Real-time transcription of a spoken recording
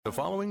The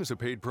following is a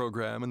paid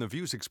program, and the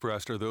views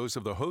expressed are those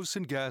of the hosts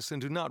and guests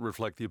and do not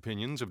reflect the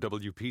opinions of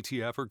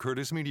WPTF or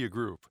Curtis Media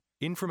Group.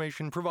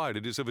 Information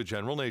provided is of a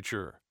general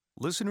nature.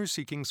 Listeners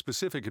seeking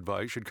specific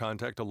advice should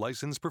contact a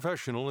licensed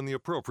professional in the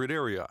appropriate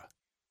area.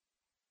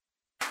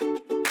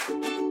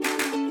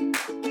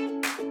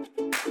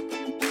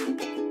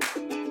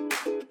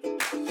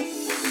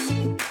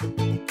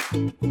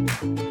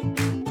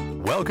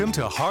 Welcome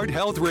to Heart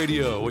Health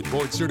Radio with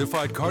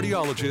board-certified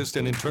cardiologist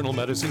and internal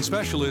medicine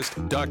specialist,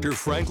 Dr.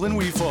 Franklin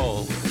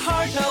Weefall.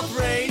 Heart Health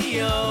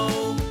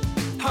Radio,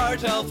 Heart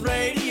Health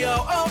Radio,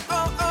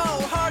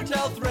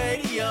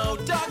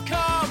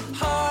 hearthealthradio.com,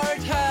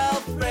 Heart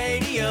Health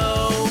Radio.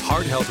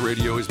 Heart Health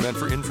Radio is meant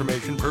for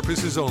information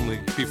purposes only.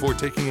 Before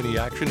taking any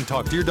action,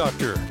 talk to your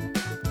doctor.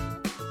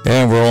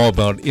 And we're all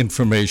about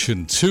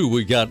information, too.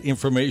 We got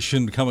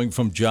information coming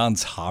from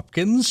Johns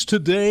Hopkins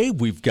today.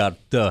 We've got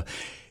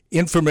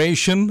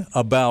information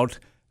about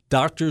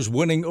doctors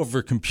winning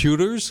over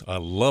computers. I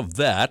love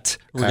that.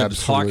 We're going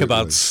to talk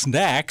about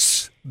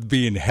snacks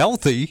being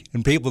healthy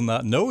and people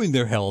not knowing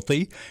they're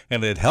healthy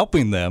and it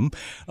helping them.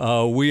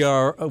 We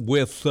are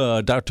with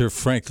Dr.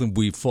 Franklin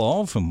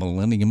Weefall from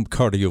Millennium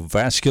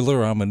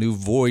Cardiovascular. I'm a new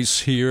voice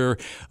here.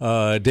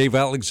 Dave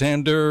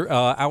Alexander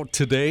out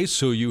today,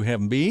 so you have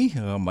me.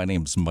 My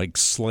name's Mike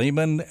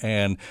Slayman,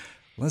 and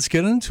let's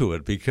get into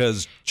it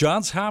because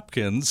Johns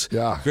Hopkins,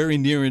 very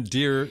near and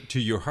dear to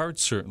your heart,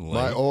 certainly.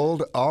 My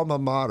old alma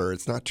mater.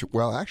 It's not too,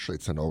 well, actually,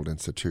 it's an old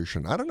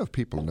institution. I don't know if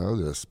people know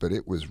this, but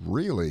it was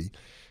really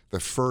the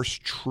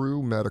first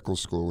true medical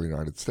school in the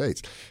United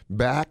States.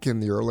 Back in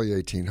the early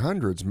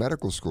 1800s,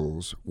 medical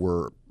schools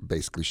were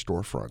basically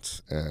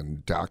storefronts,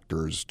 and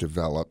doctors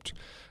developed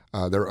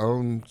their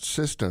own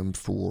system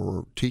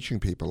for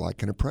teaching people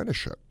like an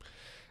apprenticeship.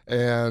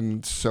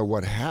 And so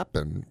what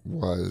happened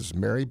was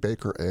Mary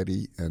Baker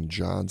Eddy and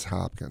Johns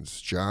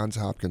Hopkins. Johns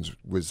Hopkins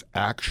was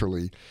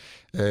actually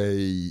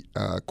a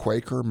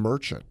Quaker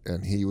merchant,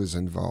 and he was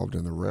involved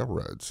in the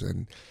railroads.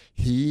 And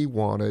he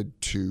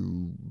wanted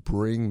to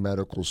bring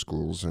medical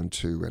schools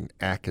into an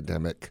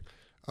academic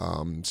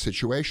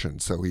situation.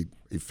 So he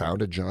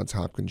founded Johns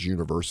Hopkins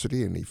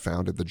University, and he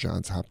founded the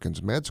Johns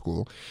Hopkins Med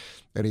School.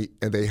 And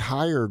they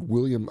hired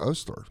William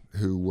Osler,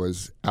 who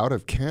was out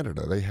of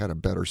Canada. They had a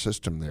better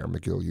system there,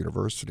 McGill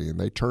University, and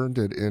they turned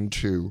it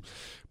into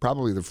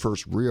probably the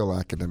first real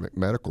academic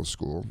medical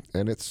school,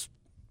 and it's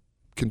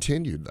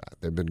continued that.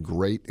 There have been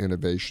great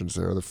innovations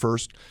there. The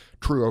first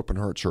true open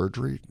heart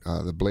surgery,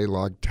 the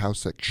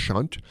Blalock-Taussig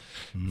shunt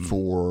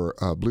for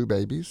blue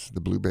babies. The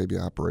blue baby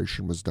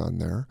operation was done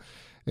there.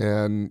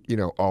 And, you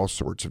know, all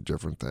sorts of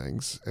different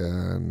things.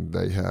 And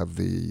they have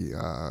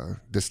the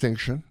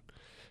distinction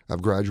of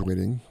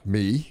graduating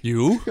me.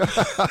 You?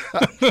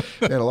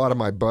 And a lot of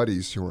my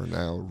buddies who are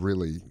now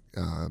really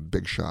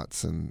big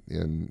shots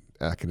in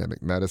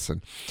academic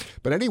medicine.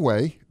 But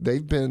anyway,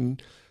 they've been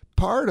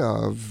part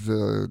of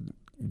the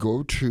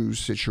go-to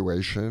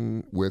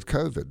situation with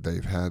COVID.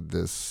 They've had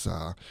this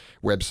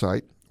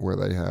website where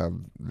they have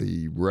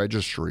the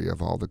registry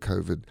of all the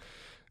COVID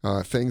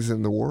things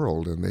in the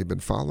world, and they've been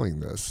following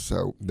this.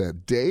 So the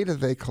data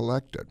they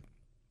collected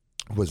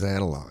was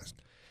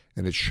analyzed,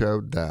 and it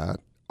showed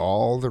that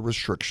all the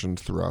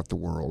restrictions throughout the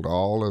world,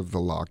 all of the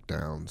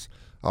lockdowns,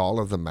 all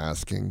of the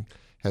masking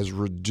has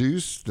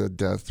reduced the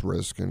death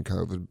risk in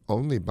COVID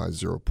only by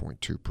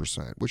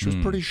 0.2%, which was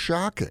pretty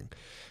shocking.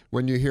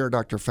 When you hear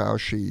Dr.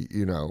 Fauci,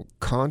 you know,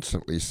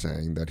 constantly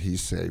saying that he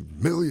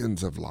saved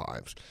millions of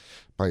lives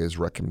by his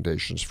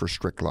recommendations for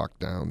strict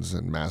lockdowns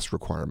and mask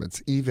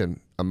requirements, even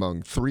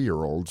among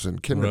 3-year-olds in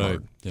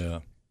kindergarten,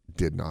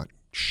 did not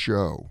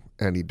show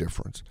any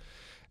difference.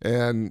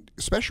 And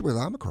especially with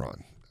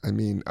Omicron. I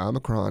mean,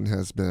 Omicron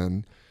has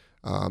been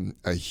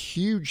a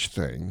huge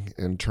thing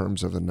in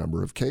terms of the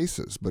number of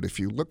cases. But if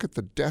you look at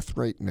the death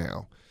rate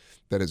now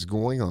that is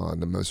going on,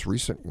 the most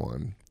recent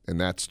one,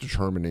 and that's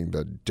determining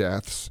the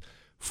deaths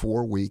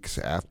 4 weeks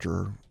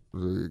after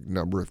the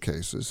number of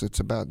cases, it's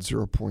about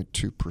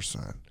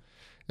 0.2%.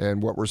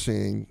 And what we're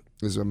seeing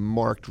is a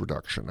marked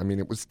reduction. I mean,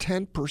 it was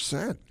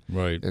 10%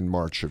 in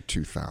March of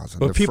 2000,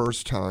 but the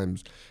first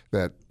times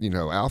that, you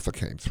know, Alpha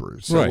came through.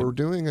 So we're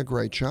doing a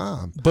great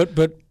job.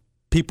 But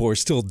people are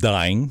still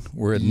dying.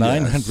 We're at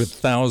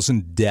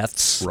 900,000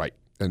 deaths. Right.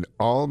 And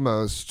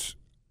almost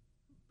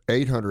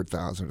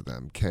 800,000 of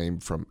them came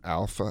from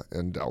Alpha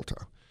and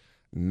Delta,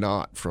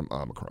 not from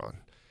Omicron.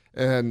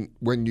 And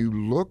when you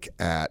look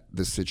at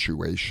the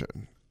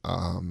situation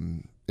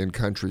in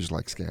countries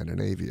like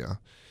Scandinavia,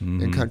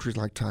 in countries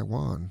like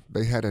Taiwan,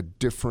 they had a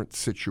different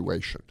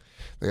situation.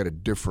 They had a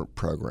different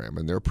program,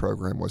 and their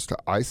program was to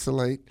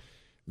isolate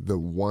the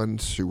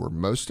ones who were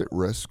most at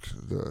risk,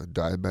 the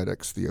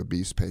diabetics, the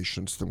obese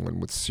patients, the one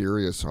with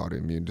serious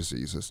autoimmune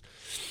diseases,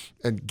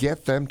 and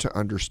get them to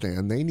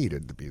understand they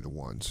needed to be the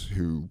ones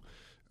who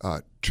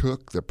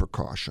took the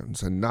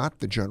precautions and not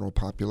the general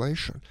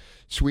population.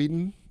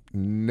 Sweden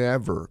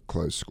never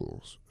closed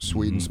schools.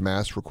 Sweden's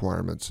mask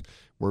requirements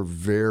were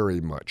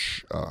very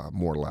much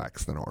more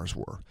lax than ours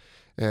were.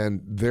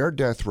 And their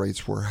death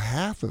rates were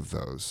half of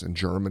those in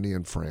Germany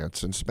and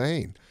France and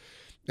Spain,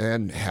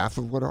 and half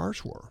of what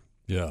ours were.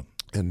 Yeah.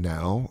 And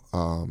now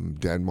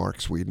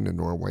Denmark, Sweden, and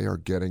Norway are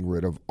getting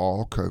rid of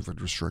all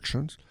COVID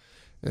restrictions.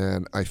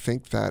 And I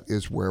think that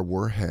is where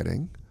we're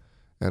heading,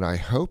 and I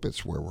hope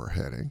it's where we're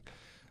heading,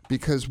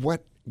 because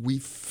what we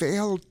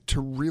failed to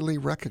really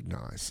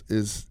recognize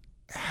is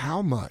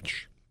how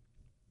much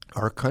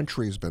our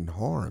country has been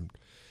harmed,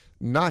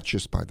 not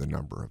just by the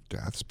number of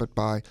deaths, but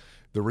by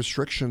the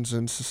restrictions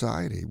in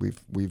society.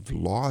 We've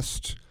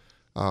lost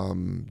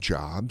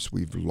jobs,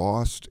 we've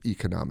lost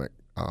economic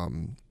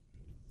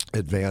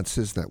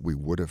advances that we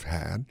would have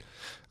had,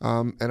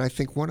 and I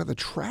think one of the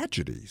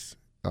tragedies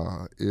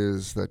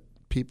is that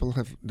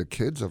the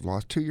kids have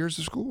lost 2 years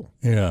of school.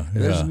 Yeah.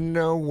 There's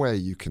no way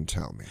you can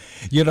tell me.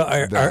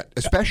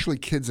 Especially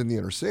kids in the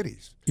inner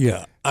cities.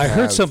 Yeah. I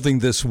heard something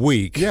this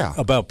week Yeah.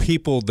 about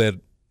people that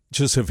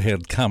just have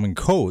had common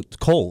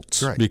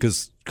colds Right.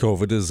 because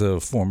COVID is a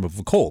form of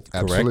a cold,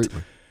 correct?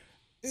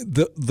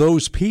 Absolutely.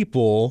 Those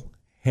people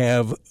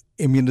have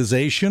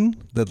immunization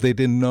that they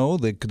didn't know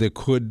that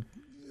could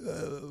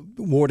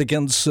ward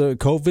against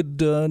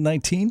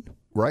COVID-19?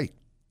 Right.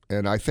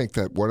 And I think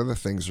that one of the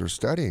things they're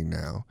studying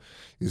now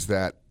is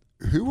that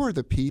who are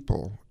the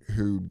people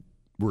who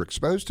were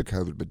exposed to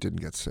COVID but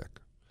didn't get sick?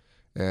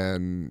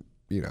 And,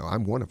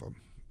 I'm one of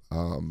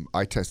them.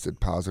 I tested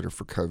positive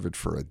for COVID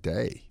for a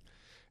day,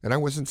 and I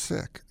wasn't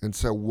sick. And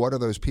so what are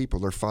those people?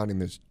 They're finding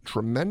there's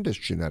tremendous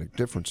genetic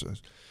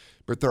differences,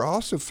 but they're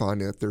also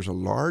finding that there's a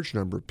large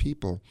number of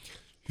people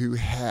who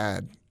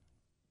had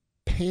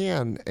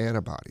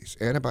antibodies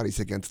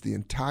against the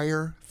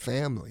entire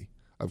family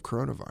of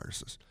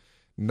coronaviruses.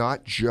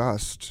 Not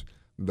just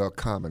the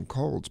common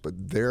colds,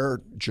 but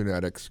their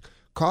genetics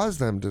caused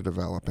them to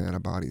develop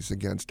antibodies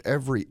against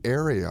every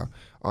area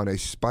on a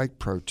spike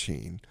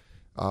protein.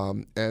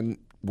 And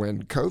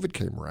when COVID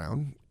came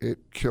around,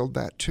 it killed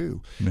that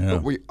too. Yeah.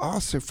 What we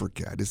also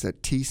forget is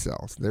that T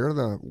cells, they're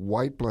the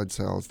white blood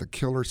cells, the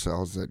killer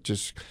cells that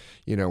just,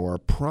 are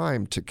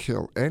primed to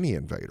kill any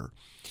invader.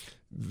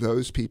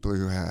 Those people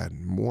who had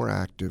more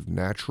active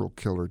natural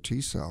killer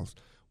T cells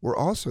were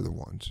also the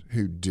ones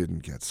who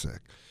didn't get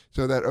sick.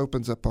 So that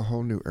opens up a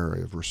whole new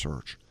area of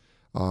research.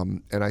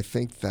 And I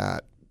think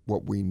that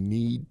what we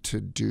need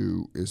to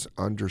do is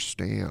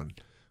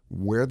understand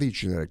where the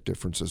genetic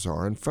differences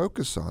are and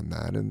focus on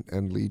that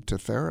and lead to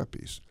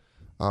therapies.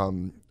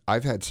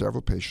 I've had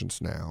several patients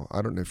now.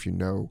 I don't know if you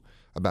know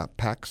about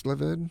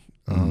Paxlovid.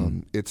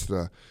 It's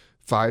the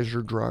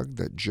Pfizer drug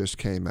that just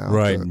came out.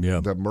 Right,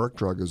 The Merck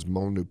drug is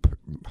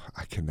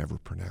I can never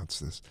pronounce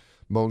this.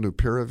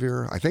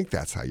 Molnupiravir. I think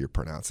that's how you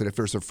pronounce it. If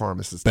there's a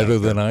pharmacist better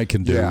than I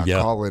can do. Yeah,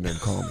 call in and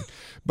call me.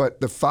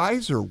 But the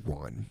Pfizer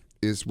one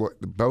is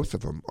both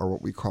of them are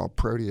what we call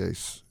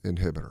protease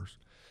inhibitors.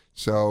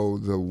 So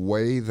the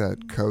way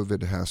that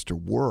COVID has to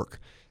work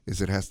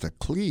is it has to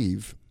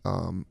cleave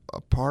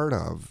a part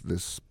of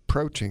this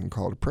protein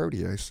called a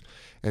protease,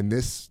 and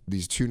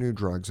these two new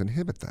drugs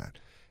inhibit that.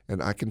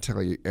 And I can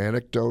tell you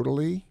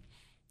anecdotally,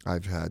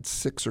 I've had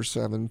 6 or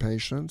 7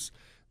 patients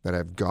that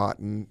have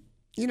gotten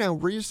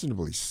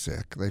reasonably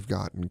sick. They've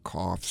gotten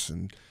coughs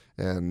and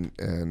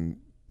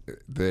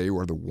they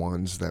were the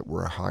ones that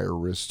were a higher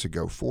risk to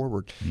go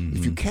forward. Mm-hmm.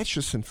 If you catch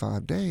this in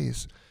 5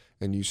 days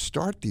and you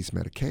start these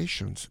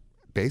medications,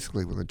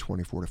 basically within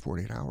 24 to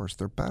 48 hours,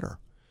 they're better.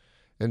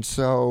 And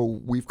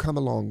so we've come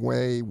a long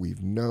way.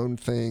 We've known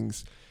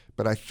things,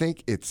 but I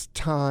think it's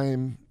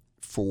time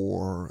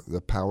for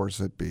the powers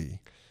that be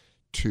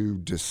to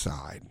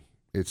decide.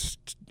 It's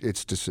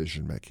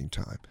decision-making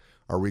time.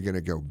 Are we going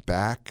to go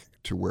back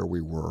to where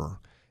we were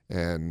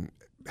and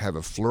have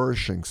a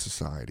flourishing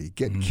society,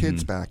 get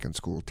kids back in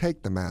school,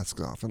 take the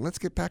masks off, and let's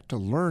get back to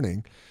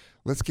learning.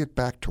 Let's get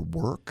back to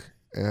work.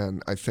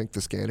 And I think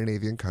the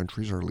Scandinavian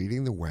countries are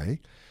leading the way.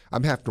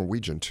 I'm half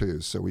Norwegian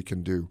too, so we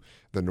can do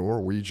the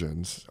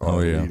Norwegians are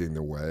leading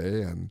the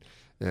way. And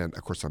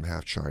of course I'm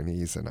half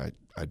Chinese, and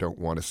I don't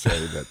want to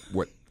say that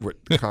what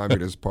the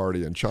Communist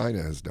Party in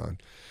China has done.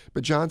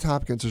 But Johns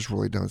Hopkins has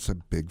really done us a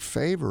big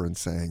favor in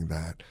saying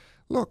that,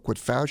 look, what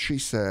Fauci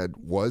said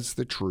was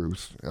the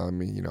truth. I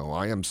mean,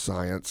 I am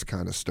science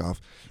kind of stuff.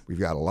 We've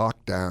got to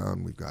lock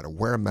down. We've got to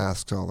wear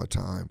masks all the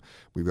time.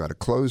 We've got to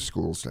close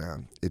schools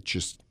down. It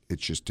just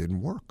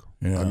didn't work.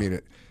 Yeah. I mean,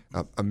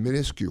 a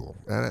minuscule,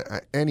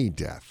 any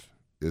death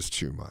is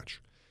too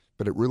much.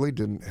 But it really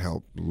didn't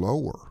help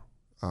lower.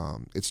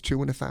 It's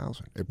 2 in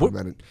 1,000. It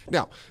prevented.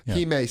 Now,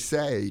 he may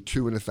say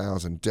 2 in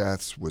 1,000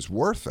 deaths was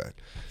worth it,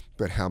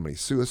 but how many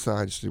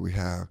suicides do we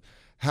have?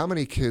 How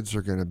many kids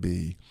are going to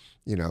be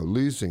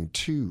losing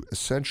 2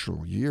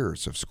 essential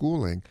years of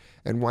schooling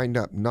and wind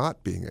up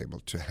not being able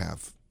to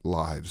have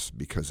lives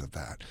because of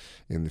that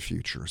in the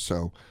future?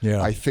 So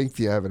I think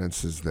the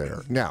evidence is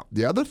there. Now,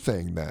 the other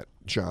thing that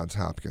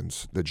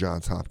the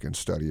Johns Hopkins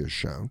study has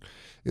shown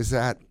is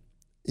that,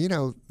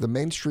 the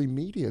mainstream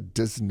media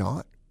does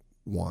not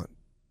want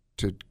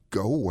to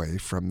go away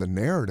from the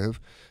narrative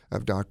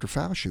of Dr.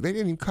 Fauci. They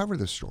didn't even cover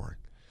this story.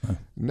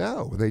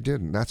 No, they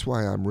didn't. That's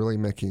why I'm really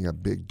making a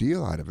big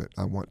deal out of it.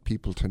 I want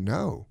people to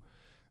know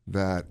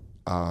that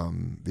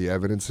the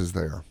evidence is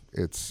there.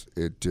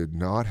 It did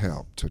not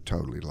help to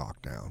totally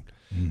lock down.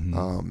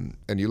 Mm-hmm.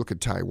 And you look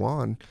at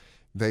Taiwan,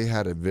 they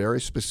had a very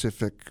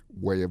specific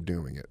way of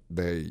doing it.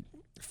 They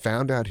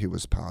found out he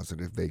was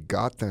positive. They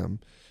got them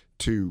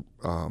to,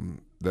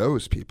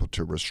 those people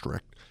to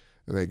restrict.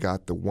 They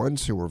got the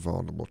ones who were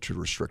vulnerable to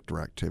restrict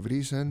their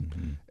activities,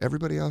 and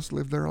everybody else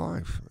lived their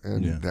life.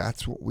 And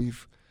that's what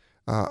we've,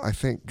 I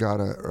think, got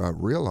to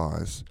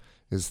realize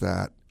is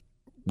that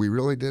we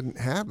really didn't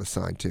have a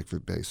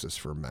scientific basis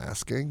for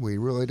masking. We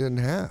really didn't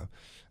have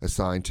a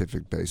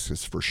scientific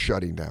basis for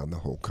shutting down the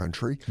whole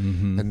country.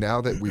 Mm-hmm. And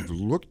now that we've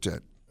looked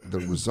at the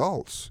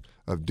results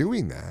of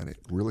doing that, it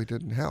really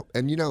didn't help.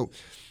 And, you know,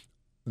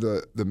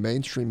 the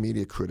mainstream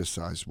media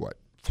criticized what?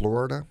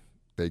 Florida.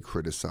 They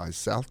criticized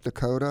South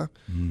Dakota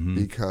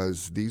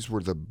because these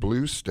were the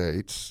blue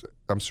states,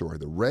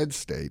 the red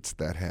states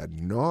that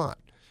had not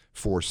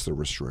forced the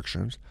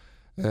restrictions.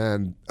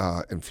 And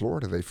in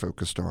Florida, they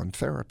focused on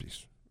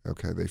therapies.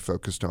 Okay, they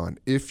focused on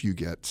if you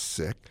get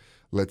sick,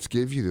 let's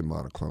give you the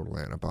monoclonal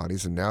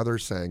antibodies. And now they're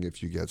saying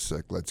if you get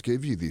sick, let's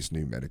give you these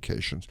new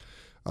medications,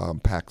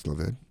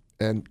 Paxlovid.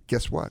 And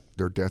guess what?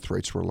 Their death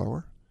rates were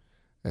lower,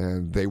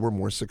 and they were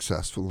more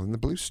successful in the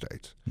blue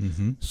states.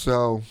 Mm-hmm.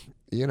 So,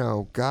 you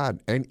know,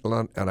 God, and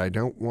I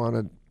don't want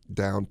to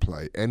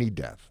downplay any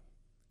death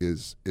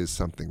is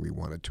something we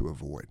wanted to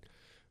avoid.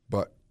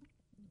 But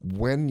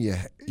when you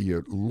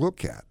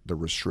look at the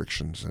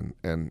restrictions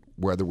and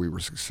whether we were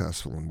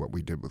successful in what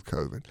we did with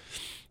COVID,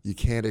 you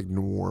can't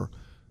ignore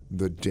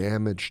the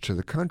damage to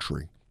the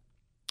country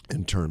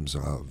in terms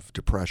of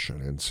depression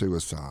and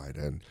suicide.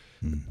 And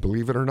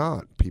believe it or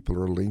not,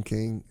 people are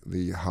linking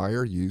the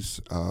higher use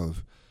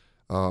of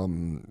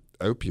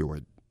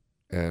opioid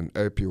and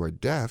opioid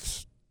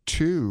deaths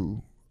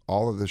to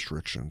all of the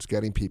restrictions,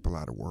 getting people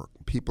out of work,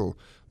 people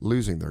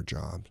losing their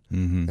jobs.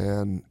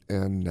 And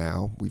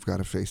now we've got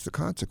to face the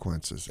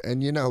consequences.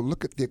 And, you know,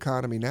 look at the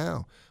economy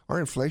now. Our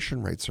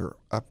inflation rates are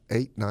up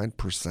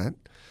 8-9%.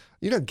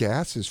 You know,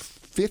 gas is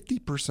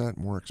 50%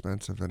 more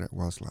expensive than it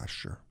was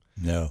last year.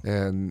 No.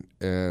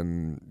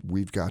 And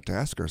we've got to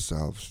ask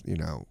ourselves, you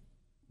know,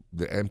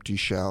 the empty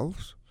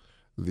shelves,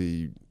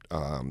 the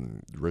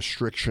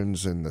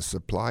restrictions in the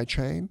supply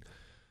chain,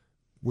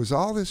 was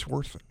all this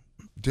worth it?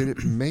 Did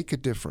it make a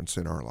difference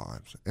in our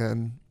lives?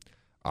 And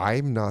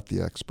I'm not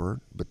the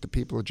expert, but the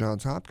people at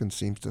Johns Hopkins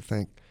seems to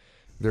think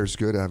there's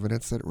good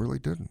evidence that it really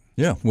didn't.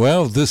 Yeah,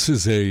 well, this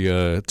is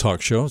a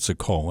talk show. It's a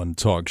call-in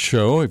talk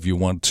show. If you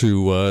want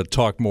to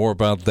talk more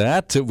about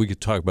that, we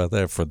could talk about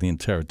that for the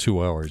entire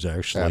 2 hours,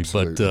 actually.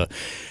 Absolutely.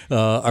 But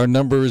our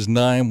number is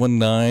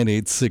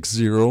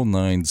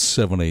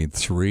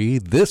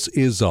 919-860-9783. This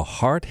is a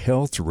Heart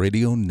Health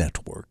Radio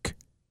Network.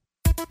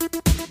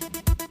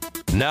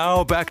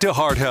 Now back to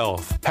Heart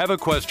Health. Have a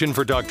question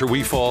for Dr.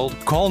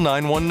 Weefald? Call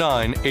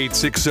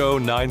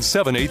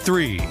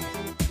 919-860-9783.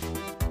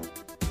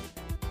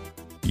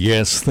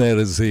 Yes, that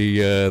is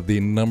the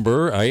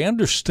number. I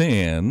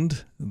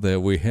understand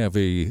that we have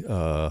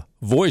a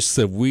voice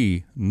that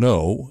we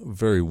know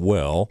very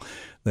well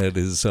that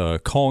is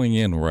calling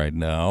in right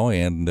now.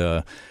 And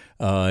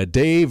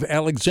Dave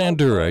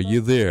Alexander, are you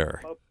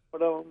there?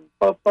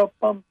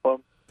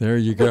 There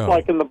you go. Just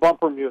like in the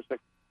bumper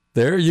music.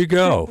 There you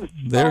go.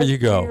 There you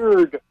go.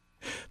 Weird.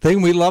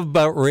 Thing we love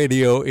about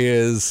radio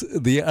is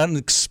the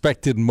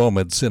unexpected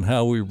moments and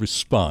how we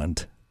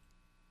respond.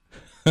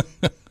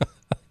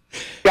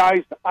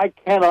 Guys, I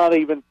cannot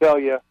even tell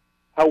you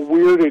how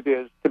weird it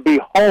is to be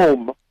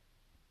home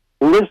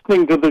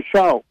listening to the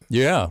show.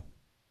 Yeah,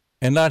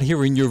 and not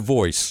hearing your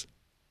voice.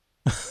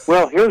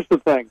 Well, here's the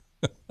thing.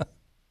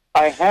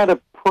 I had a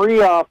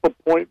pre-op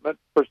appointment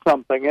for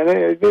something, and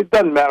it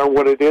doesn't matter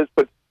what it is,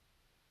 but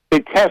they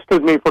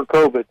tested me for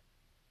COVID,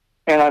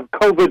 and I'm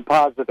COVID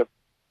positive.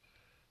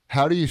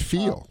 How do you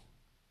feel?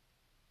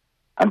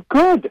 I'm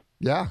good.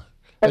 Yeah.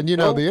 And, you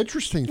know, the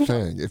interesting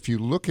thing, if you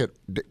look at,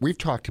 we've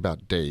talked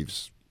about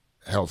Dave's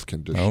health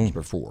conditions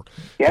before.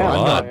 Yeah.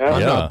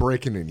 I'm not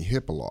breaking any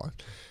HIPAA laws.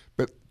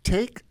 But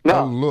take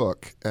a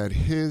look at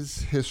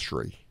his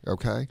history,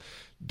 okay?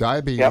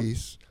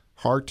 Diabetes,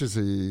 heart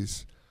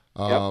disease.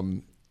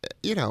 You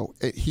know,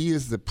 he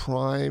is the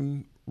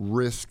prime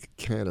risk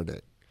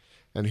candidate.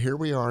 And here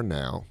we are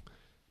now,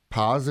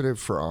 positive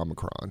for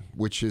Omicron,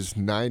 which is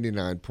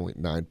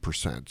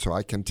 99.9%. So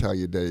I can tell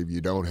you, Dave, you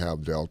don't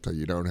have Delta,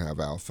 you don't have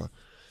Alpha.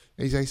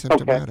 He's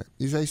asymptomatic. Okay.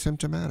 He's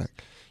asymptomatic.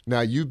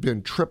 Now, you've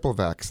been triple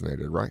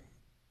vaccinated, right?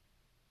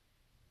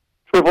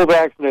 Triple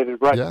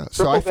vaccinated, right. Yeah.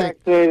 So I think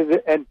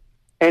vaccinated,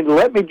 and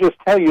let me just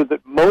tell you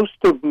that most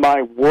of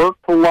my work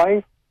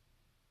life,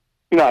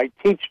 you know, I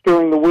teach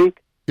during the week.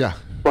 Yeah.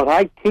 But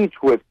I teach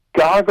with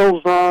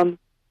goggles on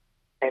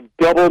and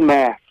double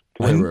masked.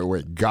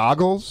 Wait.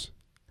 Goggles?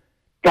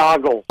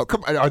 Goggles. Oh,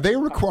 come on. Are they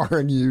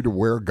requiring you to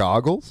wear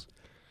goggles?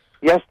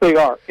 Yes, they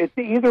are. It's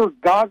either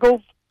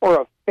goggles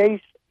or a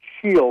face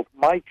shield,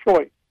 my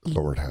choice.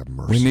 Lord have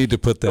mercy. We need to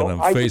put that So on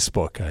I-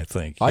 Facebook, I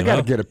think. I you got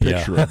to know? get a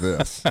picture Yeah. of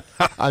this.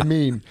 I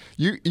mean,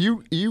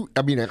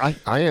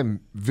 I am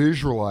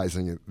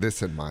visualizing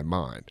this in my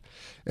mind.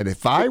 And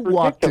if I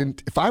walked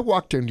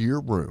into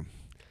your room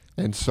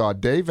and saw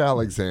Dave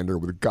Alexander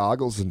with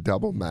goggles and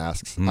double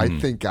masks, I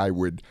think I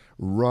would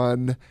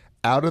run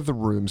out of the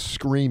room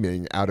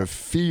screaming out of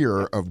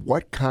fear of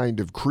what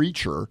kind of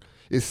creature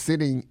is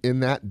sitting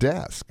in that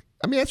desk.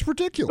 I mean, that's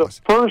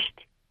ridiculous.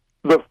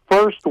 The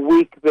first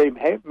week they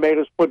made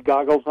us put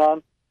goggles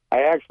on,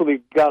 I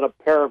actually got a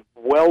pair of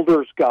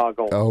welder's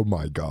goggles Oh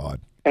my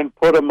God! and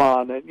put them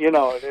on, and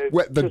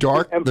What, the just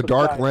dark to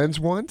emphasize. lens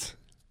ones?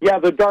 Yeah,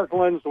 the dark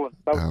lens ones.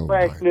 I was Oh,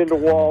 crashing my into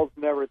God. walls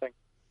and everything.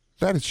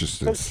 That is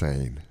just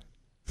insane.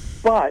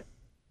 But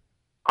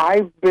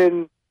I've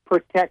been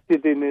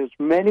protected in as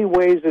many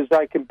ways as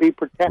I can be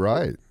protected,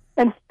 Right.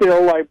 and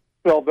still I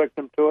fell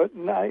victim to it.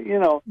 And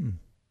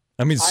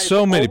I mean,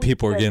 so many always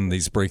people are said- getting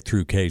these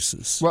breakthrough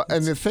cases. Well,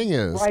 and the thing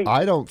is, Right.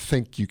 I don't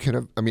think you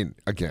can. I mean,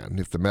 again,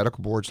 if the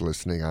medical board's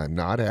listening, I'm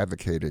not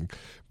advocating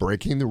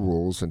breaking the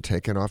rules and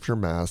taking off your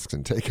masks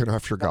and taking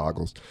off your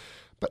goggles,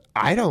 but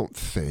I don't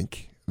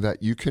think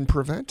that you can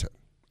prevent it.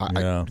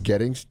 Yeah.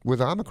 Getting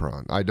with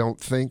Omicron, I don't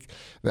think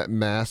that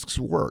masks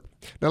work.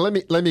 Now, let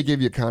me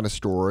give you a kind of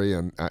story,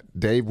 and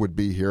Dave would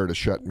be here to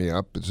shut me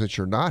up, but since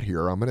you're not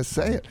here, I'm going to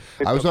say it.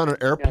 I was on an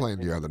airplane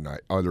the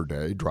other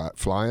day,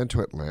 flying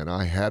to Atlanta.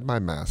 I had my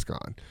mask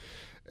on,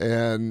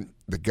 and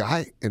the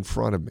guy in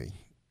front of me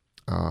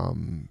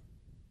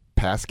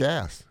passed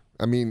gas.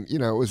 I mean, it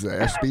was the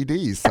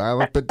SBD,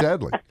 silent but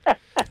deadly.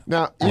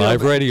 Now,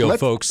 Live radio,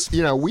 folks.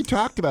 We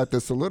talked about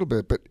this a little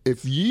bit, but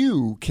if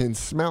you can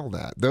smell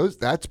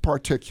that's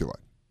particulate,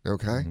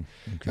 okay?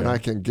 And I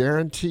can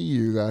guarantee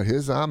you that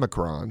his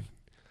Omicron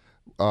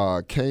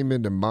came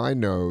into my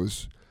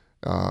nose,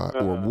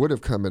 or would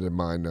have come into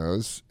my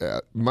nose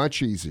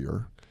much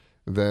easier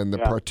than the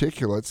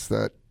particulates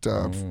that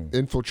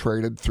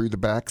infiltrated through the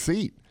back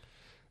seat.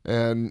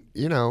 And,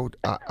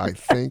 I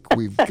think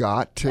we've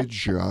got to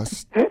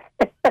just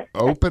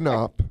open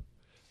up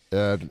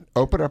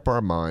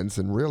our minds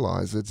and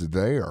realize it's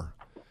there.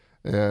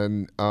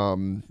 And,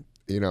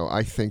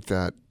 I think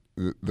that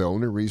the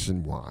only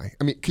reason why,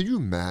 could you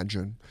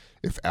imagine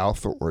if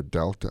Alpha or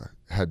Delta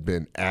had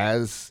been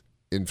as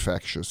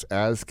infectious,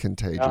 as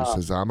contagious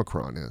as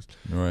Omicron is,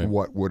 Right.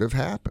 what would have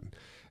happened?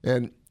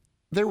 And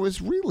there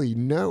was really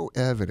no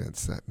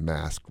evidence that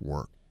masks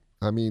work.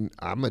 I'm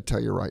going to tell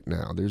you right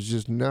now, there's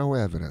just no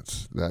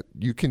evidence that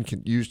you can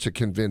use to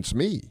convince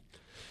me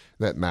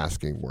that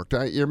masking worked.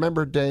 You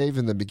remember, Dave,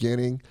 in the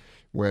beginning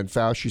when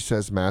Fauci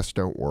says masks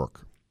don't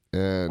work?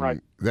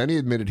 And then he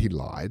admitted he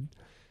lied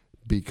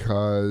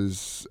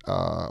because,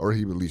 or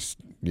he at least,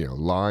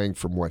 lying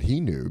from what he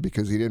knew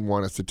because he didn't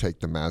want us to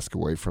take the mask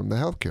away from the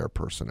healthcare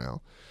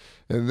personnel.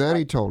 And then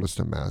he told us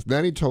to mask.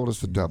 Then he told us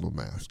to double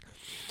mask.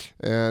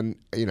 And,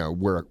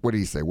 what did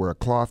he say? Wear a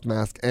cloth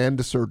mask and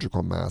a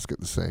surgical mask at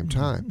the same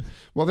time.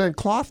 Well, then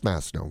cloth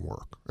masks don't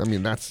work.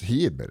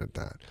 He admitted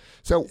that.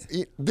 So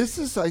this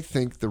is, I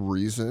think, the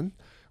reason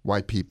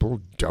why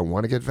people don't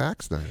want to get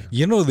vaccinated.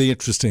 The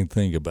interesting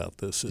thing about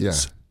this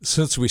is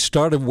since we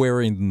started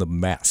wearing the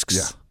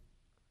masks,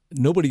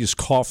 nobody is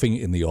coughing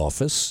in the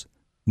office.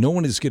 No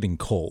one is getting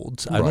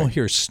colds. I don't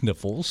hear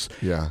sniffles.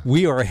 Yeah.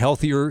 We are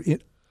healthier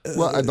in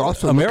Well, and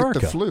also America. look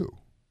at the flu.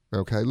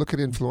 Okay, look at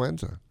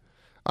influenza.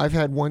 I've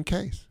had one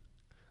case.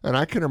 And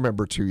I can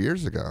remember 2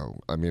 years ago,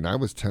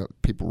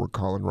 people were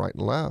calling right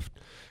and left.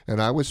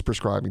 And I was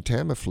prescribing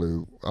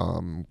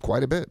Tamiflu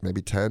quite a bit,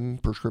 maybe 10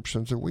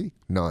 prescriptions a week.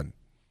 None.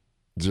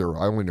 Zero.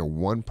 I only know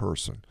one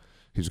person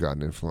who's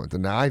gotten influenza.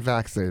 Now, I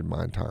vaccinated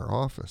my entire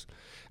office.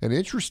 And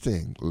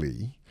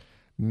interestingly,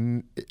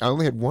 I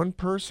only had one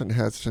person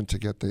hesitant to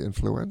get the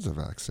influenza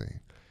vaccine.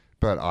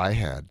 But I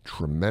had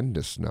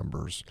tremendous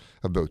numbers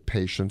of both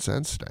patients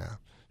and staff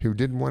who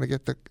didn't want to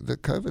get the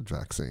COVID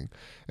vaccine.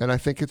 And I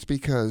think it's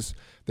because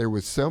there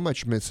was so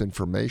much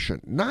misinformation,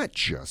 not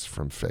just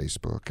from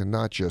Facebook and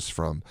not just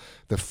from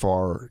the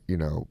far,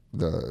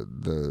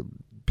 the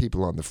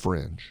people on the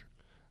fringe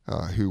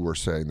who were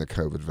saying the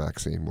COVID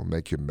vaccine will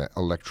make you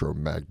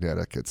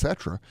electromagnetic, et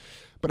cetera.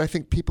 But I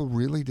think people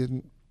really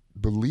didn't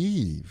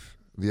believe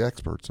the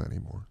experts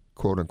anymore,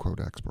 quote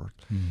unquote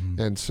experts. Mm-hmm.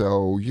 And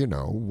so,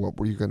 what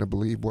were you going to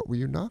believe? What were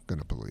you not going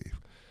to believe?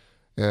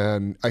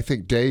 And I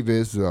think Dave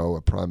is, though,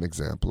 a prime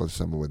example of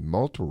someone with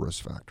multiple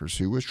risk factors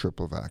who was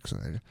triple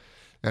vaccinated.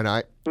 And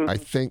I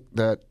think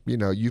that,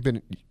 you've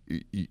been,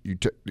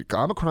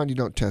 Omicron, you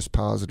don't test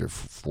positive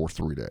for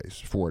 4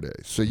 days.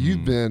 So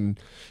you've been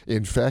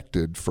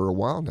infected for a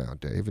while now,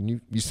 Dave, and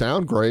you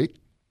sound great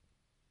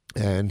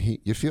and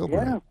you feel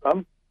great. Yeah,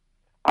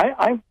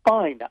 I'm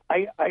fine.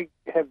 I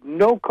have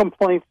no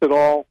complaints at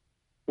all.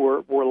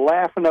 We're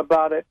laughing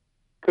about it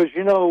because,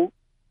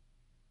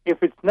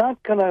 if it's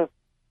not going to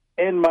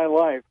end my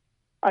life,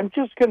 I'm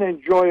just going to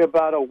enjoy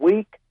about a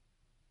week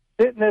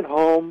sitting at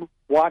home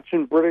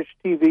watching British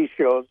TV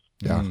shows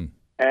and,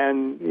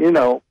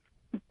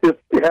 just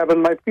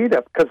having my feet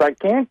up because I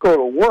can't go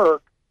to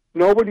work.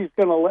 Nobody's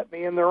going to let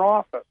me in their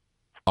office.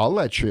 I'll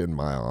let you in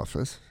my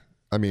office.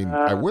 I mean,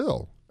 I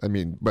will. I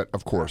mean, but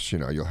of course,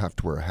 you'll have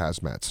to wear a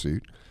hazmat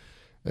suit,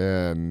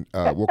 and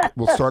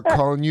we'll start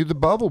calling you the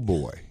Bubble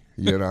Boy.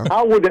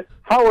 How would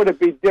it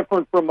be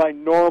different from my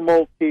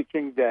normal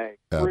teaching day?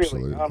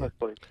 Absolutely. Really,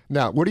 honestly.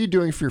 Now, what are you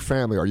doing for your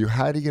family? Are you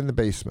hiding in the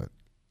basement?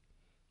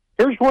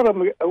 Here's what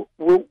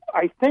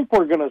I think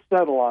we're going to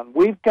settle on.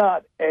 We've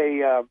got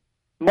a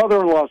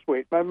mother-in-law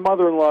suite. My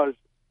mother-in-law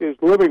is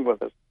living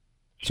with us.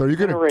 So you're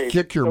going to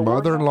kick your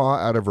mother-in-law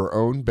out of her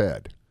own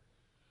bed?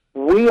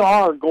 We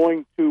are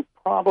going to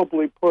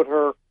probably put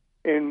her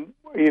in,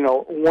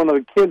 one of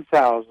the kids'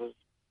 houses,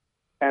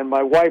 and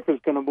my wife is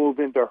going to move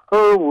into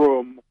her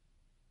room,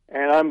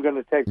 and I'm going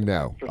to take...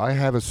 No, I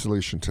have a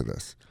solution to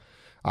this.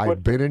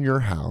 I've been in your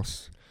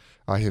house.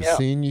 I have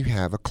seen you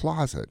have a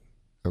closet,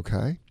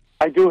 okay?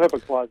 I do have a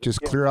closet.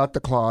 Just clear out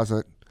the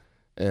closet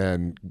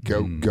and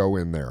go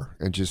in there,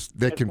 and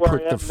they can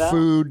put the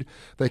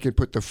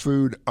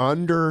food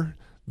under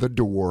the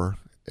door,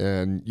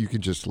 and you can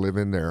just live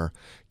in there.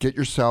 Get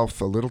yourself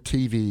a little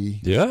TV.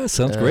 Yeah,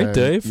 sounds great,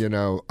 Dave.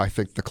 I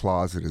think the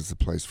closet is the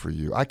place for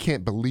you. I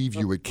can't believe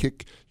you would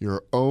kick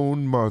your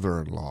own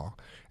mother-in-law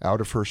out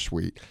of her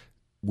suite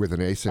with an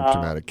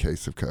asymptomatic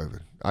case of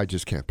COVID. I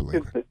just can't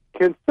believe it.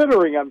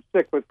 Considering I'm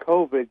sick with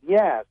COVID,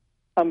 yes,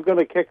 I'm going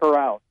to kick her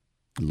out.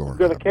 Lord, I'm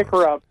going to kick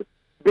her out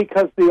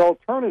because the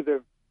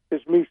alternative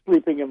is me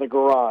sleeping in the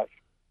garage.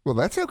 Well,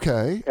 that's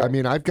okay. I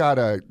mean, I've got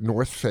a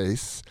North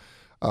Face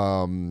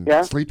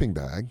sleeping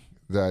bag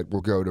that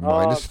will go to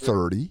minus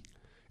 30.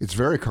 It's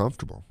very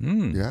comfortable.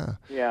 Yeah.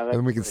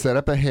 And we can set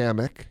up a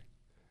hammock,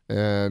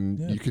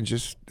 and you can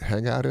just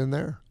hang out in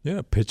there.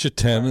 Yeah, pitch a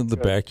tent in the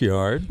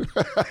backyard.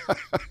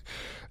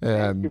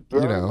 And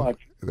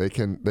they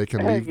can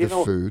leave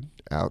the food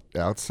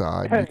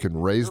outside. You can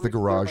raise the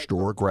garage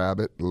door,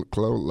 grab it,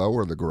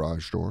 lower the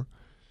garage door.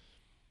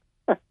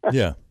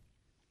 Yeah.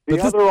 The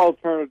other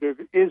alternative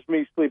is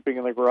me sleeping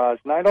in the garage,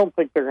 and I don't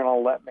think they're going to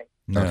let me.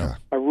 No. Okay.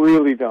 I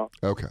really don't.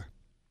 Okay.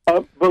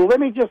 But let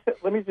me just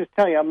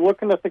tell you, I'm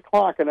looking at the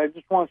clock, and I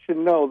just want you to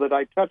know that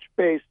I touched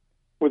base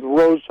with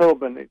Rose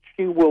Hoban, and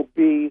she will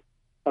be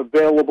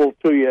available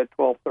to you at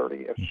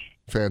 12:30ish.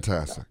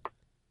 Fantastic.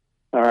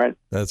 All right.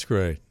 That's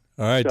great.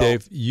 All right,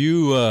 Dave,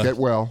 you get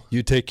well.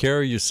 You take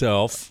care of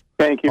yourself.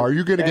 Thank you. Are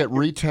you going to get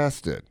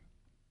retested?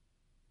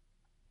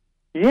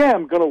 Yeah,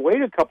 I'm going to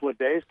wait a couple of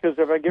days because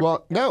if I get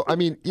no, I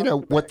mean,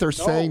 what they're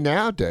saying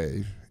now,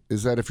 Dave,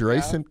 is that if you're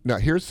Now,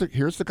 here's the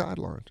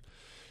guidelines.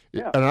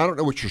 Yeah. And I don't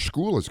know what your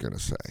school is going to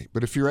say,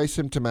 but if you're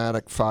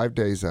asymptomatic 5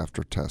 days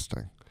after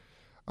testing,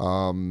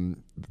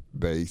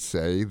 they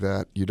say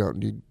that you don't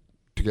need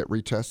to get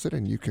retested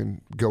and you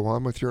can go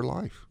on with your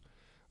life.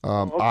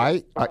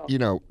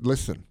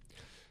 Listen,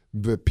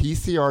 the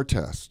PCR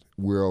test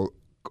will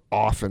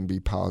often be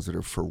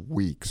positive for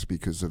weeks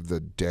because of the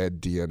dead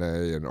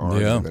DNA and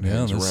RNA that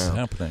hangs around.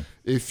 Happening.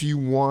 If you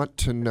want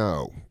to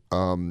know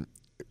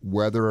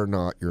whether or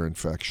not you're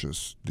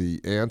infectious,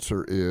 the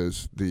answer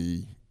is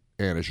the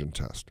antigen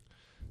test.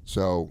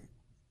 So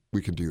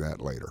we can do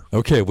that later.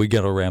 Okay, we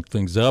got to wrap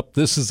things up.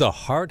 This is a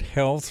Heart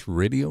Health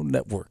Radio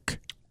Network.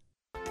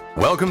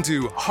 Welcome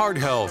to Heart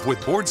Health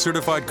with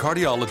board-certified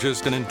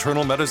cardiologist and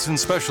internal medicine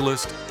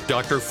specialist,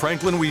 Dr.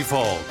 Franklin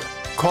Weefald.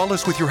 Call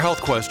us with your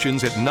health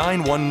questions at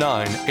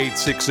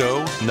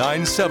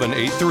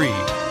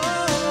 919-860-9783.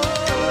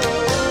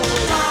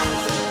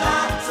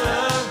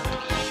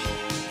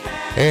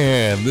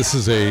 And this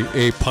is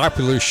a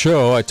popular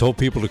show. I told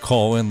people to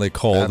call in. They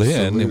called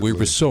in, and we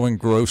were so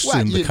engrossed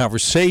in the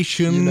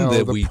conversation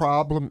that the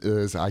problem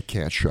is I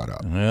can't shut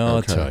up. Well,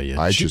 I'll tell you.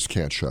 I just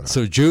can't shut up.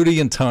 So,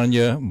 Judy and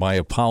Tanya, my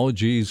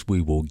apologies.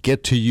 We will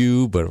get to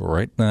you, but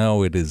right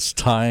now it is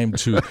time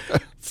to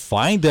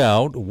find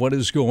out what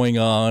is going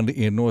on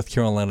in North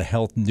Carolina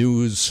health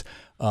news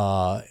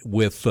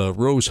with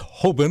Rose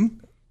Hoban.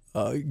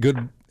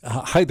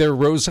 Hi there,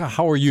 Rosa.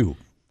 How are you?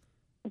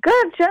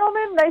 Good,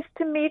 gentlemen. Nice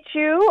to meet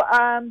you.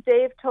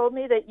 Dave told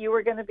me that you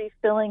were going to be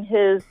filling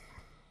his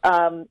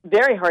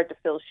very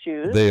hard-to-fill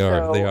shoes. They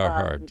are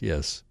hard,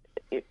 yes.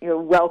 You're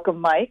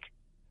welcome, Mike.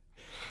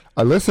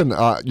 Listen,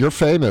 you're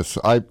famous.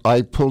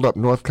 I pulled up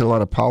North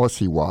Carolina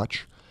Policy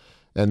Watch,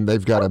 and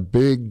they've got a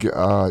big,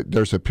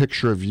 there's a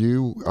picture of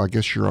you. I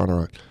guess you're on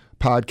a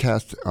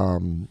podcast,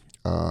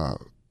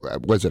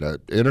 was it an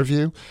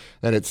interview?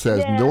 And it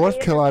says, North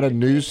Carolina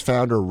News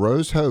founder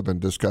Rose Hoban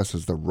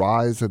discusses the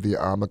rise of the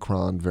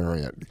Omicron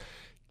variant.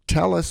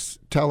 Tell us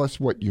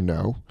what you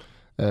know,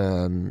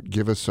 and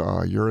give us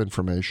your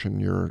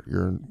information,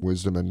 your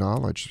wisdom and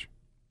knowledge.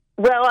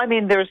 Well, I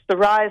mean, there's the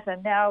rise,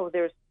 and now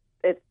there's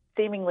the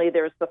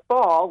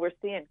fall. We're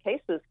seeing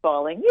cases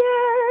falling.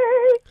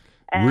 Yay!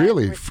 And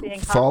really?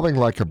 Falling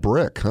like a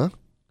brick, huh?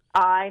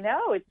 I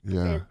know.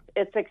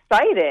 It's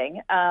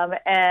exciting,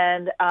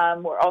 and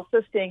we're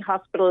also seeing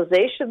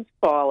hospitalizations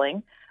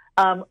falling.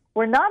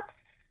 We're not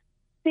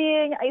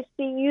seeing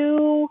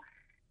ICU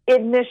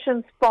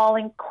admissions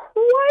falling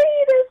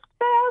quite as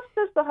fast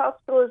as the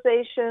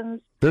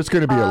hospitalizations. There's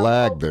going to be a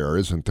lag there,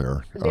 isn't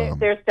there?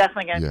 There's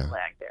definitely going to be a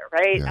lag there,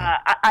 right? Yeah.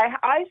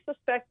 I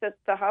suspect that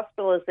the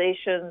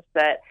hospitalizations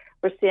that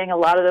we're seeing, a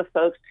lot of the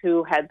folks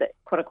who had the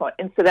quote-unquote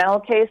incidental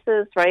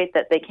cases, right,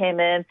 that they came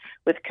in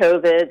with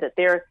COVID, that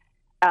they're,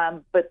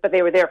 but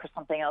they were there for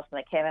something else and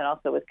they came in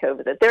also with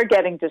COVID, that they're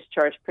getting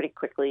discharged pretty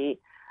quickly.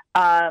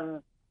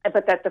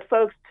 But that the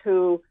folks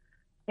who,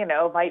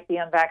 might be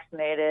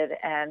unvaccinated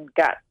and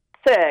got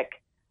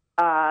sick,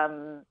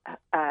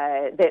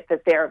 that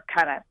they're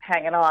kind of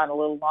hanging on a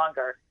little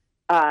longer.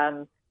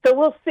 So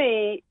we'll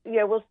see.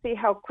 We'll see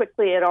how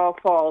quickly it all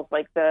falls.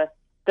 Like the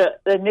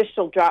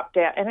initial drop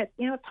down, and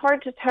it's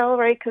hard to tell,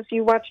 right? Because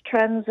you watch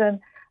trends, and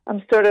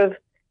I'm sort of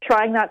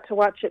trying not to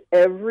watch it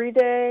every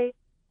day,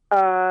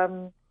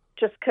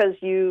 just because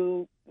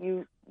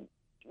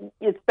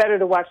it's better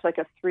to watch like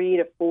a 3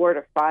 to 4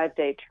 to 5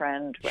 day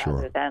trend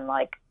rather than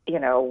like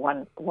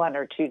 1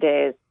 or 2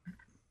 days.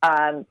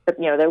 But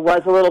there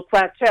was a little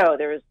plateau.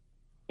 There's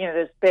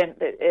been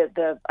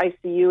the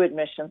ICU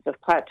admissions have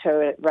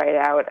plateaued right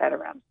out at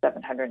around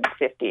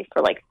 750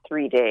 for like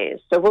 3 days.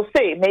 So we'll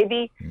see.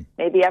 Maybe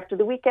after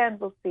the weekend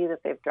we'll see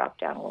that they've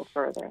dropped down a little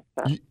further.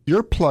 So.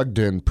 You're plugged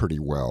in pretty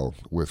well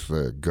with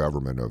the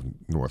government of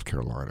North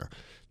Carolina.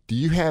 Do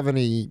you have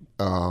any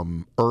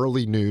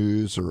early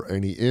news or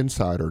any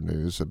insider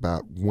news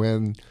about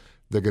when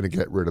they're going to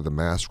get rid of the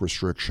mask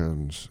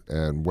restrictions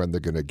and when they're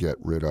going to get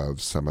rid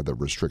of some of the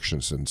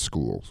restrictions in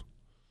schools?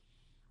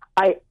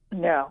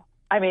 No.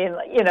 I mean,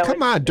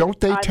 Come on, don't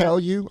they tell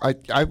you?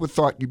 I would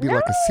thought you'd be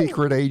like a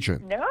secret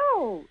agent.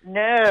 No.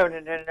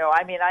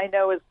 I mean, I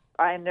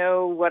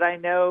know what I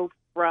know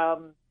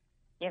from,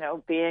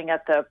 being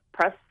at the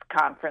press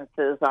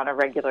conferences on a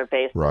regular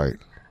basis. Right.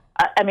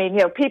 I mean,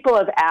 people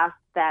have asked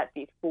that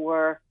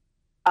before,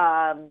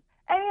 and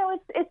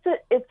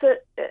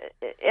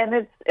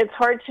it's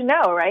hard to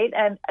know, right?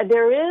 And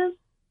there is,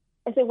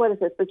 what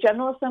is it? The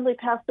General Assembly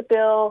passed a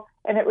bill,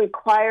 and it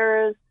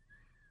requires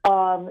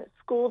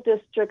school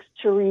districts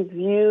to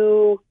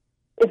review.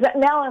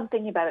 Now I'm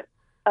thinking about it.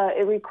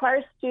 It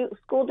requires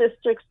school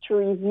districts to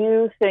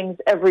review things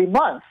every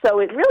month, so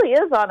it really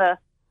is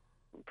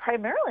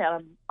primarily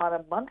on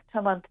a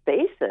month-to-month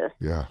basis.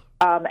 Yeah.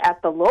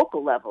 At the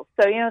local level.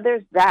 So,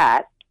 there's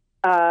that.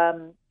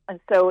 And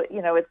so,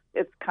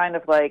 it's kind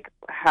of like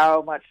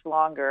how much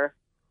longer.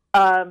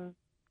 I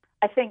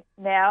think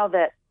now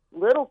that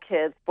little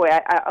kids,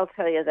 I'll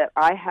tell you that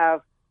I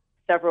have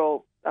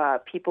several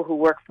people who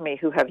work for me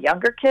who have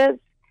younger kids,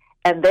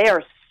 and they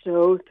are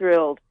so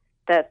thrilled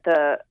that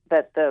the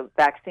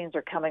vaccines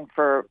are coming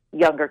for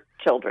younger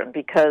children,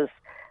 because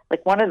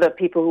like one of the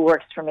people who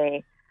works for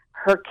me,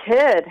 her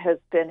kid has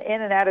been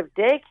in and out of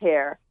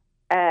daycare.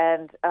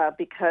 And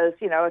because,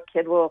 one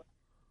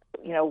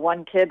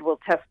kid will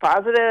test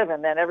positive,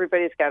 and then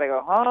everybody's got to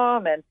go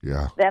home. And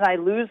then I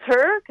lose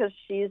her because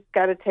she's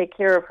got to take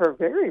care of her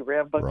very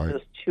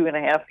rambunctious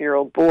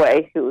 2.5-year-old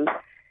boy who's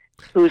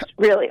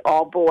really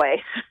all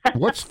boy.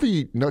 What's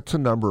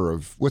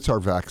our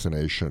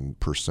vaccination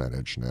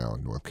percentage now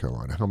in North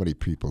Carolina? How many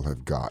people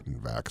have gotten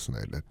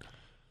vaccinated?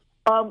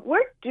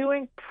 We're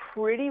doing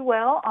pretty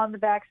well on the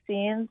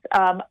vaccines.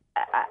 I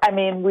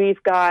mean,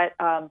 we've got...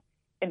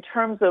 in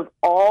terms of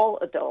all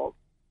adults,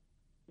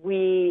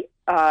 we,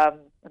 let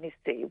me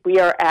see, we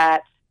are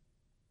at,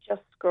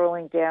 just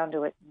scrolling down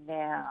to it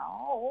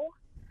now,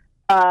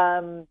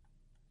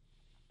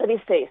 let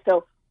me see,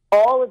 so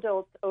all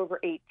adults over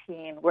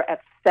 18, we're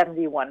at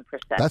 71%.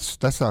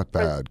 That's not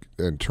bad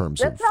in terms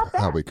of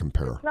how we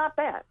compare. It's not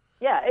bad.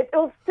 Yeah, it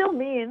still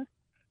means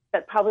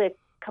that probably a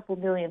couple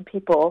million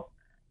people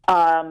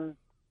are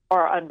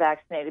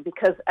unvaccinated,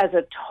 because as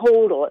a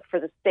total for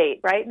the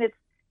state, right, and it's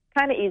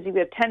kind of easy. We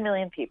have 10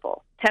 million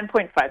people,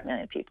 10.5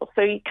 million people.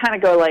 So you kind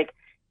of go like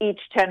each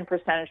 10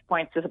 percentage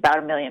points is about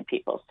 1 million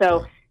people.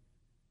 So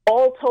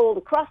all told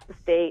across the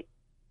state,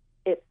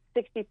 it's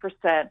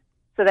 60%.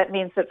 So that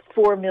means that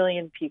 4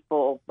 million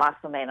people, más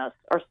o menos,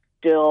 are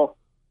still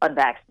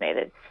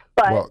unvaccinated.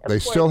 But they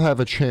still have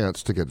a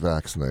chance to get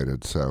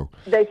vaccinated. So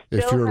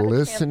if you're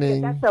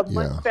listening, that's a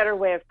much better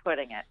way of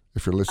putting it.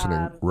 If you're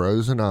listening,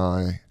 Rose and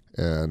I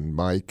and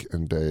Mike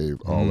and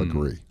Dave all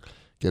agree.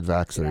 Get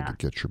vaccinated to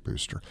get your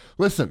booster.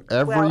 Listen,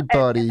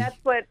 everybody. That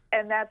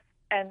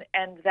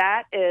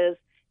is,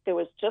 there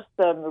was just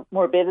the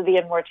Morbidity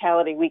and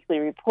Mortality Weekly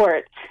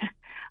Report.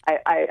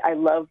 I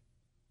love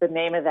the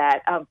name of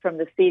that, from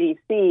the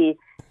CDC,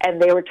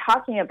 and they were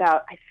talking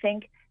about, I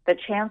think, the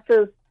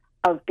chances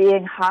of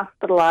being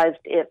hospitalized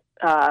if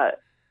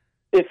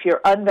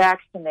you're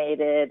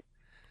unvaccinated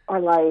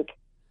are like,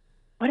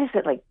 what is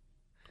it, like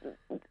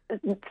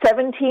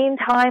 17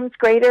 times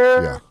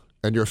greater? Yeah.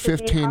 And you're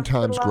 15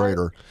 times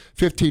greater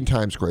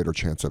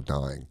chance of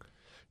dying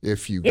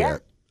if you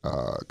get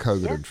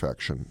COVID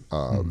infection,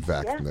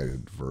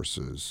 vaccinated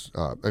versus,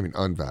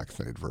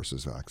 unvaccinated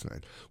versus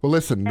vaccinated. Well,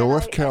 listen,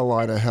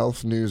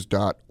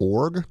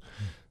 NorthCarolinaHealthNews.org.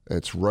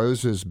 It's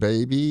Rose's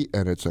baby,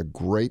 and it's a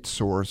great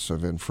source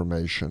of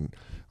information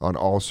on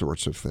all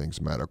sorts of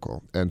things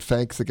medical. And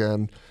thanks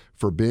again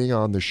for being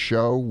on the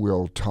show.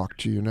 We'll talk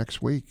to you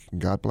next week.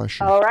 God bless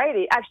you. All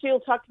righty. Actually, you'll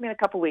talk to me in a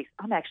couple weeks.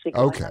 I'm actually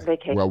going on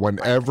vacation. Well,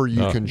 whenever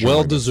you can join well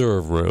us.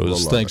 deserved,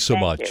 Rose. Thanks so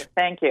much.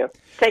 Thank you.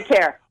 Take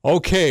care.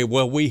 Okay,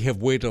 well, we have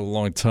waited a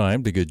long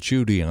time to get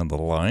Judy on the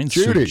line.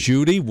 Judy. So,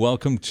 Judy,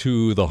 welcome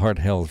to the Heart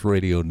Health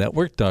Radio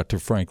Network. Dr.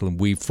 Franklin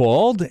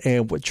Weefald,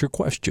 and what's your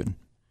question?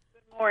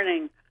 Good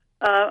morning.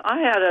 I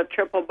had a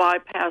triple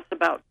bypass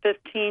about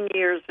 15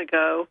 years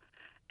ago,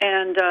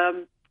 and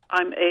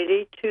I'm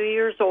 82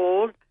 years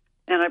old,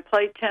 and I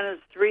play tennis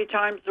 3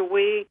 times a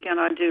week, and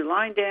I do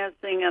line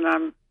dancing, and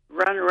I'm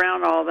running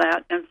around all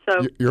that. And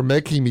so You're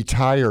making me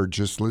tired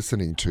just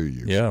listening to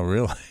you. Yeah,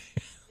 really.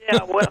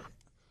 yeah, well,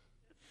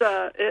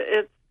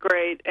 it's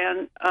great,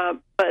 and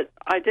but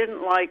I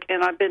didn't like,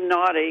 and I've been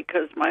naughty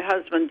because my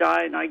husband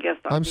died, and I guess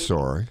I'm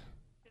sorry.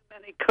 Too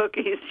many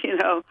cookies,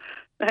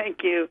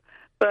 Thank you,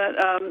 but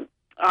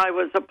I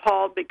was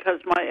appalled because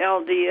my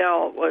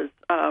LDL was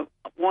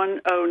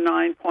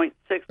 109.6.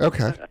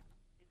 Okay. In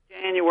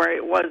January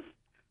it was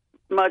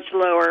much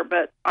lower,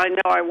 but I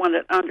know I want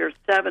it under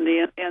 70.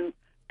 And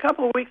a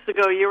couple of weeks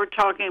ago, you were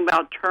talking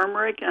about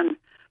turmeric and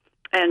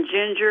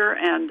ginger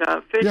and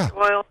fish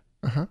oil.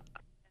 Uh-huh.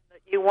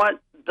 You want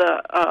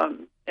the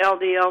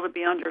LDL to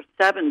be under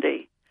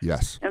 70.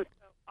 Yes. And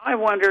so I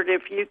wondered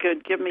if you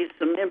could give me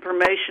some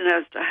information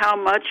as to how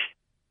much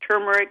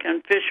turmeric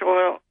and fish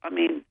oil,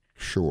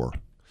 Sure.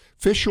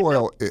 Fish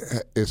oil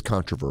is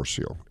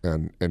controversial,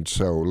 and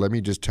so let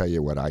me just tell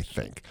you what I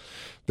think.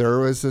 There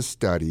was a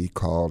study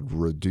called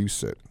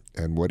Reduce It,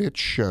 and what it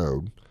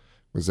showed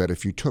was that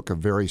if you took a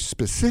very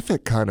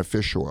specific kind of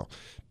fish oil,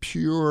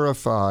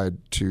 purified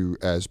to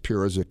as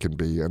pure as it can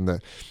be, and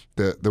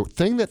the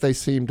thing that they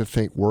seem to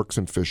think works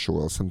in fish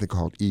oil is something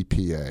called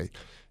EPA,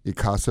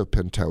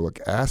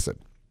 eicosapentaoic acid.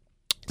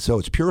 So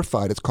it's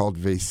purified. It's called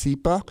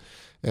Vasipa.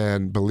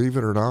 And believe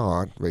it or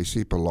not,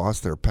 Vasipa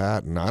lost their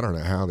patent. I don't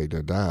know how they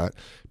did that,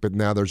 but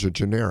now there's a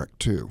generic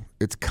too.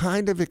 It's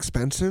kind of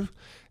expensive,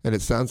 and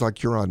it sounds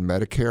like you're on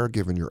Medicare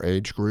given your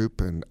age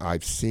group, and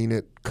I've seen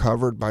it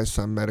covered by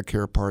some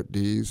Medicare Part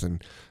Ds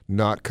and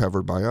not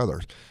covered by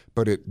others.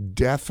 But it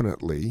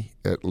definitely,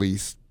 at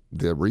least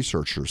the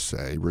researchers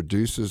say,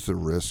 reduces the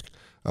risk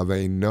of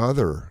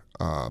another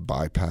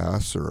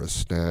bypass or a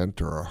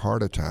stent or a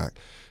heart attack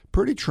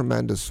pretty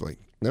tremendously.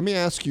 Let me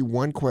ask you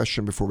one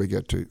question before we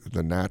get to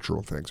the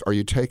natural things. Are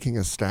you taking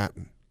a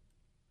statin?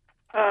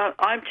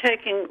 I'm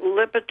taking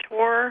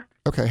Lipitor.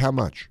 Okay, how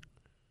much?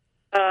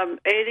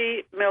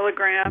 80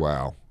 milligrams.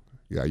 Wow.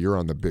 Yeah, you're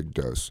on the big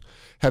dose.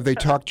 Have they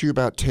talked to you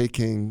about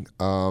taking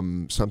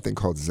something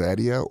called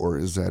Zetia or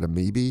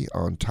Ezetimibe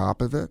on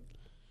top of it?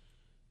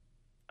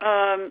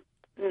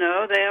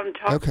 No, they haven't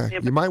talked to me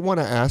about. You might want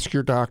to ask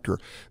your doctor.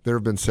 There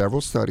have been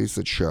several studies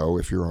that show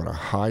if you're on a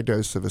high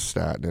dose of a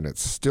statin and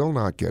it's still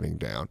not getting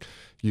down,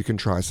 you can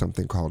try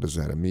something called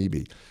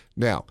Ezetimibe.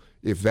 Now,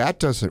 if that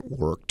doesn't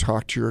work,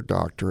 talk to your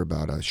doctor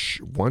about a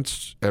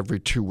once every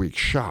 2 week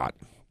shot,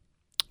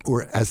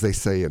 or as they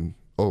say in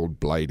old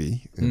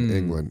Blighty in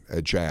England,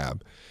 a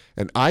jab.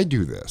 And I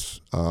do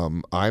this.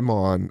 I'm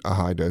on a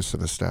high dose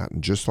of a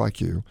statin just like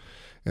you,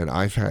 and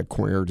I've had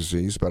coronary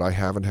disease, but I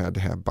haven't had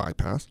to have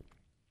bypass.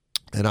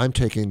 And I'm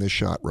taking this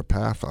shot,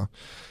 Repatha,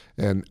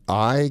 and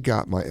I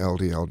got my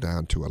LDL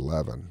down to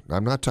 11.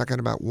 I'm not talking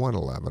about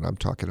 111. I'm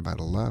talking about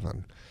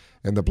 11.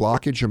 And the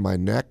blockage in my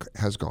neck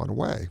has gone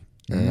away.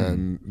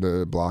 And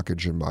the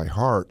blockage in my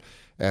heart,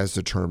 as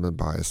determined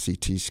by a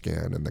CT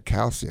scan, and the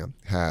calcium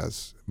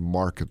has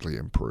markedly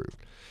improved.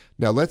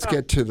 Now, let's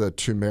get to the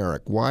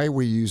turmeric. Why are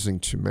we using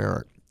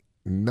turmeric?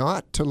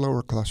 Not to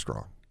lower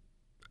cholesterol.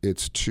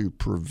 It's to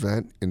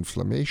prevent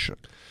inflammation.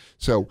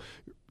 So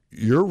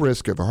your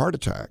risk of a heart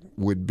attack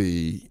would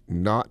be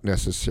not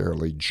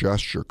necessarily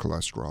just your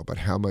cholesterol, but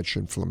how much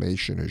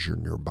inflammation is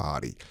in your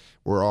body.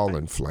 We're all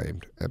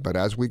inflamed. But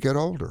as we get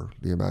older,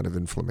 the amount of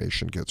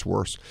inflammation gets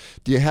worse.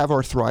 Do you have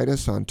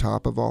arthritis on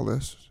top of all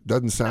this?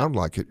 Doesn't sound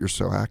like it. You're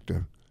so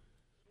active.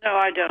 No,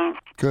 I don't.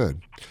 Good.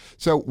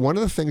 So one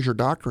of the things your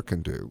doctor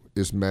can do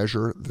is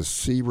measure the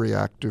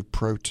C-reactive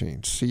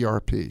protein,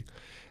 CRP,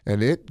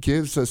 and it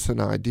gives us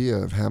an idea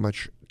of how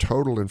much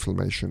total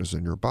inflammation is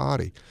in your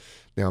body.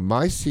 Now,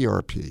 my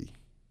CRP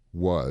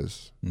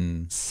was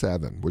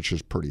 7, which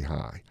is pretty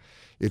high.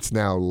 It's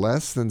now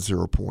less than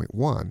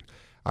 0.1.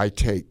 I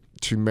take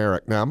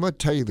turmeric. Now, I'm going to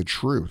tell you the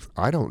truth.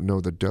 I don't know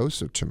the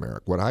dose of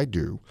turmeric. What I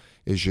do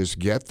is just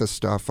get the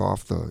stuff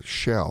off the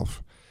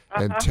shelf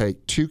and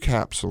take 2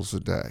 capsules a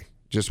day.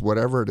 Just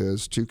whatever it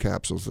is, 2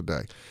 capsules a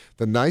day.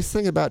 The nice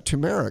thing about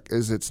turmeric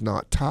is it's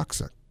not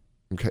toxic.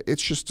 Okay,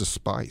 it's just a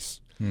spice,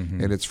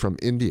 and it's from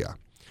India.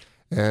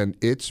 And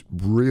it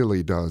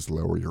really does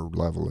lower your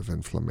level of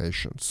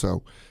inflammation.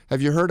 So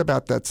have you heard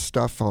about that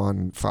stuff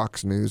on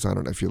Fox News? I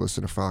don't know if you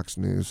listen to Fox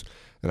News,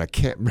 and I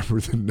can't remember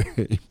the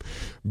name,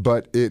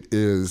 but it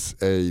is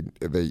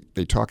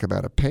they talk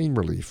about a pain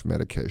relief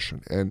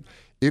medication, and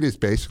it is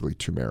basically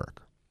turmeric.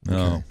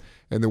 Okay?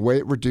 And the way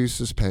it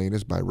reduces pain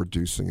is by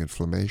reducing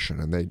inflammation.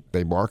 And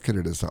they market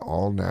it as an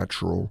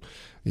all-natural,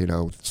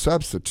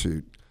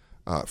 substitute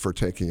for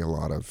taking a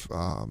lot of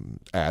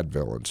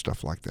Advil and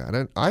stuff like that.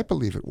 And I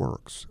believe it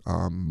works.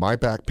 My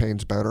back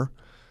pain's better.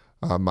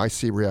 My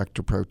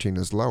C-reactive protein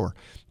is lower.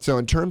 So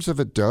in terms of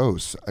a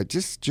dose,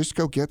 just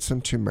go get some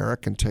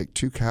turmeric and take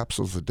 2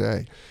 capsules a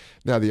day.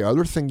 Now, the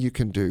other thing you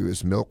can do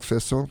is milk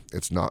thistle.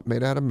 It's not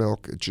made out of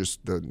milk. It's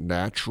just the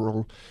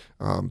natural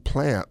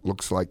plant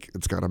looks like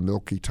it's got a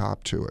milky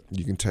top to it.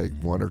 You can take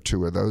 1 or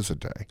 2 of those a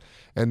day.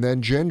 And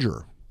then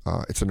ginger.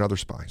 It's another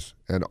spice.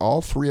 And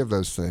all 3 of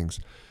those things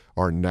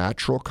are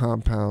natural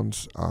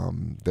compounds.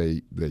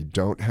 They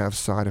don't have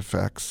side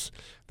effects.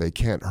 They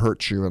can't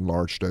hurt you in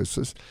large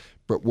doses.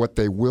 But what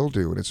they will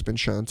do, and it's been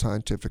shown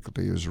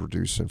scientifically, is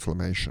reduce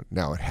inflammation.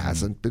 Now, it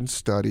hasn't been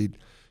studied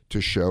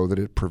to show that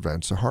it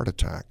prevents a heart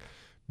attack,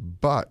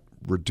 but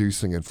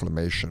reducing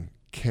inflammation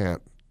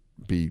can't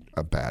be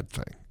a bad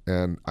thing.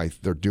 And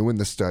they're doing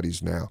the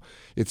studies now.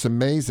 It's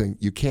amazing.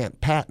 You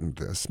can't patent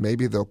this.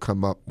 Maybe they'll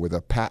come up with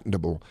a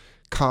patentable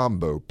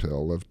combo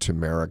pill of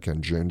turmeric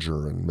and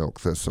ginger and milk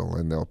thistle,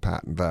 and they'll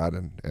patent that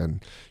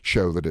and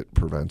show that it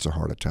prevents a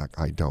heart attack.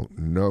 I don't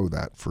know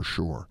that for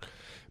sure.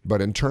 But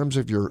in terms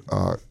of your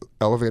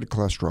elevated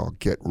cholesterol,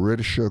 get rid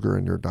of sugar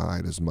in your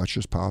diet as much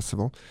as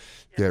possible.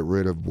 Get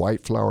rid of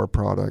white flour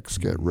products.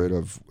 Get rid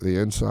of the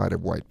inside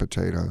of white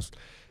potatoes.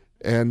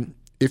 And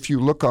if you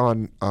look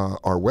on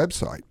our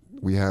website,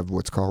 we have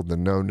what's called the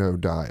no-no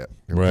diet.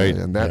 Okay? Right.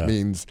 And that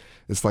means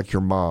it's like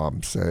your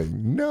mom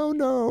saying,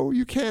 no,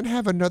 you can't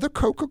have another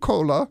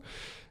Coca-Cola.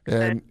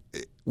 And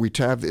we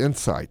have the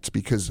insights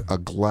because a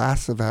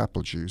glass of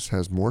apple juice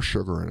has more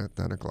sugar in it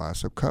than a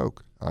glass of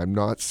Coke. I'm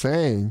not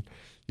saying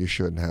you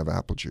shouldn't have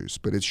apple juice,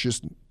 but it's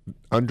just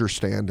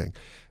understanding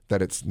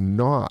that it's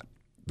not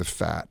the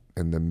fat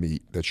and the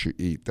meat that you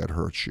eat that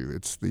hurts you.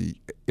 It's the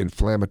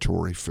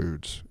inflammatory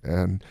foods.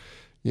 And,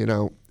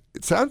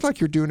 it sounds like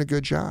you're doing a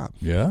good job.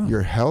 Yeah.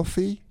 You're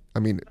healthy. I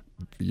mean,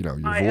 your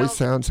voice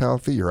sounds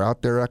healthy. You're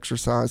out there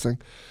exercising.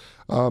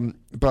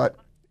 But,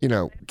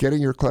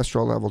 getting your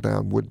cholesterol level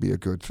down would be a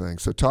good thing.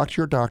 So talk to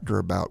your doctor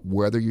about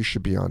whether you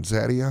should be on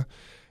Zetia.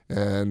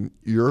 And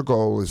your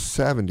goal is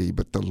 70,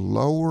 but the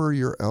lower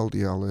your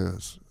LDL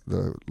is,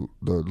 the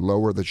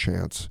lower the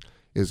chance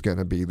is going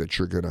to be that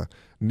you're going to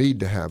need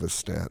to have a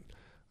stent.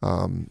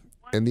 And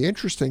the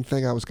interesting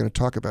thing, I was going to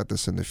talk about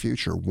this in the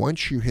future,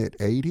 once you hit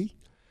 80,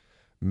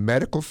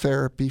 medical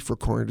therapy for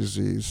coronary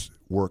disease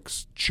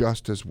works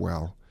just as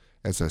well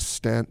as a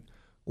stent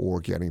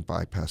or getting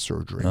bypass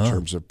surgery in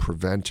terms of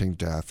preventing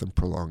death and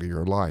prolonging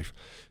your life.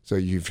 So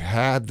you've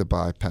had the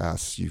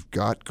bypass, you've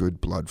got good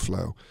blood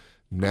flow.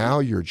 Now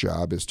your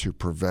job is to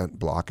prevent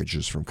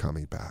blockages from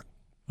coming back.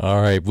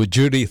 All right. Well,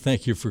 Judy,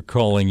 thank you for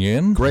calling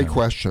in. Great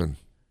question.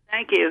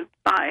 Thank you.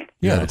 Bye.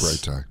 Yes. Have a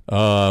great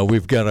day.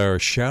 We've got our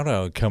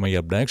shout-out coming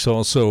up next.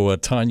 Also,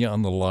 Tanya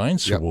on the line,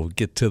 so we'll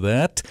get to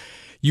that.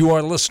 You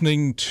are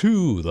listening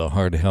to the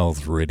Heart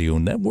Health Radio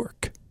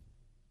Network.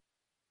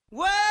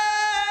 Well,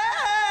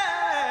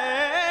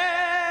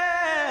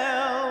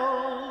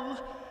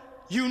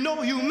 you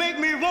make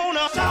me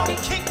wanna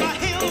kick my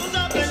heels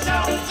up and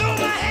throw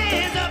my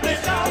hands up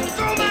and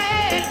throw my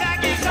head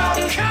back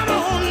and come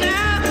on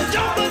now.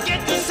 Don't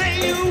forget to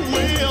say you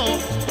will.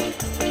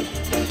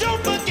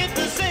 Don't forget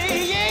to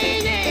say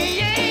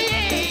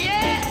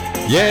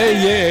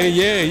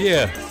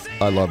Yeah.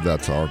 I love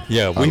that song.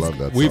 Yeah,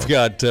 we've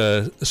got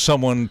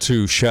someone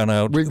to shout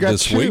out We've got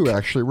this 2, week.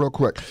 actually, real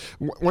quick.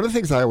 One of the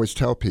things I always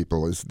tell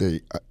people is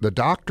the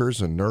doctors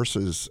and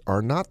nurses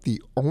are not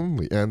the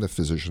only, and the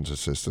physician's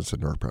assistants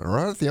and nurse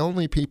are not the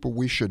only people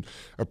we should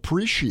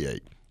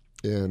appreciate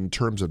in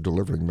terms of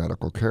delivering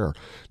medical care.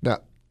 Now,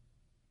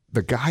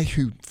 the guy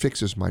who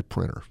fixes my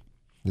printer,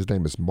 his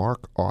name is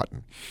Mark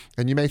Otten.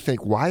 And you may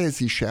think, why is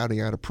he shouting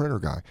out a printer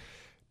guy?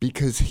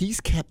 Because he's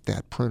kept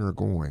that printer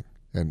going.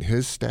 And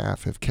his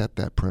staff have kept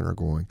that printer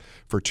going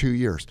for 2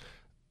 years.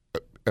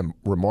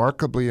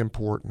 Remarkably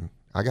important.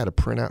 I got to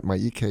print out my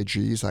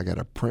EKGs. I got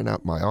to print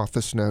out my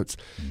office notes.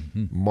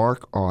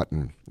 Mark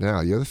Otten.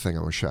 Now, the other thing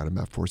I want to shout him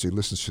out for is he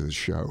listens to the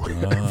show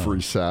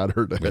every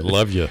Saturday. We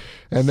love you.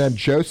 And then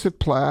Joseph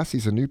Plass,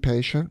 he's a new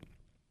patient,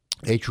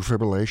 atrial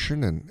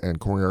fibrillation and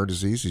coronary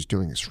disease. He's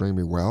doing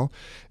extremely well,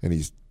 and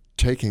he's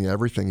taking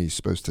everything he's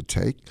supposed to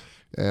take.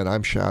 And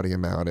I'm shouting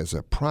him out as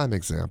a prime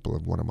example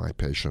of one of my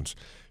patients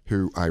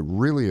who I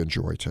really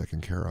enjoy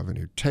taking care of and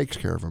who takes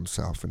care of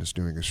himself and is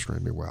doing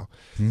extremely well.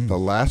 The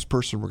last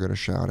person we're going to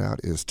shout out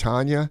is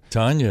Tanya.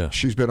 Tanya.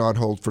 She's been on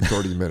hold for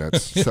 30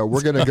 minutes. So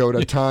we're going to go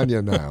to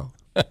Tanya now.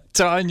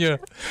 Tanya.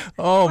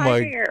 Oh, Hi my.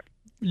 there.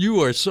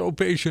 You are so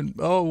patient.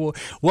 Oh,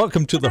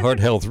 welcome to the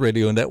Heart Health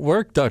Radio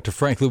Network. Dr.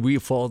 Frank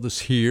Weefald is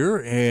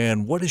here.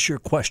 And what is your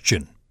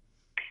question?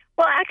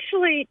 Well,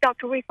 actually,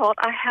 Dr. Weefald,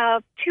 I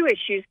have 2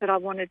 issues that I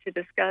wanted to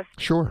discuss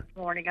Sure. this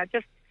morning. I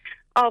just,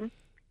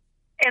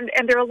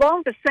 and they're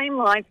along the same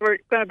lines. We're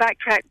going to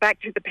backtrack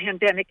back to the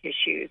pandemic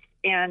issues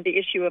and the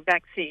issue of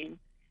vaccine.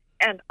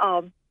 And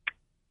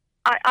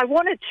I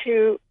wanted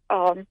to,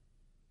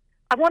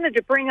 I wanted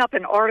to bring up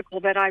an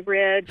article that I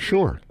read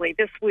Sure. recently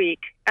this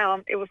week.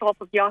 It was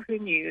off of Yahoo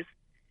News,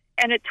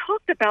 and it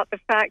talked about the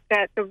fact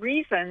that the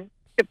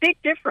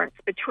big difference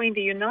between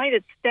the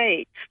United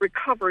States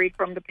recovery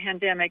from the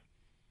pandemic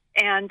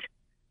and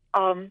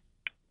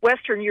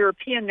Western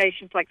European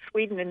nations like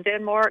Sweden and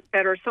Denmark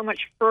that are so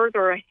much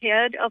further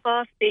ahead of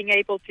us being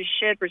able to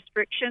shed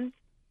restrictions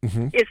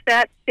is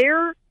that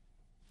their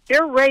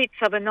rates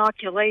of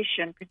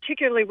inoculation,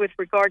 particularly with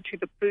regard to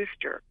the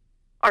booster,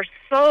 are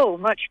so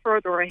much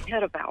further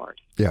ahead of ours.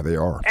 Yeah, they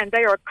are. And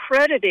they are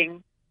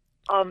crediting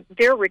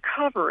their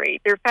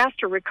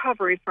faster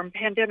recovery from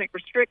pandemic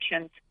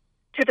restrictions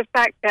to the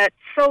fact that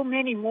so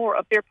many more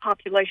of their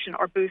population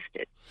are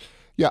boosted.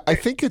 Yeah, I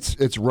think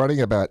it's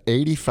running about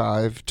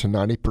 85 to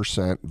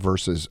 90%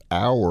 versus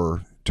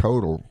our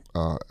total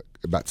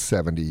about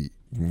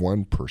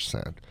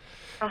 71%.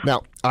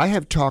 Now, I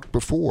have talked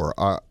before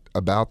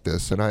about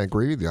this, and I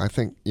agree with you. I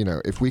think,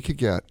 if we could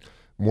get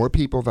more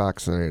people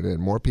vaccinated and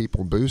more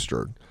people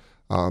boosted,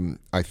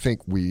 I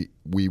think we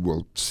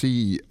will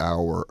see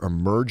our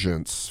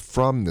emergence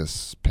from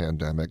this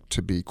pandemic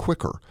to be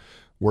quicker.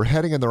 We're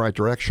heading in the right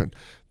direction.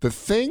 The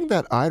thing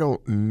that I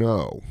don't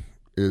know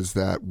is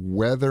that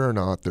whether or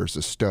not there's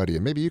a study,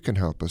 and maybe you can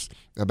help us,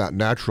 about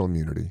natural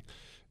immunity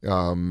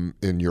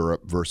in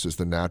Europe versus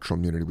the natural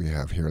immunity we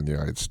have here in the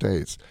United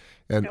States.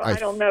 And I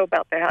don't know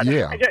about that.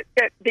 Yeah.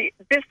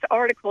 This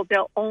article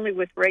dealt only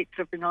with rates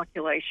of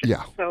inoculation.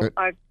 Yeah. So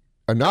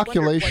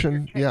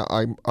inoculation,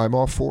 I'm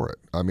all for it.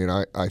 I mean,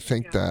 I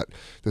think that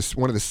this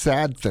one of the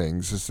sad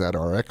things is that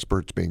our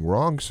experts being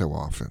wrong so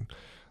often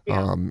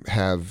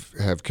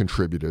have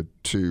contributed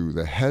to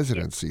the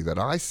hesitancy that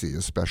I see,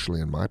 especially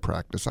in my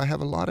practice. I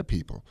have a lot of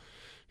people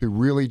who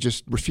really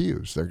just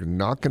refuse. They're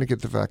not going to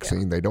get the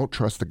vaccine. They don't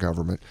trust the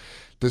government,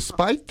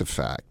 despite the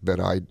fact that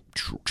I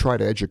try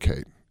to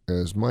educate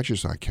as much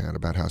as I can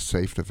about how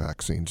safe the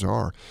vaccines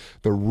are.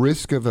 The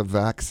risk of a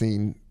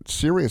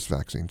serious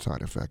vaccine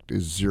side effect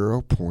is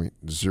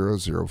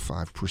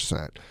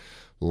 0.005%,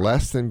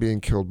 less than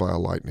being killed by a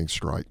lightning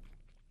strike.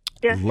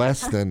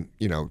 Less than,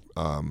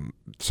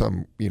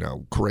 some,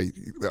 great,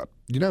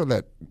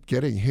 that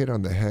getting hit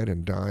on the head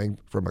and dying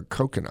from a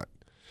coconut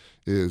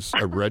is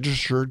a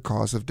registered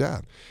cause of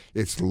death.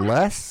 It's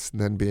less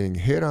than being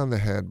hit on the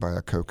head by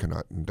a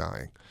coconut and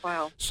dying.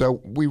 Wow.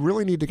 So we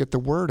really need to get the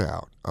word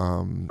out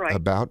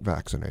about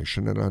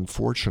vaccination. And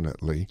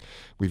unfortunately,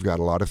 we've got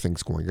a lot of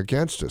things going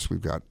against us.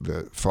 We've got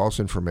the false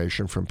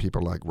information from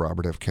people like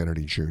Robert F.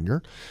 Kennedy Jr.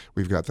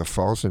 We've got the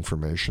false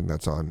information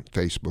that's on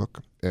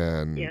Facebook.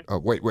 And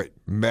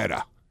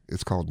Meta.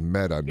 It's called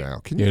Meta now.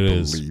 Can you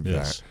believe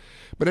that?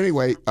 But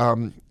anyway,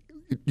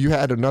 you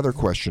had another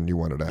question you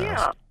wanted to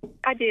ask. Yeah,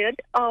 I did.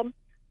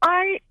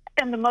 I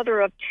am the mother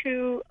of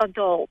two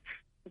adult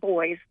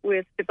boys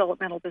with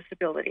developmental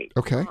disability.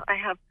 Okay. I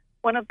have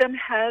one of them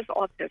has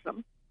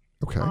autism.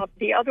 Okay.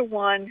 The other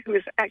one, who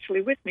is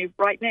actually with me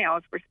right now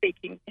as we're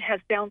speaking,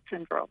 has Down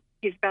syndrome.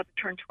 He's about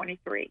to turn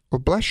 23. Well,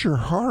 bless your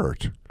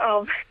heart.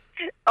 I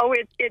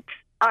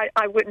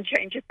wouldn't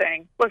change a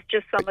thing. Let's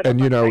just sum it up.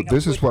 And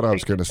this is what I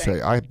was going to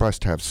say. I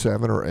must have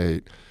 7 or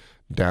 8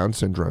 Down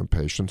syndrome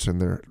patients, and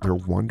they're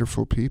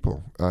wonderful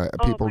people.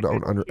 People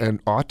don't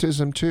and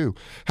autism too.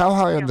 How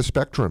high on the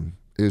spectrum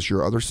is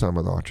your other son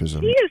with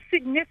autism? He is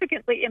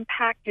significantly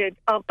impacted,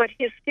 but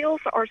his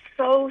skills are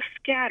so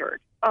scattered.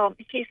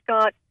 He's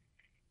got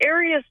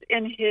areas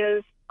in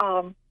his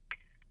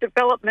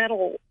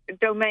developmental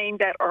domain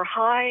that are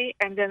high,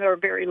 and then are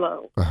very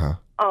low.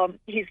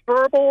 He's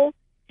verbal.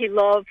 He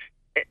loves,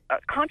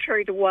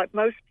 contrary to what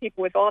most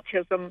people with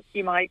autism,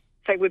 you might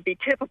say would be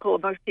typical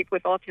of most people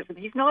with autism,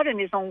 he's not in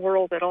his own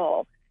world at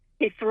all.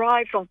 He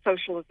thrives on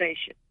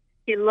socialization.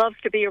 He loves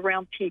to be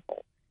around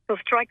people. He'll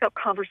strike up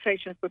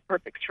conversations with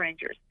perfect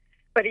strangers.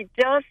 But he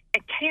does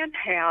and can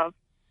have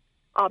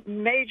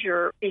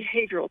major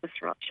behavioral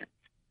disruptions.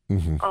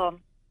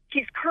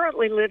 He's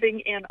currently living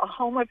in a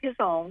home of his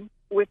own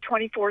with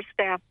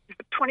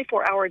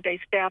 24-hour-a-day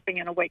staffing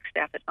and awake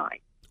staff at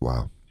night.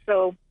 Wow.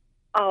 So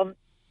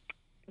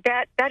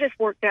that has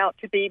worked out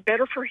to be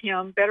better for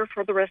him, better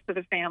for the rest of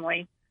the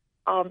family.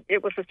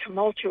 It was a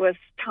tumultuous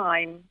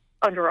time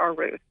under our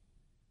roof,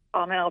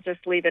 and I'll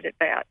just leave it at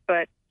that.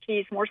 But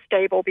he's more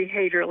stable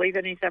behaviorally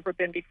than he's ever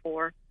been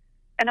before,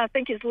 and I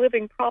think is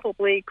living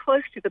probably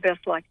close to the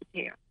best life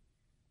he can.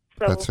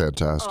 So, that's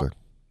fantastic.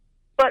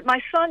 But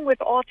my son with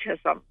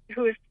autism,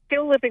 who is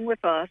still living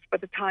with us for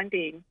the time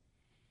being,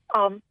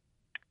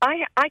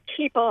 I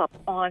keep up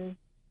on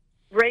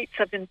rates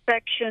of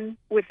infection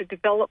with the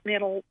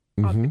developmentally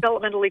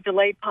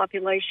delayed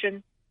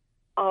population.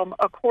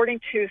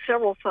 According to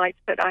several sites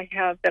that I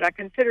have that I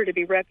consider to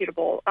be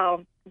reputable,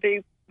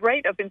 the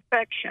rate of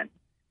infection,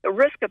 the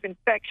risk of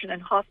infection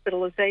and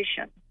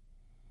hospitalization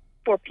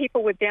for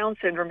people with Down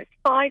syndrome is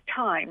 5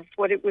 times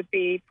what it would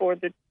be for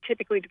the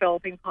typically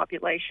developing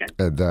population.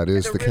 And that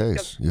is the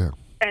case,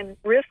 And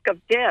risk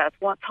of death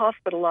once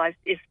hospitalized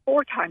is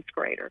 4 times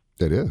greater.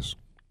 It is.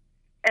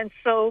 And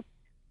so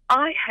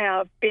I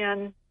have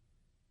been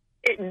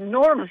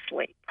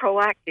enormously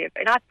proactive,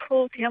 and I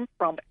pulled him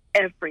from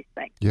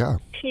everything. Yeah.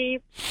 He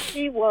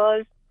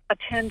was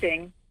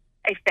attending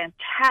a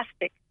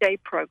fantastic day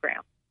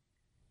program.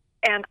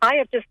 And I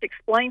have just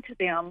explained to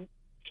them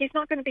he's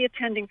not going to be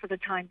attending for the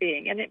time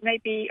being, and it may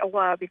be a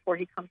while before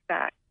he comes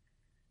back.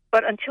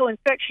 But until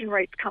infection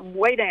rates come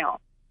way down,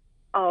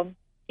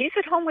 he's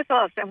at home with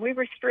us, and we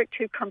restrict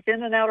who comes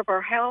in and out of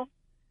our house.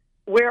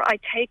 Where I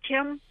take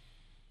him,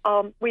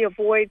 we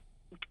avoid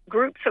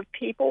groups of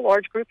people,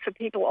 large groups of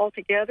people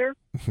altogether.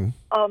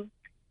 Mm-hmm.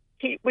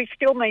 We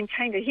still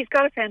maintain that he's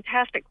got a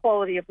fantastic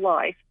quality of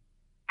life.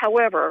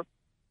 However,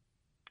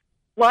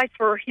 life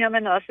for him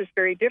and us is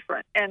very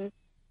different. And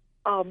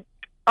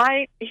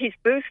he's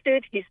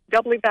boosted, he's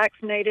doubly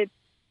vaccinated.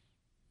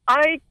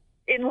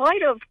 In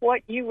light of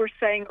what you were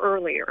saying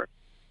earlier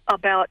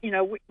about,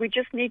 we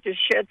just need to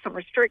shed some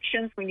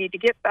restrictions, we need to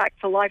get back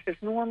to life as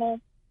normal,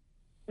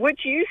 would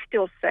you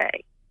still say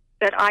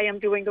that I am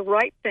doing the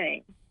right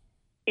thing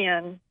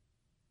in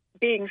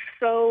being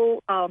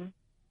so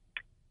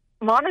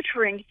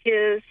monitoring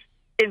his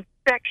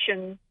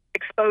infection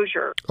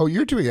exposure? Oh,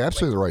 you're doing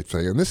absolutely the right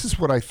thing. And this is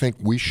what I think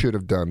we should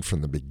have done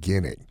from the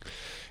beginning,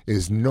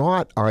 is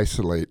not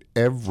isolate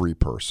every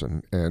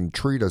person and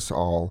treat us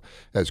all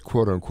as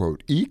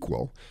quote-unquote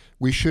equal.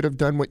 We should have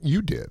done what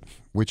you did,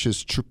 which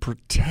is to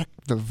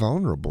protect the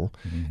vulnerable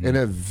in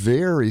a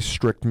very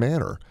strict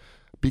manner,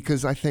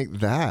 because I think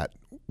that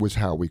was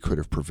how we could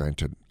have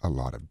prevented a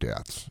lot of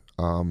deaths.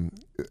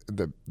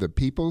 The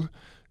people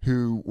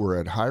who were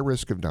at high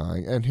risk of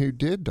dying and who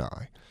did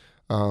die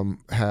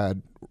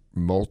had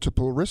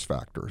multiple risk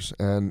factors.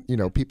 And,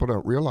 people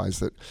don't realize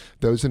that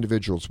those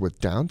individuals with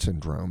Down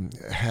syndrome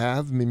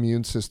have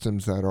immune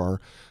systems that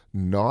are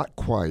not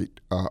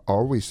quite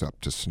always up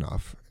to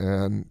snuff,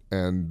 and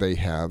they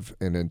have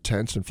an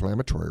intense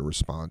inflammatory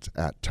response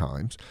at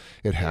times.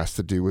 It has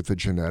to do with the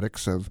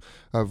genetics of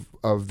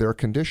their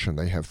condition.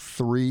 They have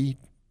 3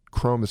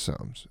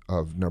 chromosomes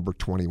of number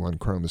 21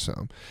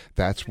 chromosome.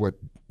 That's what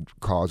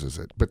causes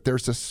it. But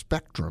there's a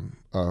spectrum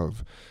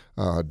of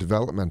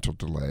developmental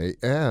delay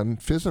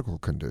and physical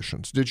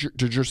conditions.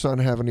 Did your son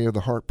have any of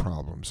the heart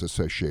problems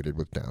associated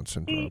with Down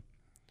syndrome?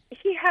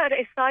 He had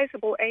a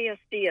sizable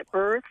ASD at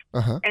birth,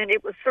 and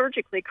it was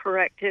surgically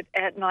corrected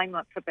at 9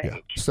 months of age. Yeah.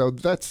 So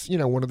that's,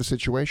 one of the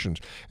situations.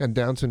 And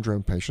Down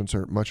syndrome patients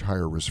are at much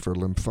higher risk for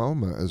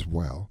lymphoma as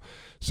well.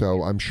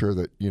 So I'm sure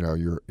that,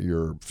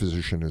 your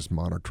physician is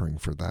monitoring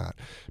for that.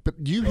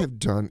 But you have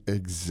done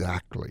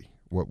exactly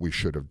what we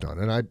should have done.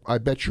 And I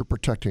bet you're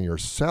protecting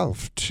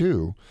yourself,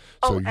 too,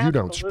 so you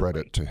don't spread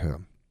it to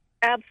him.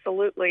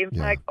 Absolutely. In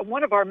fact,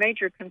 one of our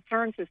major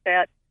concerns is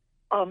that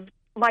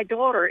my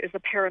daughter is a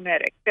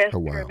paramedic, best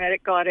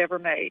paramedic God ever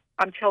made.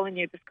 I'm telling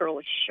you, this girl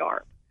is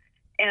sharp.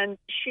 And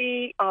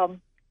she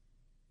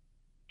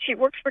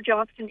works for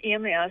Johnston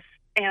EMS,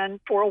 and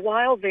for a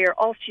while there,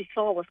 all she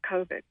saw was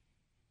COVID.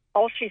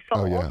 All she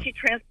saw, all she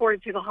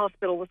transported to the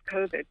hospital was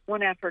COVID,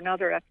 one after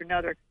another after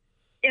another.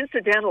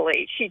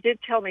 Incidentally, she did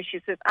tell me, she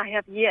says, I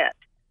have yet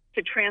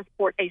to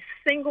transport a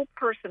single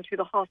person to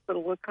the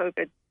hospital with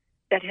COVID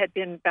that had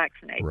been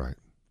vaccinated. Right.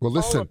 Well,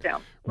 listen,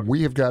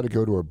 we have got to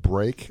go to a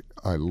break.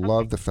 I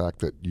love the fact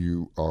that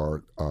you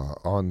are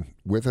on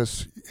with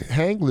us.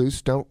 Hang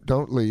loose.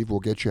 Don't leave. We'll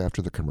get you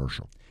after the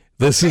commercial.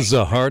 This is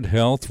a Heart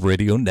Health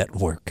Radio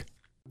Network.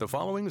 The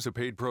following is a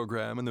paid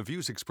program, and the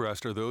views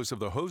expressed are those of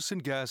the hosts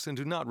and guests and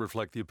do not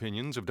reflect the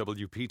opinions of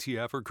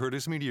WPTF or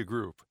Curtis Media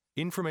Group.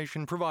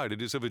 Information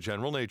provided is of a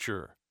general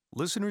nature.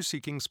 Listeners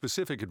seeking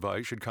specific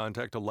advice should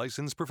contact a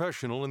licensed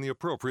professional in the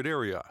appropriate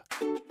area.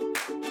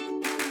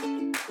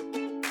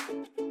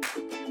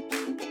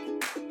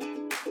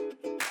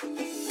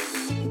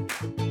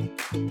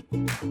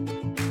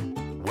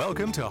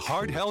 Welcome to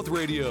Heart Health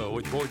Radio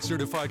with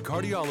board-certified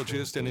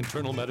cardiologist and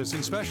internal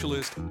medicine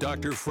specialist,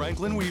 Dr.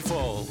 Franklin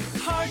Weefall.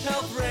 Heart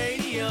Health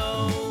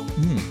Radio.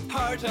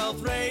 Heart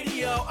Health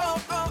Radio.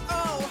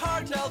 Oh,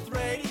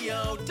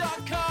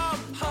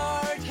 hearthealthradio.com.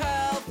 Heart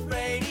Health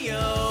Radio.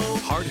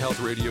 Heart Health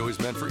Radio is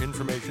meant for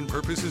information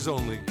purposes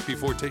only.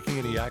 Before taking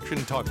any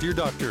action, talk to your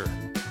doctor.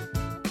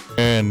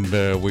 And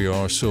we are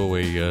also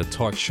a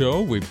talk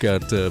show. We've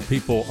got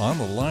people on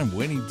the line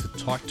waiting to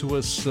talk to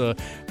us.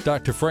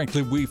 Dr.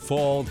 Franklin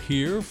Weefall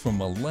here from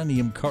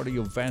Millennium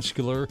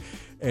Cardiovascular.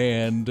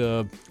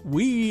 And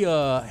we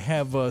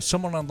have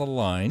someone on the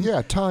line.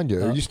 Yeah,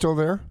 Tanya, are you still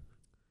there?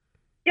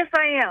 Yes,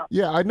 I am.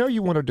 Yeah, I know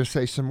you wanted to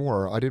say some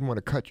more. I didn't want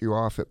to cut you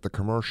off at the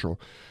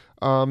commercial.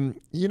 I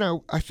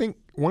think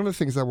one of the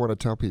things I want to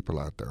tell people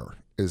out there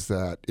is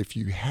that if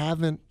you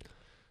haven't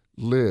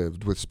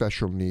lived with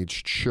special needs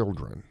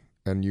children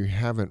and you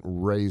haven't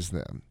raised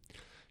them,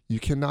 you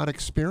cannot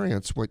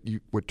experience what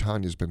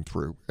Tanya's been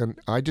through. And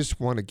I just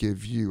want to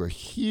give you a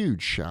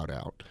huge shout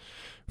out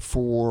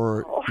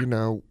for,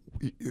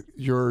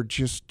 you're a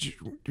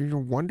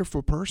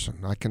wonderful person,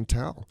 I can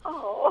tell.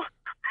 Oh,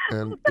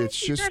 and it's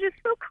just that is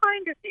so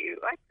kind of you.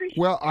 I appreciate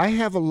Well, I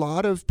have a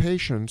lot of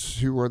patients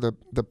who are the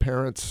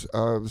parents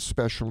of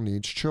special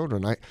needs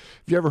children. Have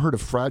you ever heard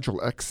of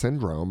Fragile X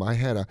syndrome? I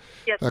had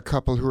a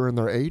couple who are in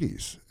their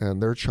 80s,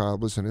 and their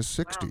child was in his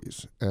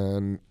 60s.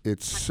 And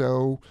it's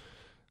so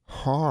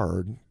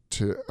hard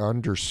to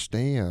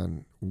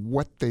understand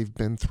what they've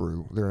been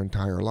through their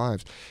entire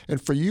lives.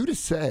 And for you to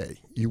say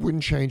you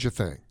wouldn't change a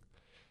thing,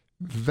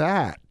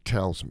 that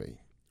tells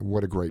me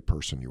what a great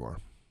person you are.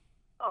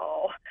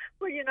 Oh,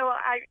 well,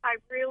 I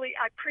really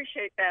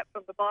appreciate that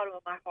from the bottom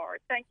of my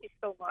heart. Thank you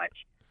so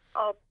much.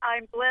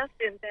 I'm blessed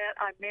in that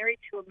I'm married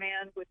to a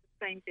man with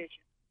the same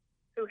vision,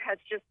 who has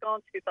just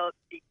gone to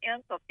the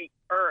ends of the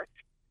earth,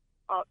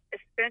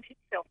 spent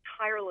himself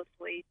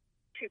tirelessly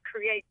to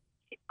create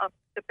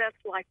the best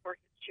life for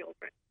his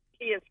children.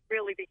 He is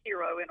really the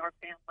hero in our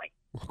family.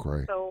 Well,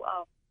 great. So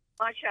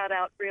my shout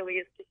out really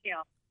is to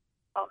him.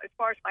 As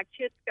far as my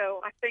kids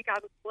go, I think I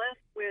was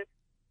blessed with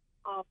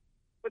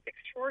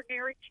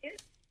extraordinary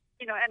kids.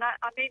 And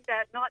I mean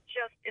that not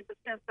just in the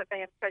sense that they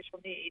have special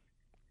needs,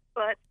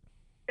 but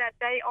that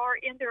they are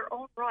in their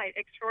own right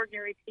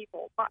extraordinary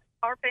people.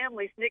 Our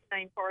family's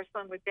nickname for our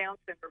son with Down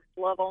syndrome is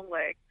Love on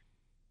Legs.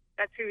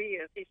 That's who he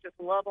is. He's just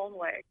love on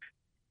legs.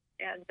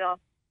 And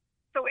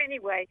so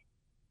anyway,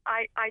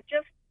 I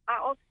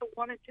also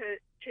wanted to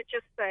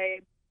just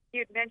say,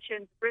 you'd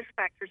mentioned risk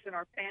factors in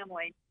our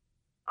family.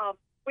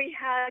 We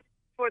had,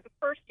 for the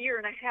first year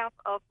and a half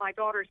of my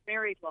daughter's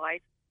married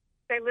life,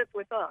 they lived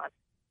with us.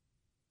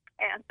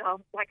 And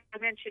like I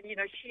mentioned,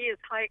 she is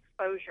high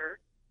exposure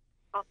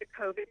to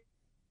COVID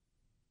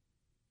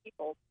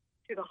people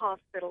to the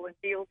hospital and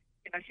deals,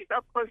 she's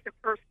up close and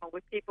personal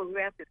with people who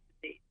have this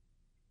disease.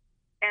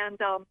 And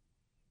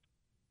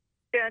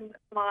then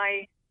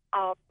my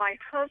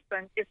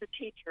husband is a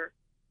teacher,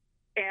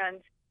 and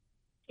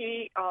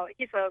he's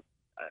a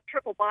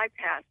triple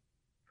bypass.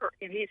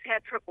 He's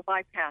had triple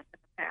bypass in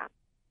the past.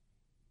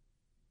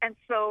 And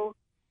so,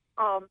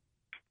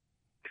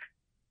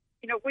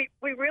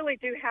 we really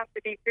do have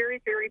to be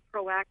very, very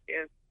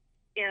proactive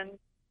in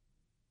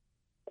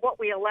what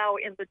we allow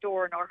in the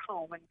door in our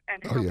home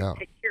and how we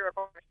take care of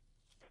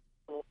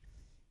ourselves.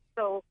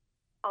 So,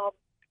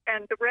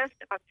 and the rest,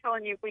 I'm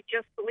telling you, we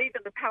just believe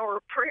in the power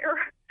of prayer.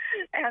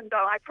 And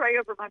I pray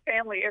over my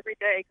family every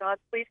day. God,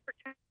 please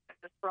protect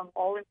us from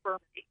all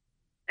infirmity.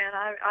 And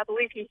I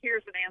believe he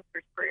hears and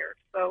answers prayers.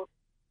 So,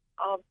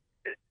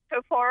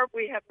 so far,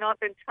 we have not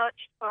been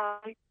touched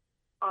by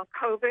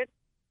COVID.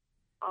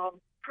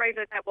 Pray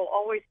that will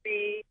always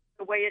be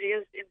the way it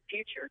is in the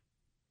future.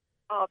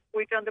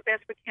 We've done the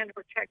best we can to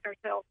protect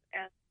ourselves,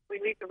 and we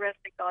leave the rest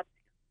in God's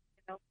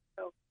hands.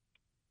 So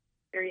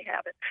there you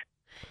have it.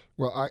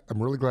 Well,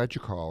 I'm really glad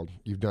you called.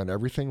 You've done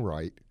everything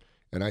right,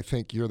 and I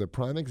think you're the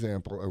prime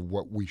example of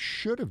what we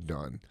should have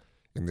done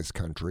in this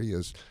country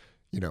is,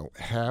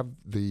 have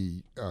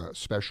the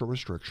special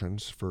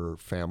restrictions for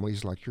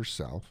families like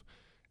yourself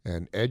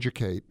and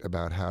educate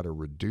about how to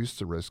reduce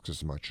the risks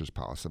as much as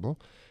possible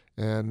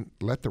and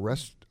let the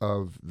rest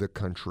of the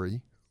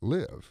country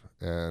live.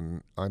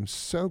 And I'm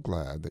so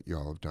glad that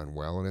y'all have done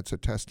well, and it's a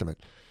testament.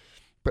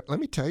 But let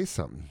me tell you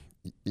something.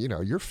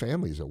 Your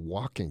family is a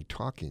walking,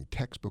 talking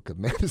textbook of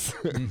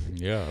medicine.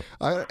 Yeah.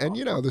 And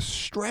the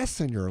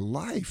stress in your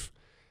life,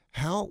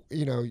 how,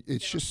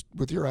 it's just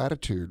with your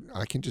attitude,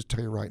 I can just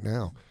tell you right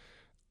now,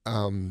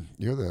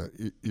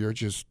 you're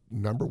just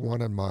number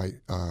one on my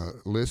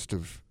list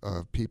of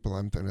people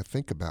I'm going to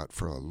think about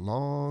for a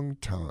long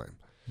time.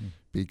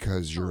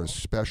 Because you're a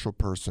special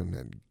person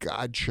and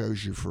God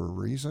chose you for a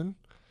reason.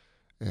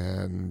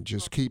 And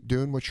just keep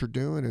doing what you're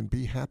doing and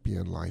be happy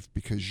in life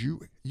because you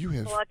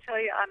have. Well, I tell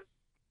you, I'm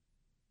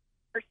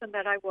the person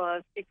that I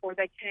was before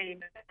they came,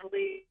 and I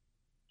really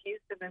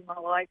used them in my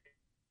life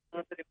in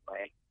a positive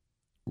way.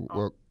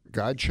 Well,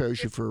 God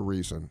chose you for a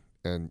reason,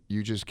 and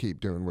you just keep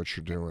doing what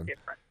you're doing.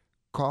 Different.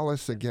 Call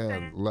us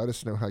again. Let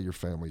us know how your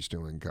family's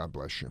doing. God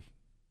bless you.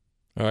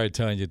 All right,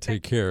 Tanya,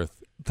 take care.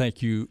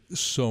 Thank you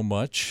so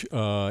much.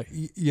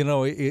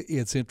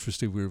 It's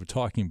interesting. We were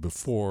talking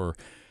before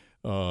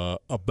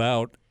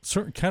about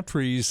certain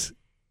countries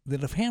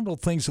that have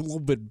handled things a little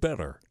bit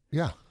better.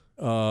 Yeah.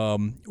 We're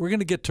going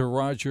to get to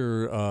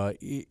Roger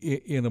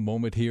in a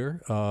moment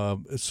here.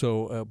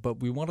 But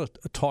we want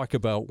to talk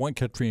about one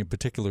country in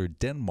particular,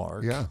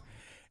 Denmark. Yeah.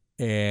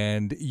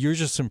 And you're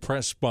just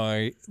impressed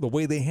by the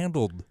way they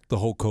handled the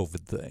whole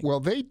COVID thing. Well,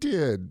 they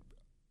did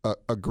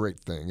a great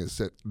thing is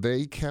that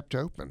they kept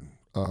open.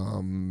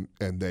 And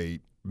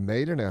they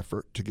made an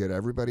effort to get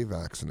everybody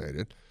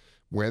vaccinated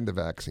when the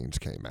vaccines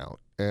came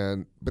out.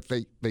 But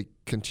they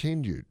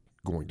continued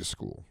going to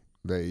school.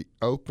 They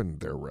opened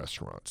their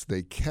restaurants.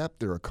 They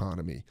kept their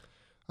economy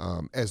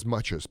as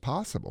much as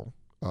possible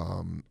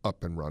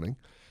up and running.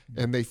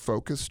 And they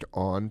focused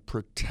on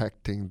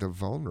protecting the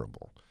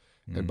vulnerable.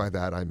 And by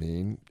that I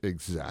mean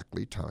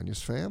exactly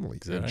Tanya's family.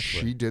 Exactly. And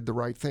she did the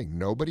right thing.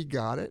 Nobody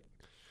got it.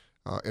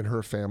 In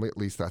her family, at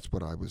least that's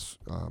what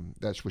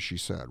that's what she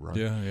said, right?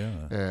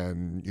 Yeah.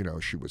 And,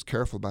 she was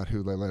careful about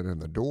who they let in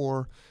the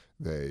door.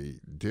 They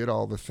did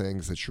all the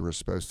things that you were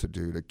supposed to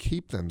do to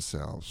keep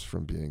themselves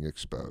from being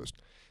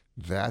exposed.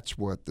 That's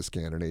what the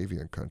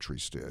Scandinavian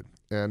countries did.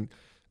 And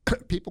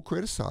people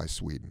criticize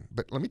Sweden.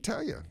 But let me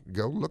tell you,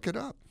 go look it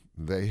up.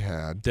 They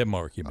had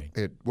Denmark, you mean?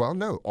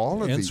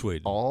 All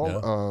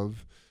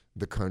of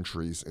the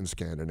countries in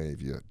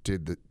Scandinavia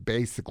did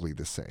basically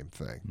the same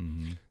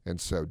thing. And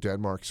so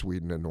Denmark,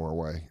 Sweden, and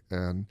Norway.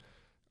 And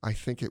I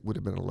think it would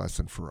have been a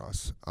lesson for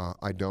us.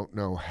 I don't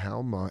know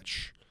how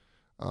much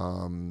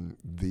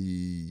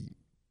the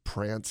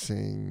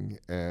prancing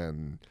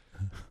and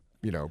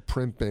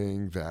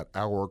primping that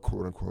our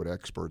quote-unquote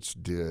experts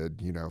did.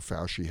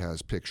 Fauci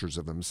has pictures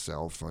of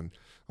himself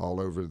all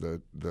over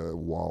the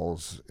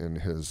walls in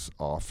his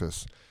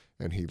office,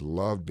 and he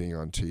loved being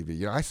on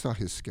TV. I saw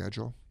his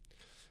schedule,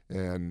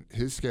 and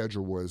his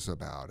schedule was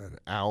about an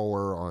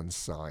hour on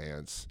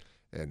science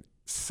and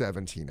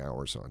 17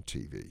 hours on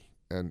TV.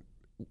 And,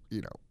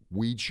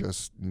 we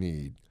just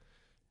need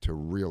to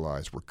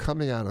realize we're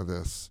coming out of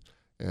this,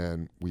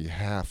 and we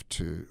have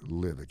to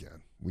live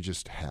again. We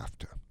just have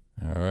to.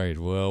 All right.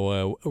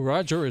 Well,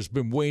 Roger has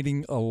been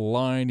waiting a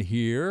line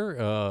here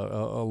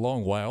a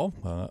long while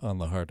on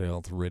the Heart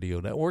Health Radio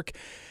Network.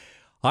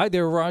 Hi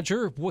there,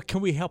 Roger. What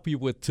can we help you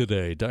with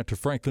today? Dr.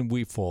 Franklin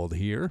Wefald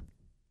here.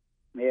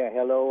 Yeah,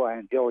 hello. I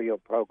enjoy your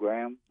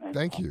program. And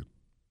thank you.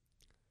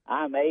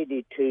 I'm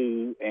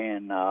 82,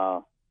 and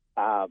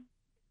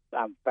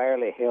I'm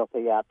fairly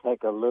healthy. I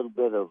take a little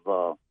bit of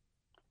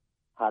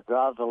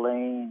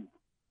hydrazoline,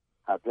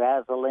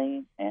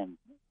 and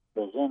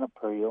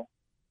Lisinopril.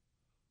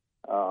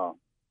 I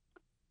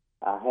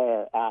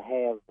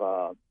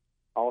have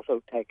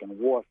also taken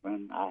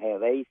warfarin. I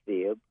have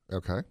AFib.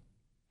 Okay.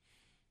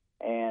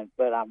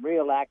 But I'm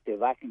real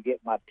active. I can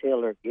get my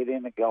tiller, get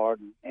in the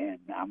garden, and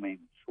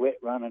sweat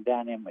running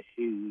down in my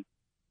shoes,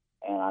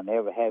 and I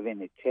never have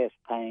any chest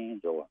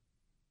pains or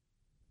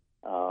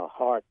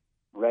heart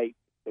rate,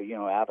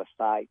 out of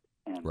sight.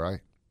 And, right.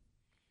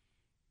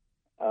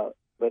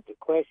 But the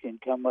question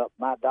come up.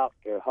 My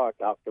heart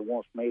doctor,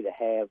 wants me to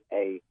have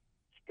a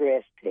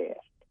stress test.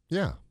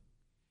 Yeah.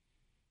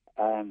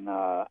 And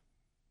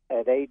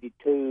at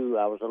 82,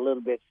 I was a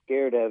little bit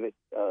scared of it,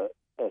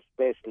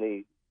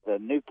 especially the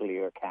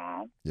nuclear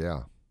kind.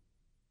 Yeah.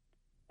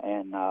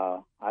 And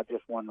I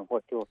just wonder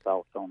what your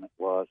thoughts on it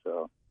was.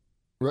 Well,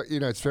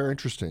 it's very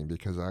interesting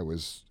because I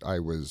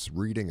was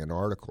reading an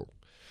article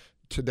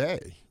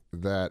today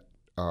that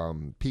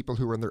people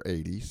who are in their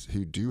 80s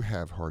who do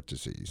have heart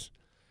disease,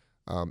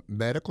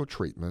 medical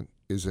treatment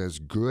is as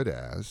good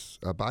as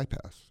a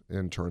bypass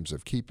in terms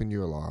of keeping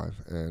you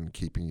alive and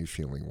keeping you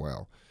feeling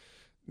well.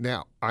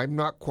 Now, I'm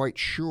not quite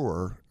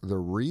sure the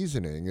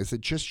reasoning. Is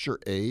it just your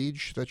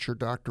age that your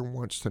doctor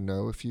wants to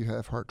know if you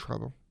have heart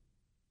trouble?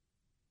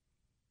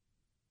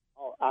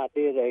 Oh, I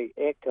did a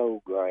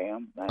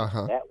echogram, and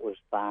that was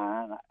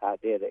fine. I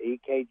did an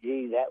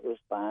EKG, that was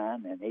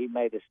fine, and he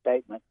made a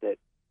statement that,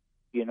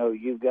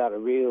 you've got a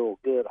real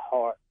good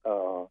heart,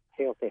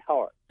 healthy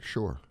heart.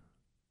 Sure.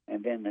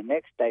 And then the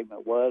next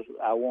statement was,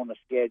 I want to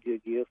schedule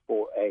you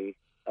for a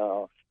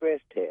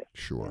stress test.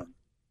 Sure. And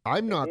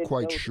I'm not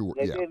quite sure.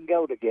 They didn't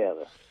go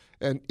together.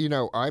 And,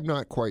 I'm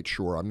not quite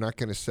sure. I'm not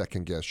going to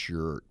second guess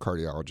your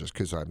cardiologist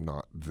because I'm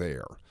not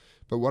there.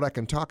 But what I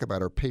can talk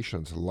about are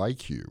patients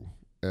like you.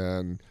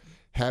 And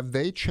have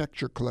they checked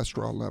your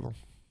cholesterol level?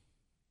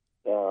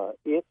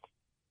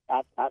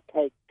 I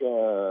take,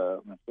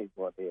 let me see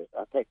what it is.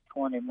 I take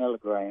 20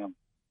 milligrams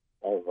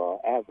of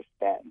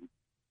atorvastatin.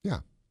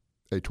 Yeah,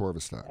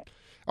 atorvastatin.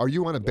 Are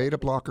you on a beta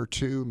blocker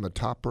too,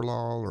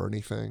 metoprolol or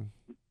anything?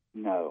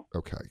 No.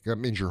 Okay. That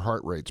means your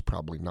heart rate's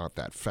probably not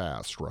that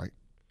fast, right?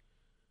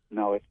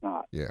 No, it's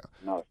not. Yeah.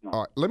 No, it's not. All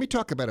right, let me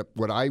talk about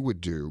what I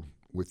would do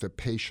with a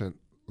patient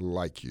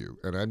like you.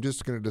 And I'm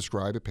just going to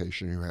describe a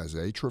patient who has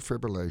atrial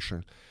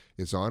fibrillation,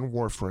 is on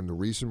warfarin. The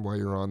reason why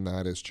you're on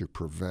that is to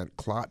prevent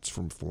clots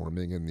from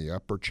forming in the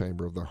upper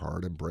chamber of the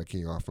heart and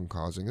breaking off and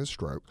causing a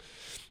stroke.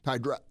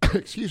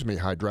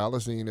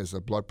 Hydralazine is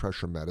a blood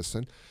pressure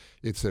medicine.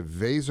 It's a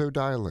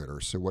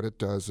vasodilator. So what it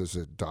does is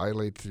it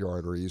dilates the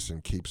arteries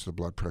and keeps the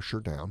blood pressure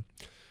down.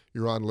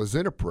 You're on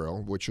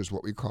lisinopril, which is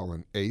what we call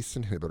an ACE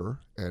inhibitor,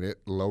 and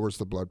it lowers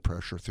the blood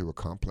pressure through a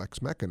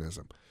complex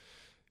mechanism.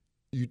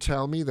 You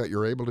tell me that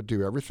you're able to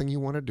do everything you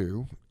want to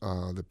do.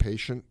 The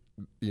patient,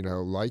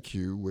 like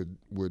you,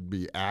 would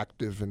be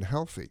active and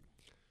healthy.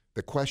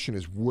 The question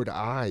is, would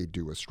I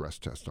do a stress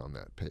test on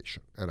that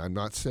patient? And I'm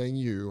not saying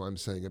you, I'm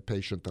saying a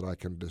patient that I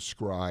can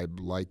describe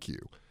like you.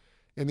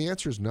 And the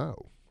answer is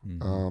no.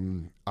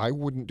 Mm-hmm. I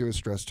wouldn't do a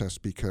stress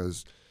test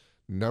because,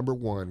 number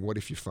one, what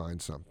if you find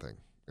something?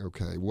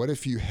 Okay, what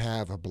if you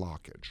have a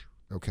blockage?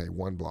 Okay,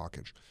 one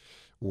blockage,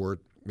 or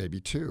maybe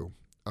two.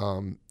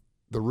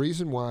 The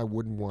reason why I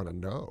wouldn't want to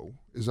know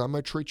is I'm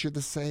going to treat you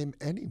the same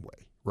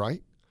anyway,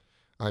 right?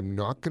 I'm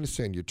not going to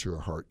send you to a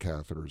heart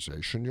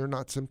catheterization. You're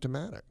not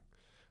symptomatic.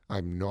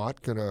 I'm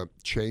not going to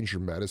change your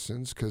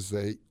medicines because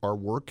they are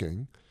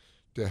working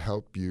to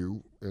help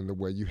you in the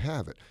way you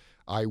have it.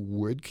 I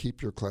would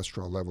keep your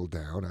cholesterol level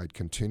down. I'd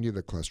continue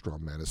the cholesterol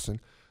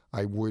medicine.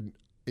 I wouldn't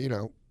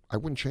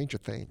change a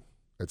thing.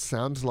 It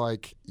sounds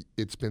like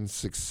it's been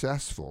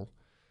successful.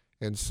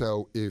 And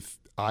so if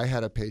I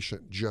had a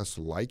patient just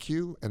like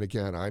you, and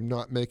again, I'm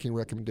not making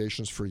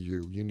recommendations for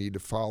you. You need to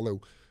follow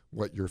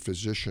what your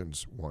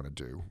physicians want to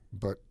do.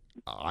 But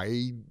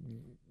I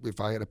if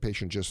I had a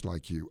patient just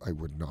like you, I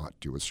would not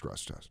do a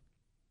stress test.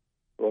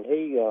 Well,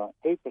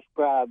 he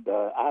prescribed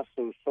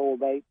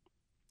isosorbate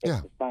Yeah.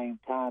 at the same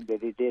time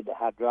that he did the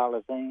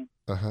hydralazine,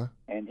 Uh-huh.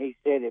 and he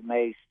said it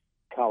may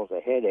cause a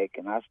headache,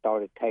 and I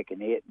started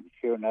taking it, and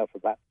sure enough,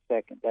 about the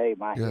second day,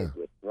 my head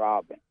was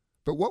throbbing.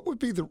 But what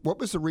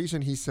was the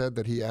reason he said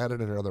that he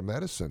added another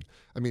medicine?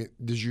 I mean,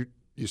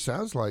 you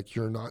sounds like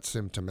you're not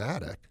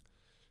symptomatic.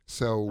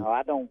 So No,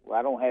 I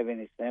don't have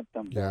any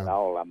symptoms at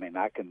all. I mean,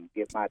 I can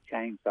get my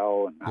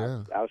chainsaw, and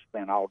I'll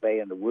spend all day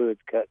in the woods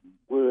cutting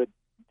wood,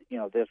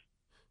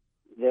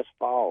 this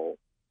fall.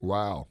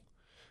 wow.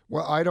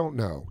 Well, I don't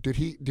know. Did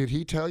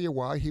he tell you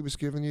why he was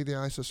giving you the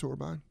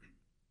isosorbide?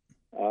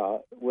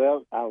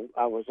 Well,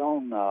 I was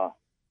on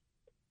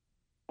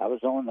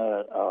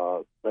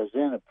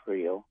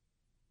lisinopril,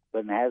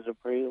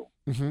 benazepril,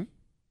 Mm-hmm.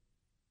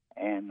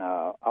 and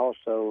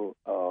also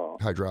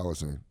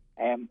Hydralazine.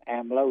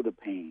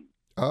 amlodipine.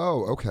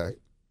 Oh, okay.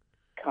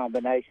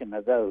 Combination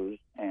of those,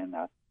 and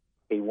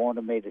he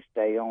wanted me to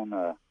stay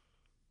on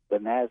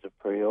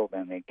benazepril,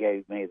 and he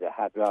gave me the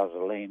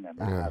hydralazine and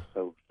the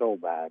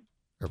isosorbide.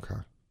 Okay.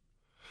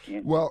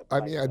 Well,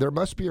 I mean, there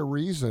must be a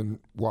reason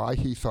why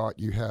he thought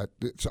you had.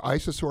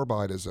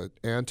 Isosorbide is an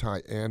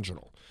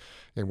anti-anginal,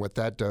 and what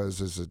that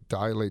does is it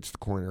dilates the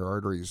coronary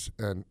arteries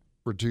and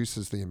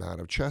reduces the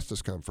amount of chest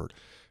discomfort.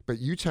 But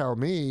you tell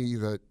me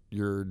that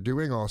you're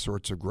doing all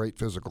sorts of great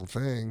physical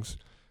things,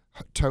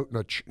 toting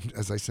a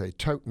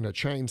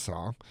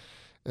chainsaw,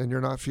 and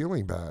you're not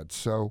feeling bad.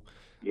 So,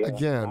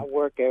 again, I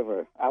work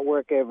every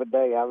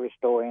day. I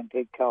restore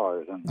antique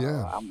cars, and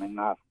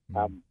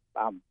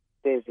I'm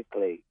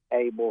physically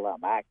able.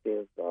 I'm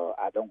active.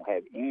 I don't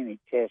have any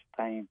chest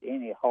pains,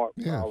 any heart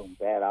problems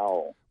at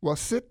all. Well,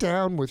 sit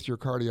down with your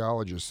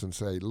cardiologist and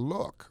say,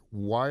 look,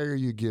 why are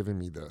you giving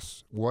me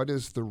this? What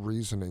is the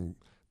reasoning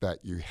that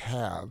you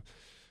have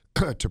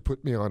to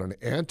put me on an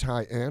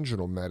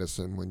anti-anginal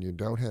medicine when you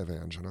don't have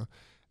angina,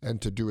 and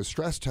to do a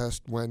stress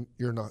test when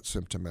you're not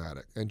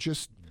symptomatic? And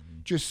just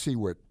see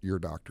what your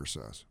doctor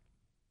says.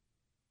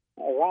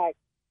 All right.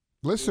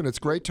 Listen, it's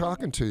great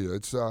talking to you.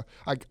 It's I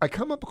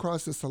come up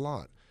across this a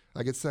lot.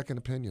 I get second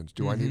opinions.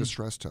 Do I need a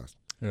stress test?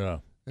 Yeah.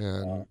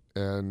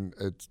 And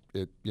it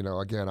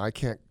again, I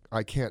can't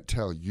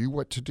tell you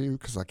what to do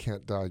because I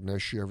can't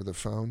diagnose you over the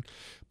phone,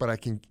 but I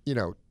can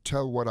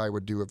tell what I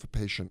would do if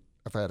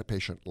I had a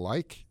patient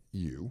like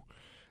you.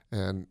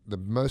 And the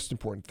most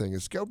important thing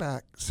is go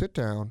back, sit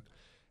down,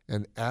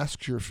 and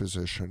ask your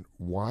physician,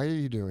 why are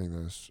you doing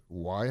this?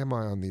 Why am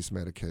I on these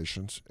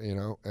medications?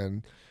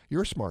 And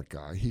you're a smart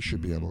guy. He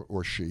should be able,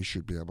 or she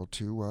should be able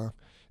to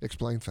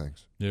explain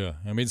things. Yeah.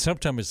 I mean,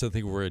 sometimes I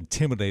think we're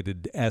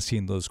intimidated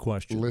asking those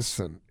questions.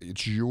 Listen,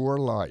 it's your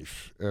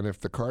life. And if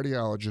the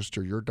cardiologist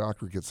or your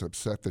doctor gets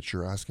upset that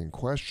you're asking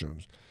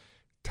questions,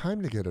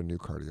 time to get a new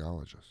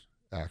cardiologist,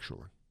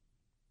 actually.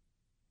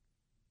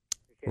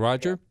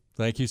 Roger,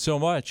 thank you so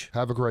much.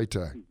 Have a great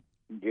day.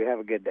 You have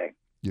a good day.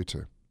 You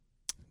too.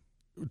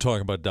 We're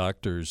talking about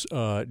doctors.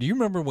 Do you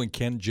remember when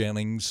Ken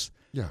Jennings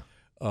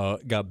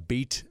got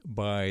beat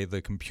by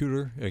the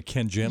computer?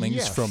 Ken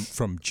Jennings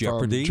from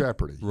Jeopardy? From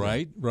Jeopardy.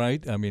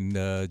 Right. I mean,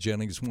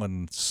 Jennings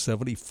won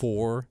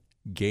 74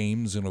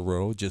 games in a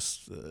row,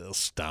 just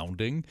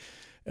astounding.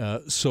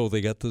 So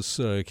they got this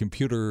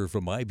computer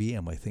from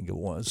IBM, I think it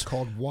was. It's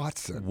called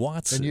Watson.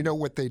 Watson. And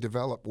what they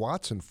developed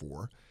Watson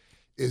for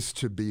is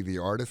to be the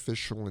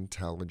artificial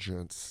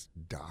intelligence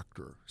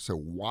doctor. So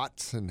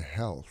Watson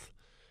Health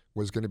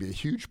was going to be a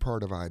huge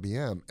part of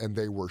IBM, and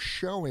they were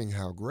showing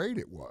how great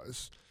it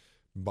was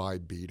by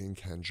beating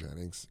Ken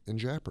Jennings in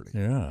Jeopardy.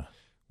 Yeah.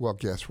 Well,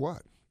 guess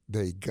what?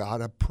 They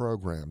got a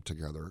program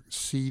together,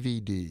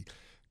 CVD,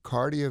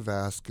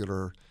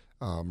 cardiovascular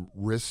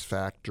risk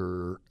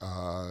factor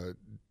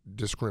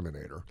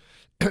discriminator.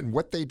 And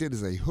what they did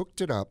is they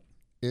hooked it up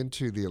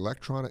into the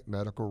electronic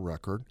medical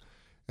record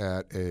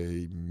at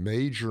a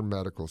major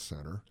medical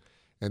center,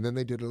 and then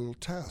they did a little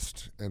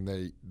test, and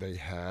they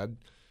had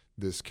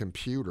this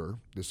computer,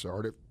 this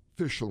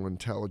artificial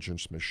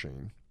intelligence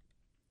machine,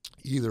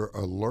 either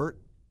alert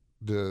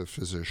the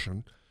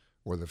physician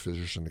or the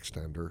physician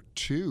extender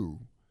to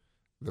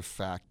the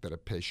fact that a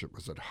patient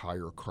was at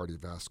higher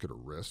cardiovascular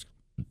risk,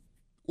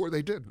 or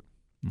they didn't.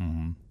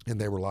 Mm-hmm.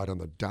 And they relied on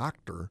the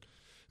doctor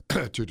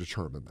to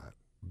determine that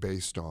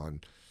based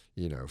on,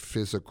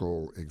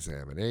 physical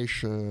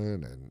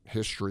examination and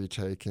history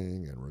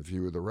taking and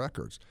review of the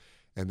records.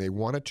 And they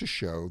wanted to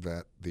show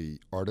that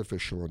the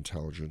artificial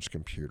intelligence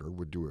computer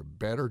would do a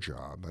better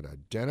job at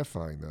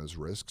identifying those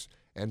risks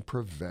and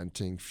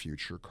preventing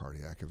future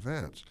cardiac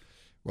events.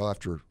 Well,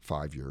 after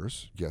 5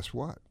 years, guess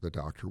what? The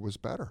doctor was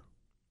better.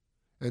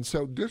 And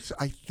so this,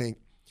 I think,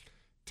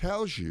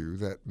 tells you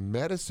that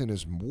medicine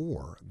is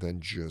more than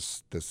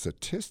just the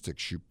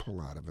statistics you pull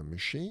out of a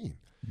machine.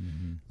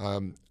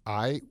 Mm-hmm.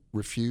 I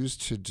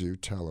refused to do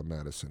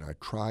telemedicine. I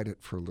tried it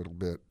for a little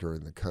bit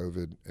during the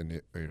COVID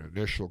and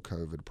initial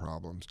COVID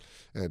problems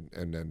and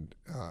then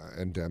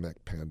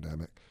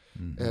pandemic,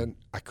 and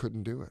I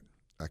couldn't do it.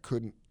 I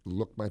couldn't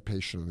look my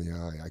patient in the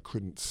eye. I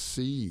couldn't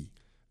see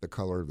the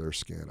color of their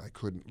skin. I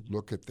couldn't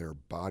look at their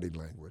body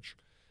language.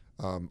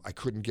 I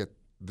couldn't get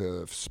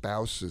the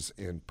spouse's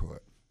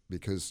input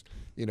because,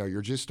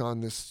 you're just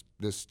on this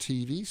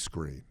TV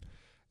screen.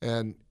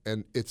 And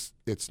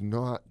it's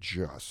not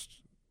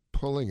just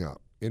pulling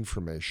up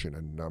information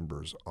and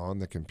numbers on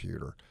the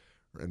computer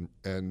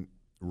and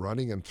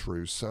running them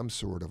through some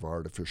sort of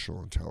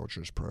artificial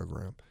intelligence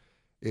program.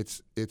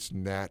 It's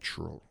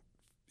natural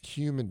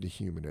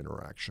human-to-human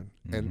interaction,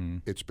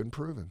 and it's been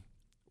proven.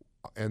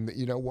 And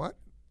you know what?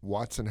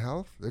 Watson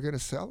Health, they're going to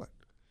sell it.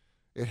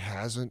 It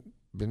hasn't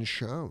been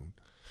shown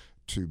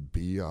to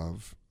be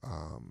of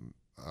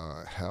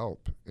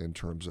help in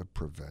terms of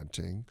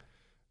preventing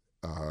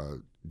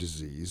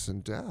disease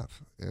and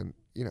death. And,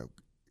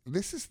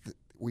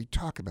 we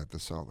talk about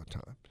this all the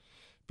time,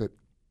 but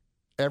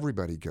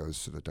everybody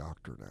goes to the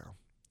doctor now.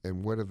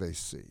 And what do they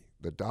see?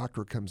 The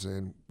doctor comes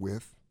in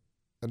with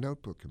a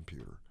notebook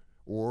computer,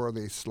 or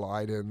they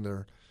slide in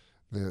the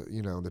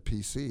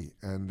PC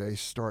and they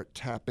start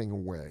tapping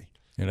away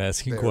and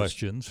asking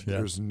questions. Yeah.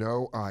 There's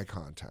no eye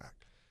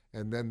contact,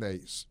 and then they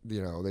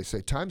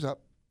say time's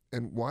up.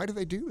 And why do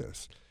they do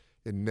this?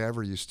 It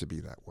never used to be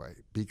that way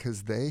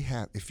because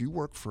if you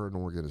work for an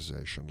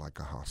organization like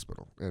a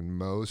hospital, and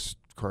most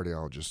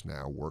cardiologists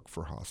now work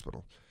for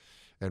hospitals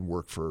and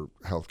work for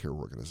healthcare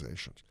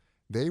organizations,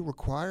 they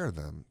require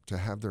them to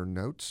have their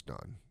notes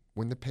done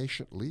when the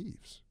patient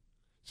leaves.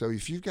 So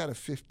if you've got a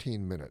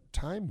 15-minute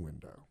time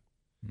window,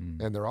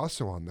 and they're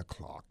also on the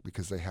clock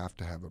because they have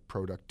to have a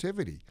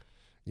productivity,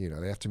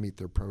 they have to meet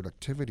their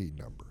productivity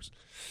numbers,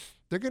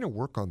 they're going to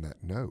work on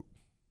that note.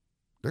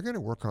 They're going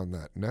to work on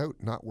that note,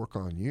 not work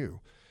on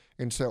you.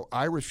 And so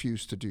I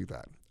refuse to do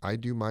that. I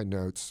do my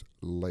notes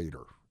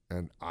later.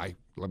 And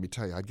let me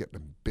tell you, I'd get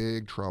in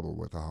big trouble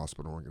with a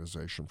hospital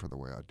organization for the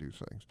way I do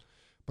things.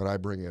 But I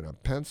bring in a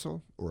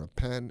pencil or a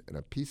pen and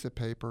a piece of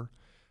paper.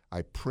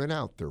 I print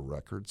out their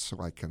records so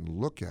I can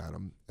look at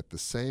them at the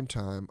same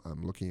time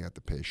I'm looking at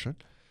the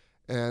patient.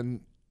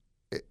 And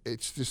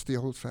it's just the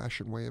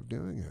old-fashioned way of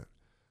doing it.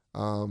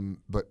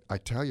 But I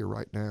tell you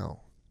right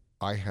now,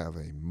 I have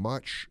a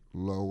much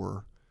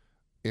lower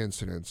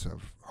incidence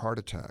of heart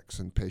attacks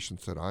in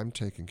patients that I'm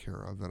taking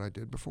care of than I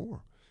did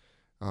before.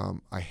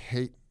 I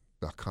hate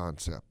the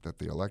concept that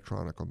the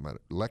electronic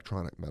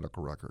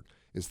medical record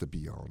is the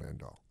be-all and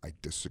end-all. I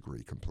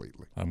disagree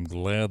completely. I'm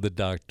glad the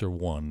doctor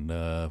won.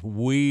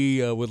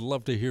 We would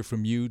love to hear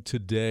from you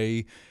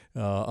today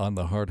on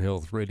the Heart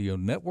Health Radio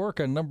Network.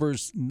 Our number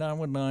is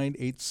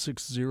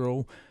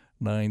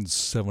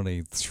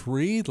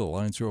 919-860-9783. The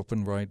lines are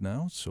open right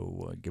now,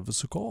 so give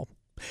us a call.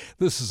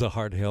 This is a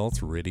Heart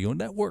Health Radio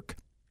Network.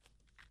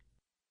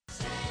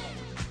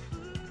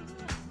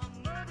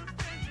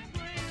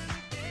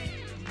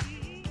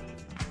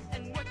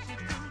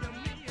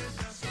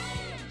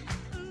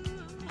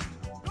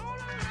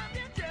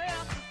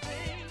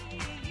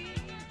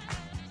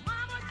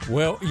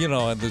 Well,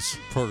 on this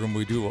program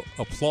we do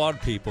applaud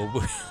people,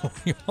 but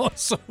we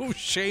also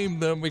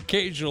shame them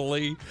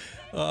occasionally.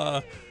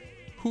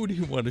 Who do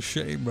you want to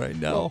shame right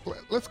now? Well,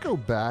 let's go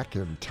back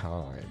in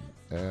time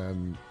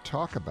and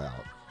talk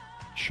about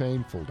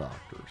shameful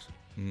doctors.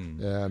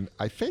 And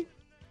I think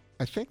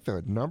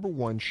the number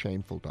one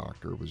shameful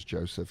doctor was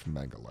Joseph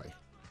Mengele.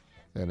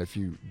 And if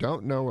you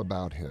don't know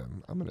about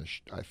him,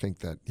 I think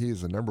that he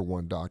is the number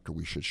one doctor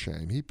we should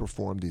shame. He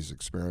performed these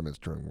experiments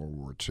during World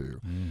War II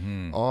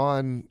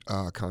on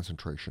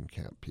concentration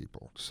camp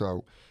people.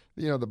 So,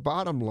 the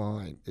bottom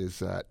line is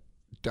that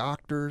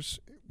doctors,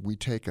 we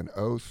take an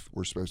oath.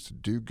 We're supposed to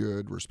do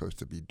good. We're supposed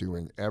to be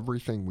doing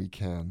everything we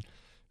can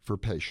for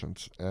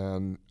patients.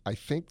 And I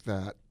think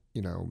that,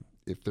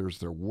 if there's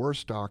the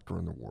worst doctor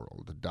in the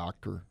world, a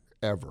doctor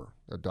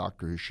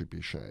who should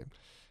be shamed,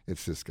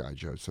 it's this guy,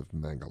 Joseph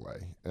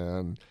Mengele.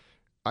 And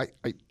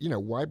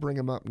why bring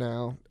him up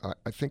now?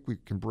 I think we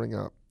can bring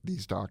up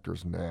these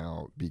doctors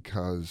now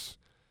because,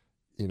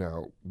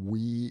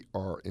 we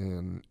are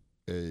in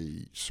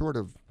a sort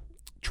of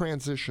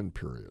transition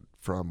period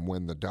from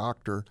when the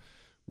doctor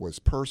was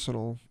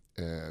personal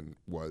and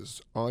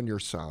was on your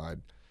side.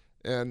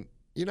 And,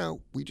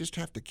 we just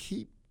have to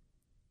keep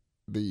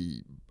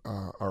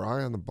our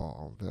eye on the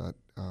ball that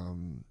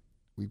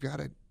we've got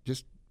to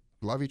just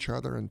love each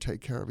other and take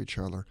care of each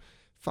other.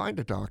 Find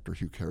a doctor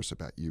who cares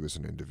about you as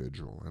an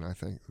individual, and I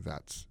think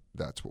that's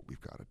what we've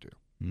got to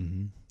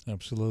do.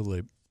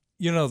 Absolutely.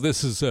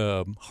 This is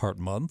Heart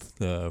Month,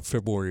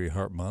 February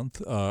Heart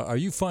Month. Are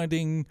you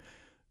finding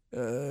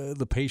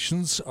the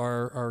patients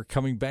are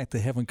coming back?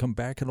 They haven't come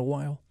back in a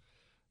while?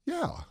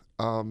 Yeah,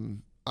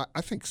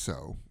 I think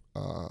so.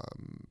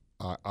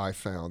 I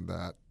found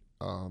that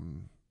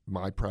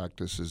my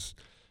practice is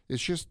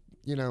just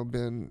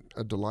been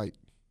a delight.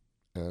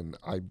 And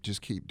I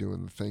just keep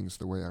doing the things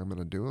the way I'm going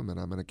to do them, and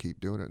I'm going to keep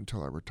doing it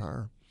until I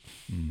retire.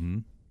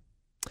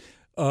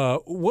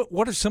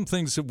 What are some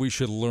things that we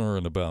should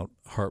learn about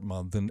Heart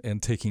Month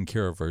and taking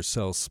care of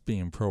ourselves,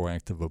 being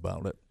proactive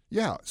about it?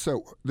 Yeah,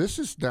 so this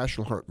is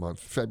National Heart Month,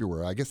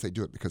 February. I guess they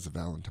do it because of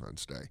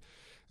Valentine's Day.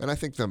 And I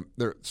think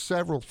there are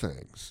several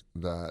things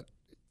that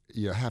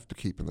you have to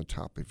keep in the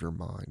top of your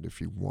mind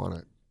if you want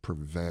to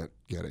prevent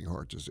getting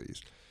heart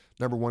disease.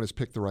 Number one is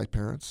pick the right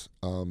parents,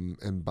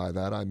 and by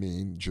that I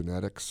mean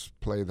genetics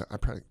play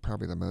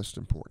probably the most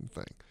important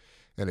thing.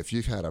 And if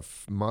you've had a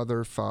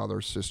mother,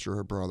 father, sister,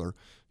 or brother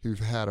who've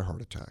had a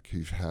heart attack,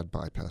 who've had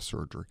bypass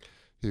surgery,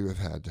 who have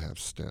had to have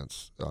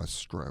stents,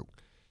 stroke,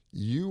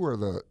 you are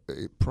the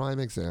prime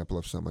example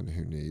of someone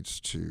who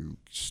needs to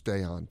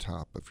stay on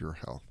top of your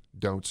health.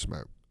 Don't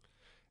smoke.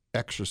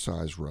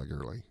 Exercise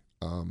regularly.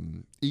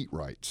 Eat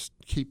right.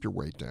 Keep your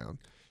weight down.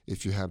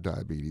 If you have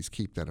diabetes,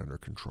 keep that under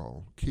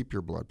control. Keep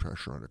your blood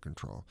pressure under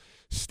control.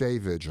 Stay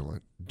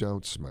vigilant.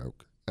 Don't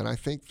smoke. And I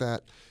think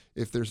that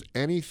if there's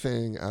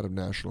anything out of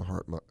National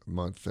Heart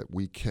Month that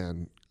we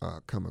can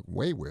come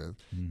away with,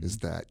 is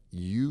that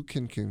you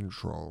can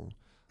control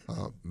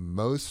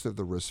most of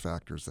the risk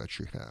factors that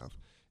you have,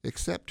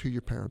 except who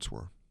your parents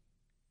were.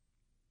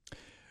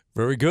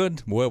 Very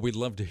good. Well, we'd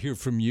love to hear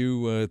from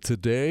you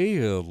today.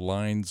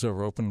 Lines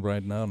are open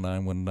right now,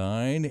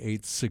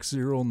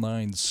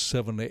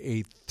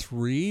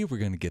 919-860-9783. We're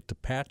going to get to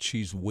Pat.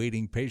 She's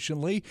waiting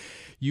patiently.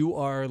 You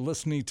are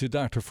listening to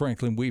Dr.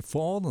 Franklin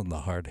Wefald on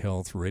the Heart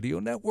Health Radio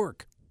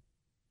Network.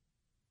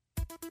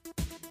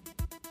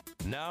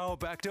 Now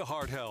back to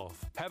Heart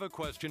Health. Have a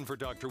question for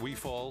Dr.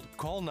 Wefald?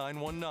 Call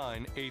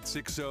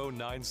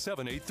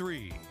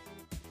 919-860-9783.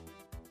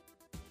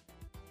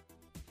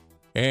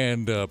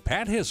 And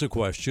Pat has a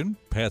question.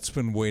 Pat's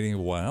been waiting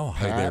a while.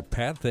 Hi there,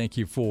 Pat. Thank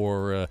you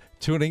for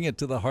tuning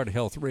into the Heart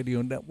Health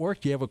Radio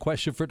Network. Do you have a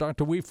question for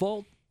Dr.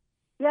 Wefald?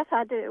 Yes,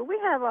 I do. We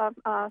have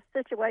a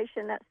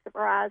situation that's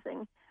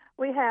surprising.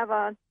 We have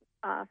a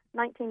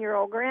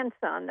 19-year-old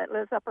grandson that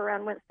lives up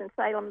around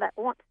Winston-Salem that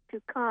wants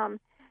to come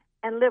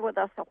and live with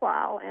us a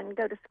while and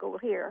go to school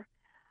here.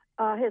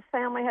 His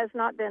family has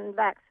not been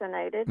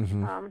vaccinated.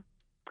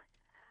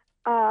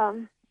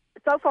 So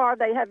far,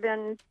 they have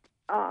been...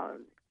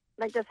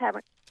 they just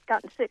haven't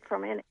gotten sick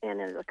from any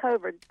of the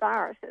COVID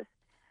viruses.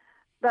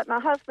 But my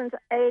husband's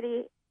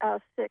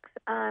 86,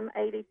 I'm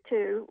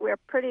 82. We're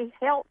pretty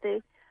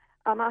healthy.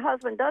 My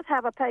husband does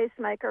have a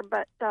pacemaker,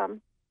 but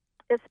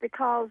it's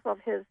because of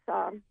his,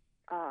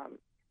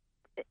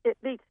 it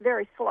beats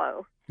very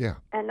slow. Yeah.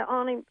 And the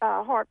only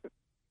heart,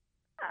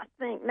 I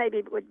think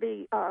maybe would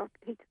be,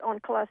 he's on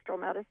cholesterol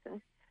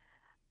medicine.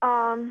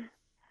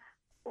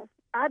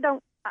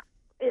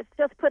 It's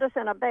just put us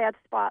in a bad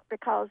spot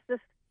because this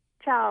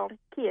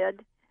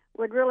kid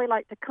would really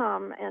like to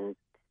come and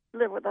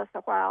live with us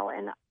a while,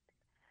 and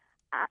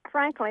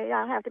frankly,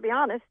 I have to be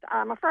honest,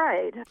 I'm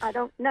afraid. I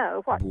don't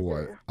know what to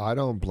do. I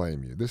don't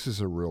blame you. This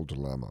is a real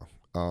dilemma.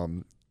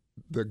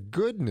 The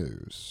good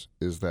news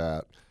is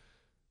that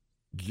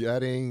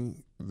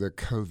getting the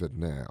COVID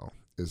now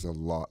is a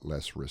lot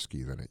less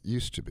risky than it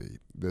used to be.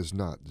 There's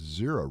not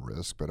zero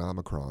risk, but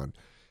Omicron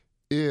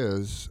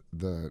it's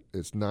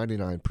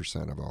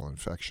 99% of all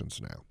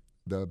infections now.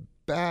 The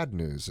bad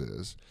news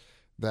is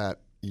that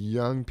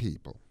young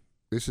people,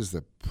 this is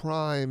the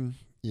prime,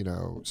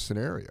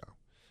 scenario,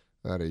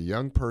 that a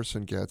young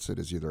person gets it,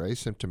 is either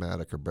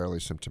asymptomatic or barely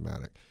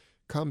symptomatic,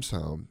 comes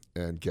home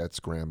and gets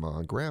grandma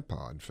and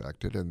grandpa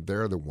infected, and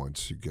they're the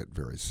ones who get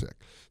very sick.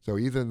 So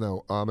even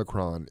though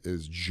Omicron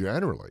is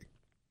generally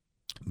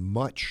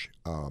much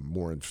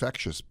more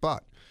infectious,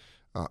 but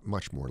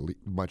much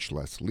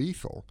less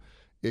lethal,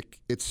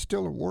 it's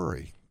still a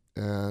worry.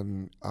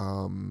 And,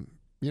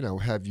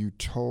 have you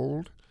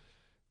told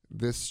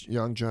this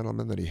young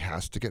gentleman that he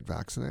has to get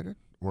vaccinated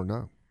or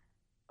no?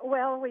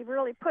 Well, we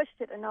really pushed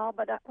it and all,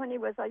 but when he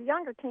was a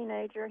younger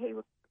teenager, he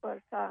was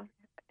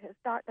his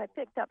doctor. They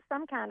picked up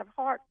some kind of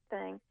heart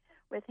thing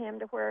with him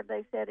to where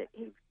they said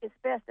it's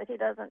best that he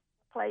doesn't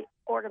play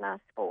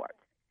organized sports.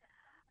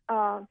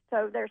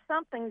 So there's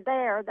something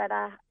there that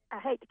I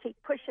hate to keep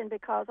pushing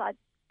because I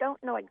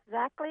don't know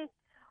exactly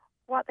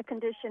what the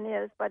condition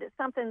is, but it's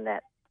something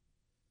that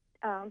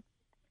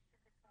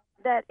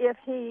that if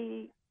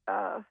he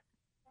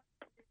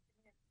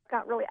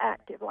got really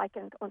active, like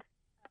in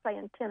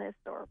tennis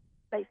or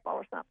baseball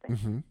or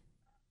something.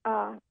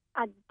 I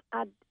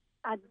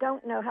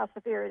don't know how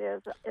severe it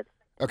is.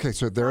 Okay,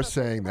 so they're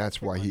saying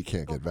that's why he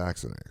can't get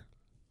vaccinated.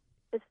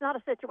 It's not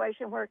a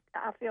situation where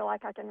I feel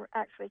like I can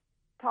actually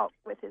talk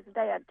with his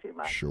dad too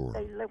much. Sure.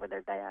 They live with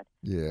their dad.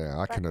 Yeah,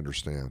 I can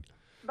understand.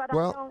 But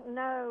I don't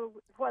know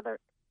whether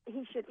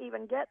he should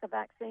even get the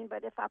vaccine,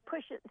 but if I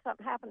push it and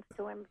something happens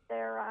to him,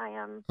 there I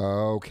am.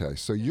 Okay,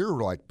 so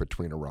you're like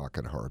between a rock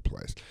and a hard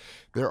place.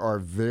 There are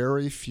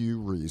very few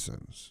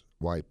reasons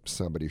why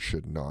somebody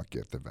should not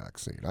get the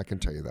vaccine. I can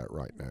tell you that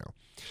right now.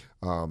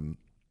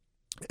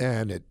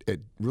 And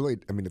it really,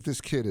 if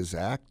this kid is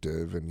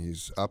active and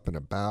he's up and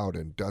about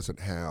and doesn't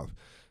have,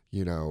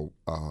 a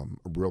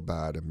real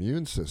bad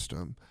immune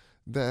system,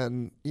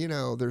 then,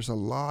 there's a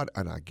lot,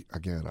 and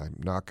I'm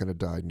not going to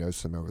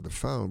diagnose them over the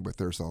phone, but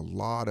there's a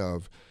lot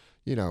of,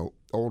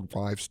 old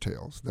wives'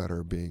 tales that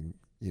are being,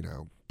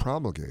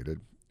 promulgated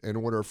in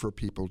order for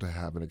people to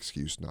have an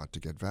excuse not to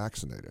get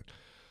vaccinated.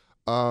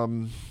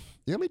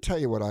 Let me tell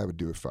you what I would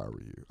do if I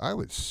were you. I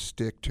would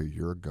stick to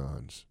your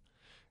guns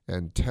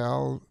and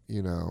tell,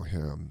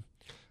 him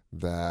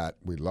that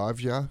we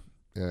love you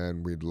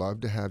and we'd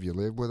love to have you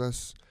live with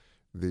us.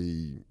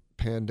 The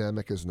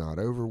pandemic is not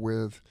over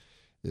with.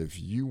 If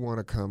you want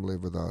to come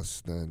live with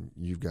us, then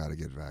you've got to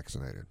get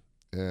vaccinated.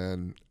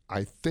 And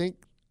I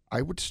think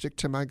I would stick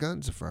to my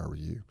guns if I were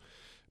you,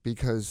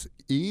 because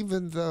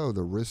even though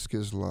the risk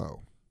is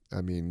low,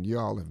 I mean,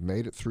 y'all have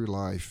made it through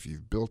life.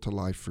 You've built a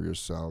life for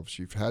yourselves.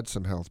 You've had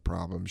some health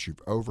problems.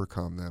 You've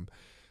overcome them.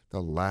 The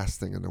last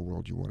thing in the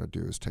world you want to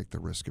do is take the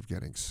risk of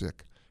getting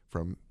sick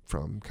from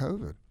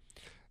COVID.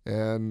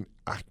 And,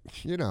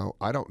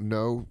 I don't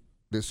know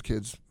this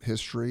kid's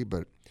history,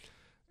 but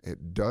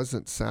it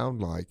doesn't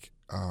sound like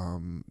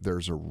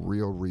there's a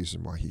real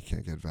reason why he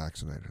can't get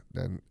vaccinated.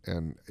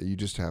 And you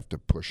just have to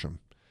push him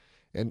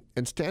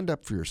and stand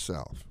up for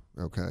yourself,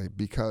 okay?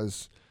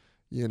 Because,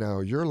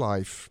 your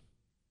life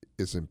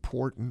is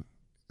important.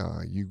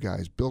 You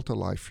guys built a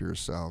life for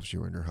yourselves,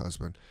 you and your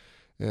husband.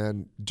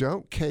 And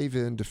don't cave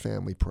in to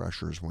family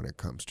pressures when it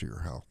comes to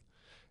your health.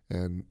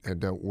 And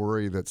don't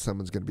worry that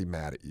someone's going to be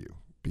mad at you,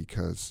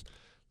 because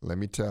let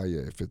me tell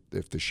you,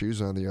 if the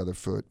shoe's on the other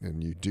foot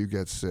and you do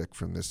get sick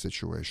from this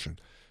situation,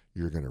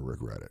 you're going to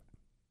regret it.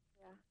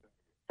 Yeah.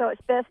 So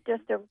it's best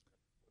just to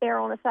err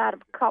on the side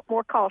of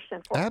more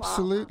caution for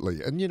Absolutely.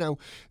 A while. And,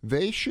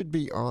 they should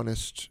be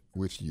honest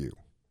with you,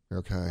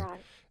 okay? Right.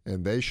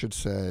 And they should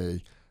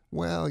say,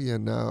 well,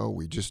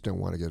 we just don't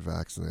want to get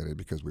vaccinated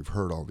because we've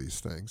heard all these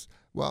things.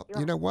 Well,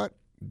 you know what?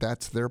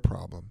 That's their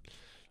problem.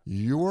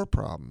 Your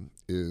problem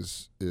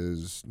is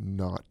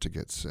not to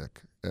get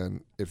sick.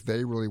 And if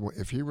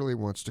he really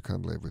wants to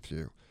come live with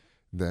you,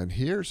 then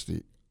here's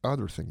the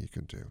other thing you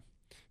can do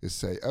is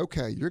say,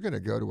 okay, you're going to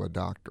go to a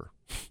doctor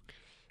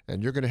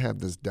and you're going to have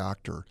this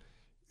doctor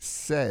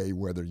say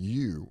whether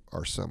you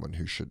are someone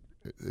who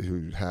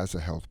has a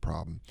health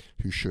problem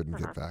who shouldn't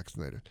get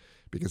vaccinated.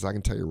 Because I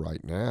can tell you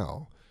right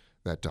now,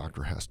 that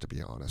doctor has to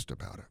be honest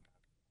about it.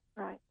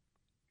 Right.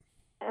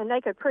 And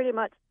they could pretty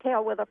much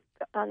tell with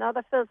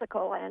another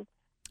physical and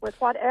with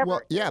whatever.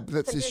 Well, yeah, but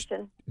that's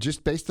condition.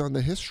 just based on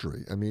the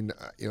history. I mean,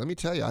 let me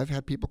tell you, I've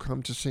had people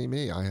come to see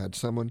me. I had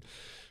someone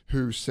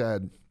who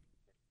said,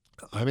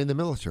 I'm in the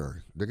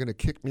military. They're going to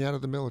kick me out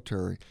of the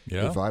military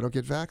if I don't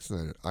get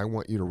vaccinated. I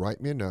want you to write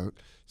me a note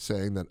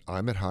saying that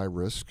I'm at high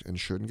risk and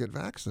shouldn't get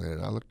vaccinated.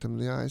 I looked him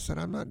in the eye and said,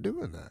 I'm not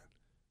doing that.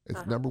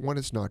 It's number one,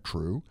 it's not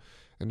true.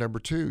 And number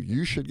two,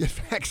 you should get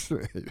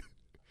vaccinated,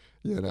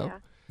 Yeah.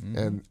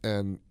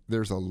 And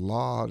there's a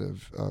lot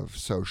of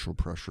social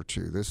pressure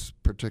too. This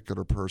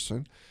particular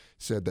person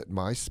said that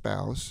my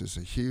spouse is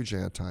a huge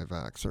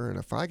anti-vaxxer, and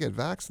if I get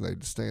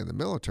vaccinated to stay in the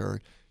military,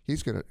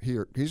 he's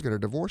gonna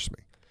divorce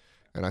me.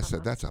 And I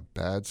said, that's a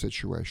bad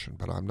situation,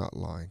 but I'm not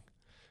lying,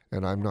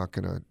 and I'm not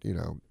gonna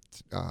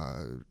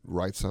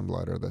write some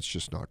letter that's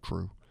just not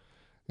true.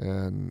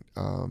 And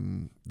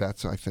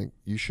I think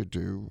you should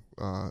do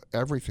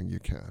everything you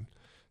can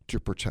to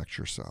protect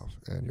yourself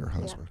and your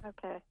husband. Yeah,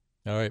 okay.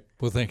 All right.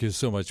 Well, thank you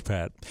so much,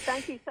 Pat.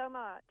 Thank you so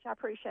much. I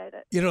appreciate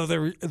it.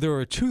 There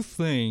are two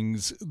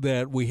things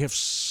that we have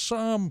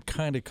some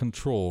kind of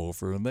control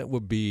over, and that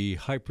would be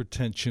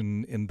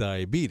hypertension and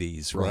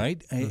diabetes,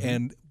 right?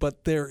 Mm-hmm.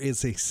 But there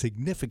is a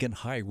significant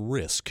high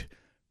risk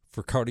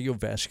for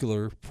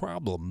cardiovascular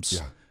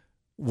problems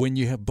when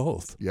you have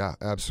both. Yeah,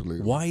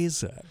 absolutely. Why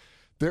is that?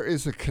 There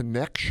is a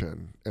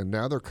connection, and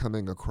now they're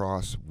coming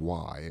across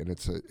why, and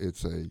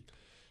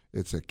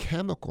it's a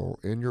chemical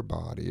in your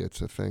body. It's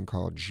a thing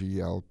called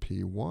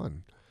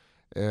GLP-1,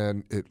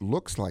 and it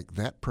looks like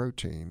that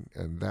protein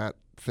and that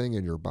thing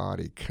in your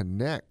body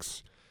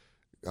connects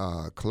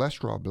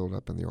cholesterol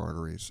buildup in the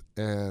arteries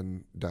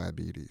and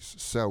diabetes.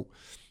 So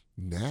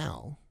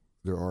now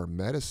there are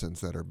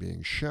medicines that are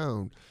being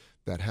shown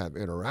that have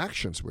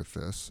interactions with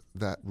this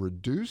that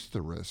reduce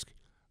the risk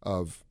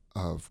of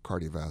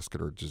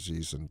cardiovascular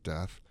disease and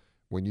death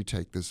when you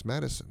take this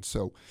medicine.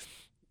 So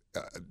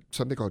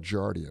something called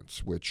Jardiance,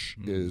 which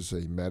is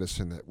a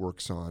medicine that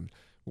works on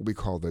what we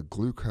call the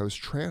glucose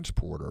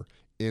transporter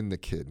in the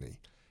kidney.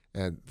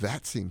 And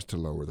that seems to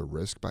lower the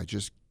risk by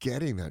just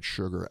getting that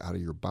sugar out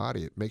of your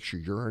body. It makes you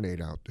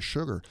urinate out the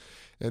sugar.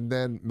 And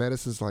then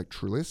medicines like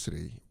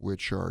Trulicity,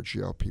 which are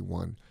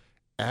GLP-1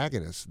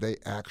 agonists, they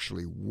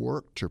actually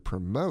work to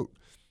promote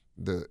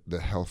the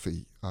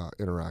healthy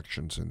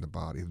interactions in the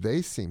body.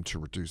 They seem to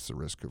reduce the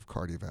risk of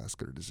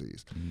cardiovascular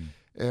disease.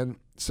 And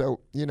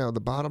so,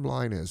 the bottom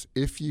line is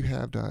if you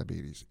have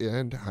diabetes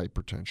and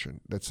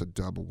hypertension, that's a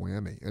double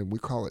whammy. And we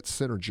call it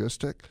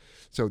synergistic.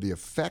 So the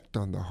effect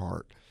on the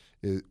heart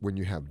when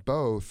you have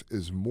both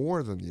is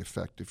more than the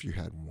effect if you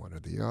had one or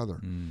the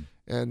other.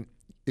 And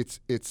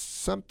it's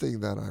something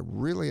that I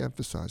really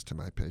emphasize to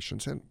my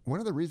patients. And one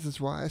of the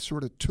reasons why I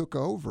sort of took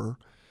over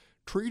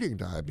treating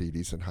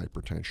diabetes and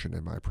hypertension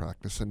in my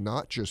practice and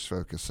not just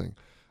focusing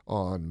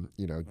on,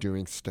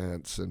 doing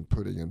stents and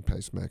putting in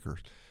pacemakers.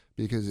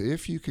 Because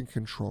if you can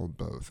control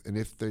both, and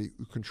if they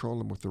control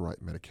them with the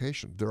right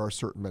medication, there are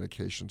certain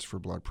medications for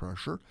blood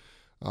pressure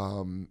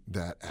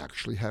that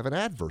actually have an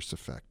adverse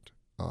effect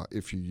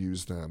if you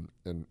use them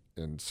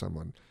in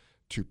someone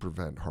to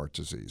prevent heart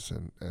disease,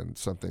 and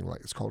something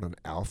like, it's called an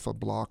alpha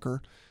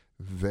blocker.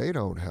 They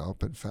don't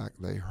help. In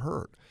fact, they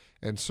hurt.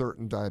 And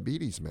certain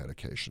diabetes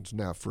medications.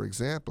 Now, for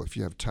example, if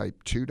you have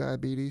type 2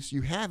 diabetes,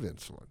 you have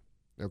insulin.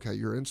 Okay,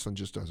 your insulin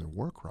just doesn't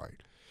work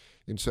right.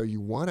 And so you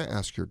want to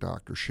ask your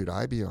doctor, should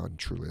I be on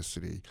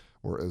Trulicity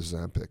or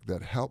Ozempic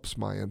that helps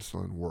my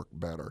insulin work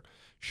better?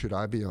 Should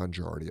I be on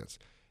Jardiance?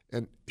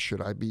 And should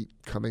I be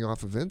coming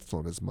off of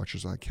insulin as much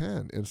as I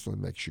can? Insulin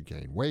makes you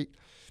gain weight.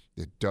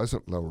 It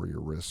doesn't lower your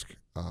risk.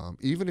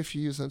 Even if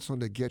you use insulin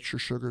to get your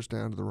sugars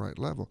down to the right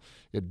level,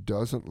 it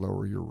doesn't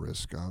lower your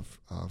risk of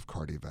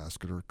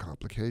cardiovascular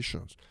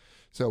complications.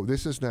 So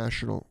this is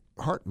National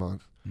Heart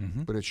Month,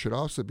 but it should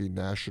also be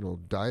National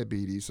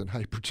Diabetes and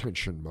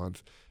Hypertension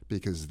Month,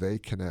 because they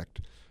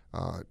connect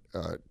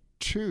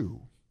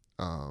to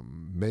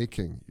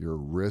making your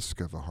risk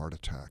of a heart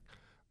attack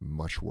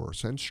much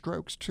worse. And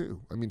strokes,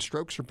 too. I mean,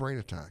 strokes are brain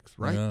attacks,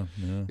 right? Yeah.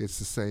 It's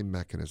the same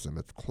mechanism.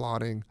 It's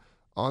clotting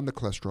on the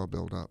cholesterol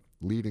buildup,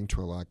 leading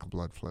to a lack of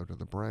blood flow to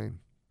the brain.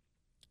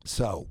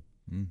 So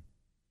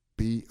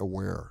be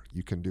aware.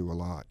 You can do a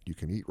lot. You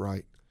can eat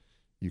right.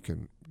 You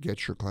can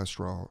get your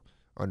cholesterol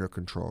under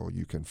control.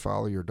 You can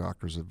follow your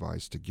doctor's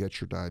advice to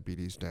get your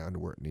diabetes down to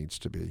where it needs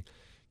to be.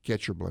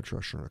 Get your blood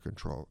pressure under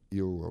control.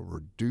 You will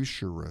reduce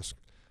your risk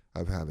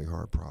of having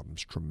heart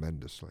problems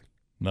tremendously.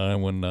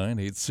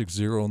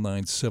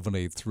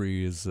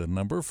 919-860-9783 is the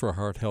number for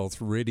Heart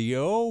Health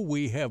Radio.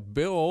 We have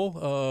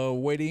Bill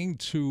waiting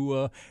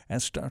to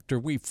ask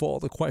Dr. Wefall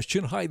the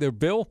question. Hi there,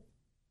 Bill.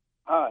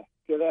 Hi.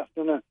 Good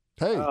afternoon.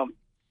 Hey.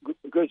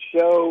 Good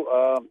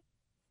show.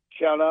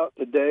 Shout out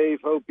to Dave.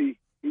 Hope he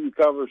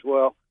recovers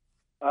well.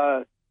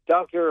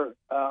 Doctor,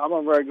 I'm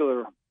a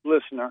regular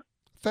listener.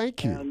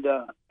 Thank you. And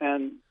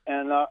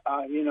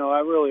I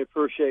really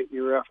appreciate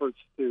your efforts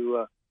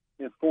to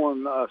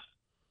inform us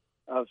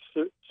of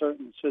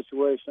certain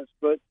situations.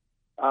 But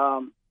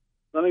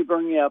let me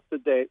bring you up to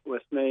date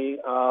with me.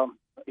 I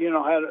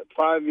had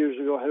 5 years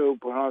ago, I had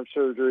open heart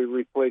surgery,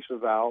 replace a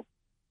valve.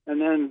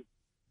 And then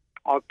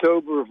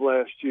October of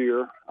last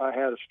year, I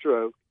had a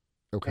stroke.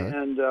 Okay.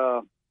 And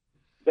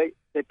they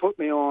put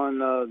me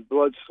on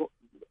blood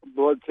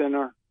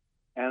thinner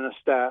and a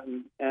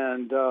statin,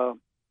 and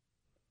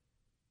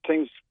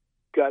things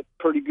got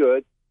pretty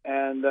good.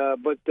 And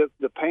but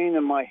the pain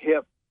in my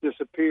hip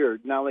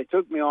disappeared. Now, they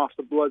took me off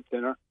the blood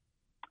thinner.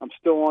 I'm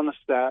still on the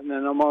statin,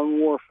 and I'm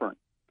on warfarin.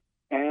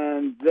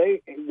 And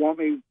they want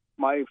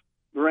my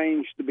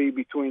range to be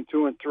between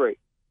 2 and 3.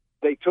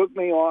 They took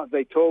me off.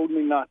 They told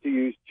me not to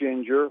use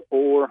ginger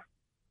or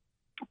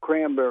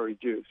cranberry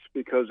juice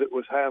because it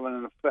was having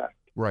an effect.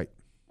 Right.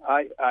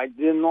 I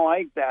didn't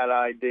like that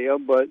idea,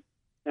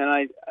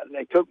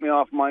 they took me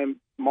off my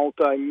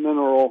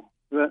multi-mineral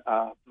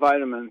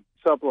vitamin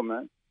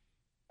supplement.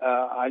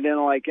 I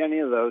didn't like any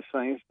of those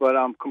things, but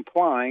I'm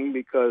complying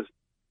because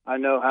I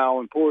know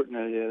how important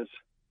it is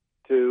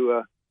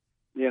to,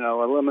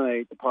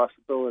 eliminate the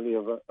possibility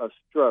of a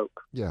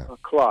stroke, a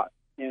clot,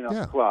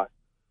 clot.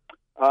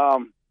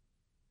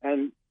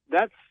 And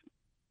that's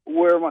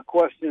where my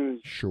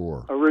question is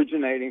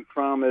originating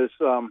from is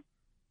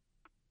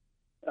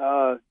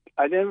I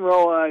didn't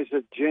realize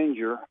that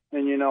ginger,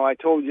 and, I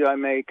told you I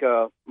make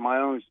my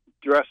own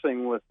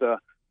dressing with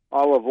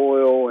olive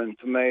oil and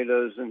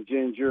tomatoes and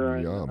ginger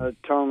and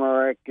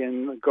turmeric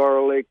and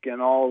garlic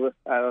and all the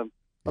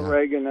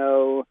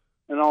oregano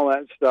and all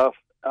that stuff.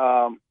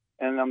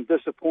 And I'm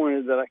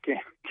disappointed that I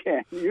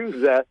can't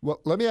use that.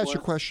 Well, let me ask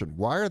you a question.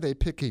 Why are they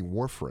picking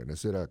warfarin?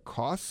 Is it a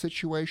cost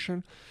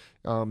situation?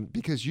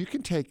 Because you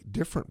can take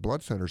different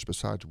blood thinners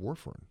besides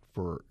warfarin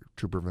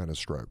to prevent a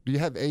stroke. Do you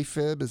have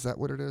AFib? Is that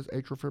what it is?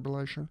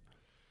 Atrial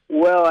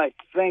Well, I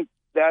think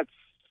that's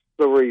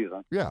the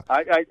reason. Yeah.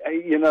 I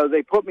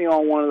they put me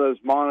on one of those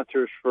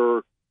monitors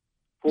for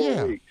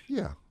 4 weeks.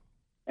 Yeah.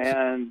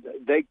 And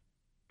they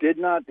did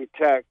not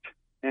detect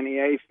any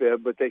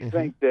AFib, but they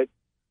think that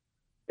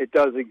it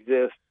does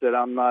exist that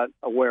I'm not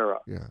aware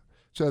of. Yeah.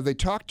 So they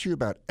talked to you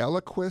about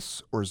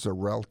Eliquis or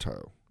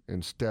Xarelto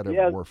instead of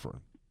warfarin.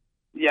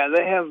 Yeah,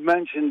 they have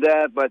mentioned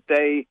that, but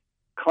they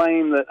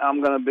claim that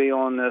I'm going to be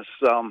on this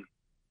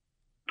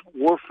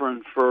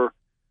warfarin for,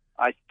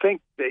 I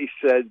think they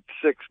said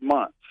 6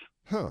 months.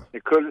 Huh.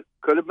 It could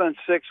have been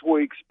 6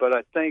 weeks, but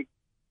I think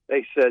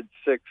they said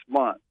 6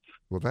 months.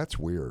 Well, that's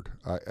weird.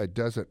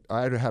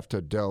 I'd have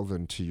to delve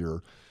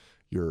into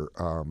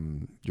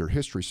your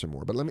history some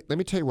more. But let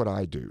me tell you what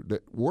I do.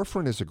 That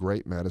warfarin is a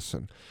great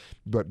medicine,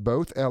 but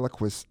both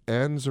Eliquis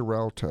and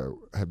Xarelto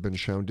have been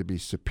shown to be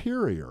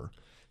superior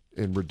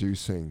in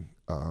reducing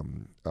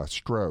a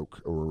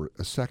stroke or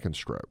a second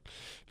stroke.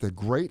 The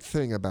great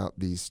thing about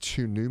these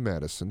two new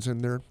medicines,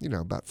 and they're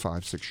about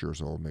 5-6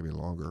 years old, maybe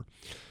longer,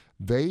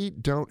 they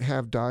don't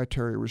have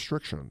dietary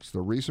restrictions.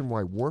 The reason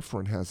why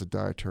warfarin has a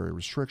dietary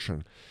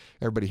restriction,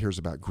 everybody hears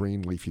about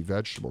green leafy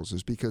vegetables,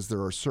 is because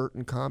there are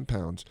certain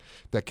compounds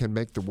that can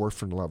make the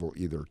warfarin level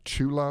either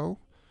too low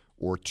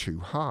or too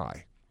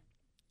high.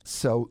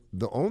 So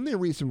the only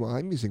reason why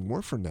I'm using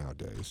warfarin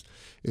nowadays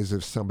is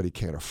if somebody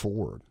can't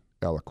afford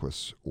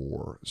Eliquis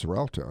or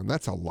Xarelto, and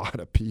that's a lot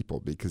of people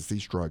because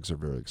these drugs are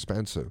very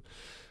expensive.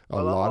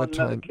 Well, I'm on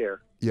Medicare.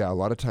 Yeah, a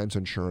lot of times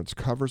insurance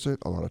covers it.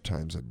 A lot of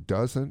times it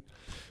doesn't.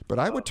 But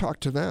I would talk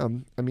to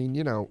them. I mean,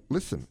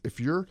 listen, if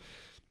you're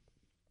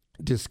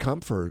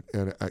discomfort,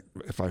 and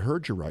if I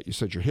heard you right, you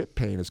said your hip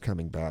pain is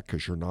coming back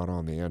because you're not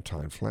on the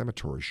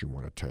anti-inflammatories you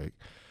want to take.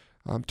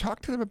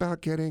 Talk to them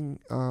about getting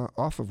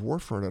off of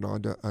warfarin and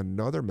onto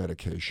another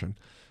medication,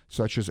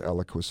 such as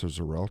Eliquis or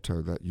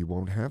Xarelto, that you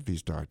won't have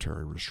these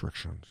dietary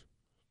restrictions.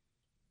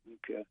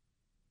 Okay.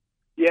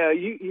 Yeah,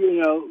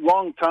 you know,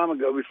 long time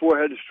ago, before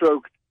I had a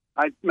stroke,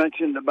 I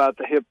mentioned about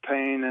the hip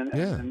pain and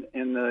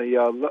in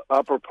the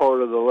upper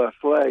part of the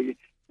left leg,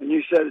 and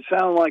you said it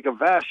sounded like a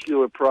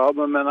vascular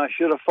problem, and I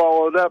should have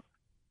followed up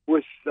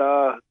with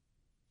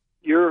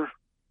your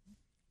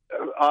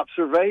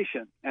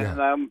observation.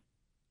 And I'm,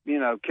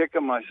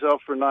 kicking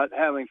myself for not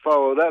having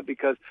followed up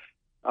because,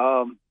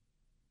 I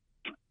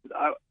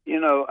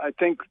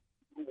think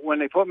when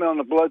they put me on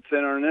the blood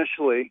thinner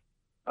initially,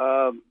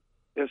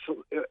 it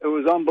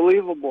was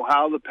unbelievable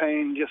how the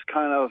pain just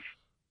kind of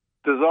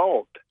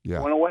dissolved,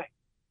 went away.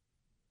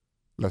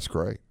 That's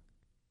great.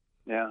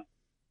 Yeah.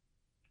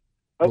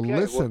 Well, Okay,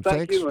 listen,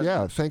 thank you.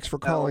 thanks for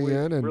calling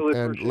in, and, really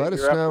and let us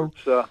your know.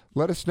 efforts,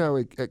 Let us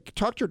know.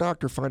 Talk to your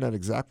doctor, find out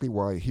exactly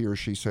why he or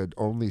she said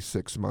only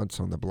 6 months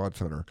on the blood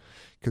thinner,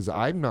 because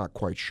I'm not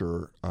quite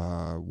sure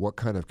what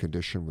kind of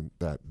condition would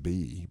that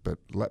be. But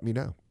let me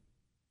know.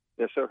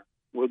 Yes, sir.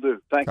 Will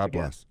do. Thank you. God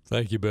bless.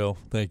 Thank you, Bill.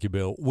 Thank you,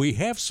 Bill. We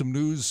have some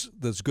news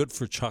that's good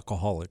for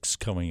chocoholics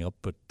coming up,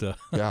 but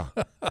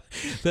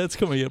that's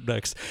coming up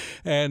next.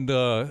 And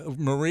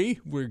Marie,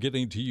 we're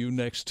getting to you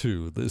next,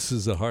 too. This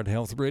is the Heart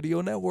Health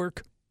Radio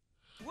Network.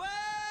 Well,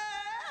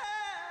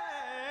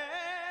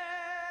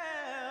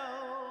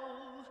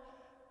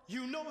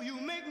 you know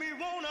you make me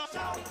wanna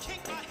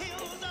kick my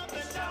heels up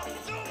and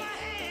throw my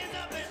hands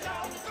up and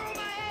throw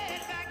my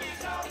head back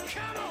and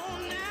come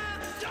on now.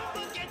 Don't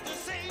forget to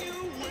say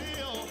you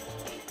will.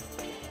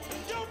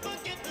 Don't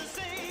forget to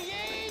say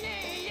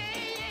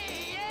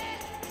yeah.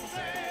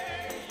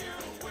 Say you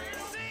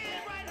will. Say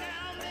it right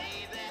now,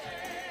 baby.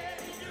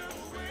 Say you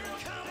will.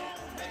 Come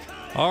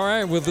on. All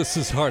right, well, this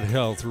is Heart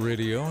Health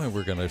Radio, and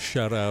we're going to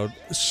shout out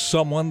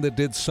someone that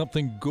did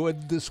something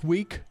good this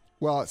week.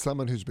 Well, it's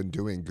someone who's been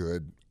doing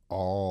good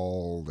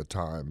all the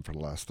time for the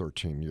last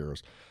 13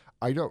 years.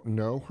 I don't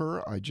know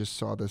her. I just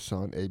saw this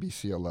on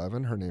ABC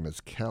 11. Her name is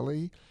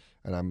Kelly,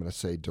 and I'm going to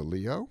say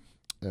DeLeo,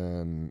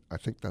 and I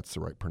think that's the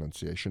right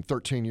pronunciation.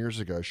 13 years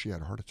ago, she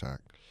had a heart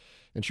attack,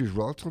 and she was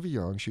relatively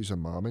young. She's a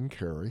mom in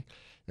Cary,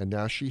 and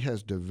now she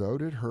has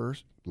devoted her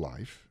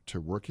life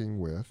to working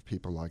with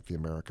people like the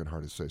American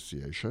Heart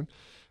Association,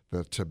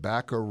 the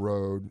Tobacco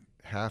Road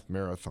Half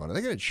Marathon. Are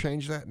they going to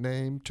change that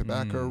name,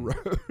 Tobacco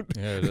Road?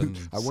 Yeah,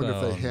 I wonder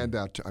if they hand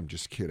out, I'm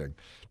just kidding.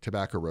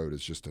 Tobacco Road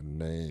is just a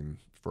name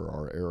for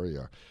our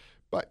area.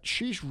 But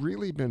she's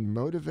really been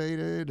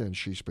motivated, and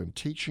she's been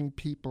teaching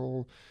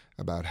people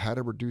about how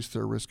to reduce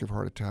their risk of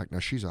heart attack. Now,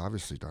 she's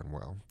obviously done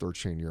well.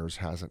 13 years,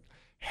 hasn't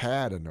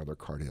had another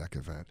cardiac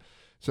event.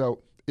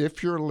 So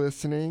if you're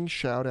listening,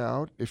 shout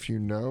out. If you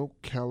know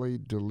Kelly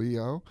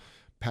DeLeo,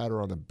 pat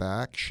her on the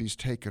back. She's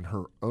taken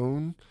her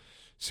own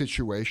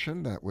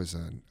situation that was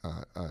a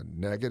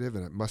negative,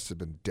 and it must have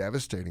been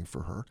devastating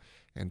for her,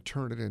 and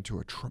turned it into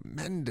a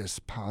tremendous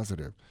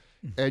positive,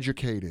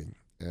 educating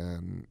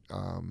and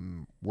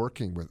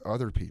working with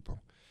other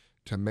people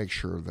to make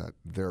sure that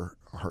their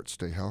hearts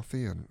stay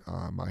healthy. And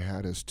my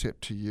hat is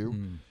tipped to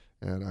you.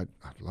 And I'd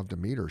love to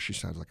meet her. She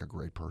sounds like a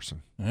great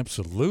person.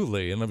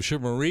 Absolutely. And I'm sure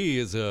Marie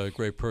is a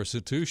great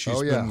person, too.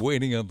 She's been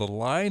waiting on the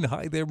line.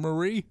 Hi there,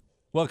 Marie.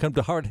 Welcome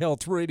to Heart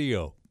Health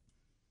Radio.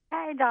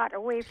 Hey, Dr.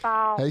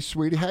 Weefall. Hey,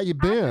 sweetie, how you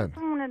been? I just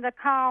wanted to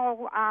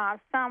call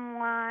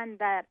someone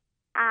that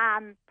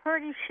I'm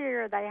pretty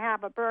sure they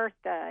have a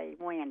birthday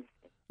Wednesday.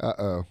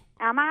 Uh-oh.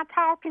 Am I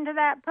talking to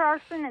that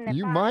person? And if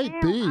You I might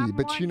am, be, I'm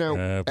but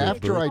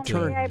After I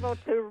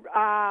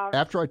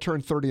after I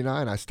turned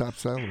 39, I stopped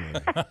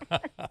celebrating.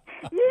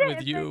 You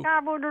didn't think I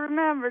would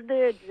remember,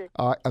 did you?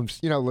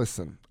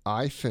 Listen,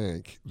 I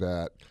think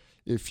that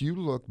if you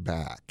look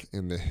back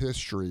in the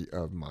history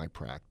of my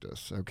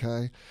practice,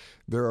 okay,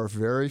 there are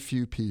very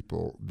few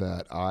people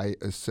that I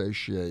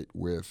associate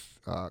with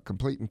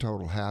complete and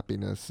total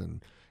happiness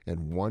and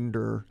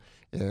wonder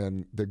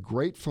and the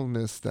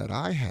gratefulness that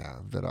I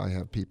have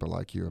people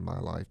like you in my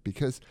life.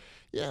 Because,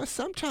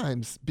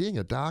 sometimes being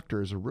a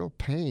doctor is a real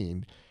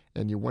pain,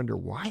 and you wonder,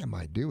 why am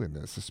I doing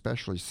this,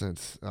 especially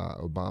since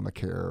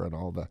Obamacare and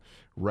all the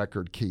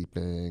record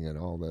keeping and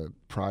all the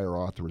prior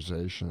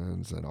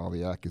authorizations and all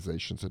the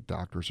accusations that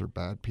doctors are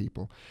bad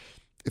people.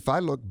 If I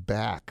look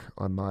back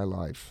on my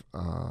life,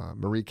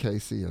 Marie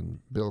Casey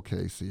and Bill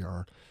Casey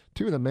are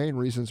two of the main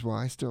reasons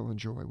why I still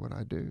enjoy what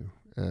I do.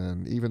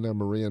 And even though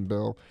Marie and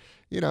Bill,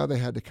 they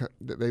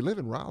live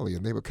in Raleigh,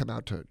 and they would come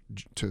out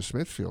to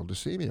Smithfield to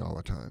see me all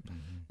the time.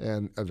 Mm-hmm.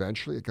 And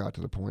eventually it got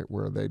to the point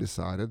where they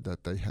decided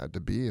that they had to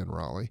be in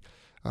Raleigh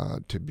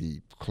to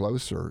be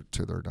closer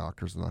to their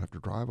doctors and not have to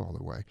drive all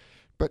the way.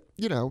 But,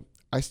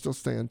 I still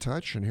stay in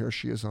touch, and here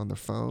she is on the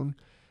phone,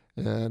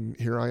 and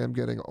here I am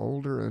getting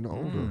older and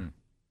older.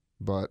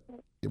 But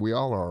we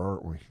all are,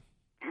 aren't we?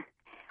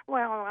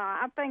 Well,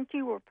 I think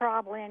you were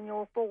probably in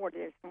your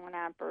 40s when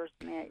I first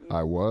met you.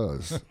 I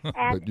was.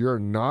 But you're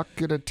not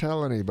going to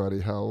tell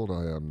anybody how old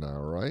I am now,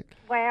 right?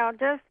 Well,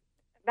 just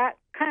that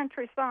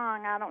country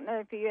song, I don't know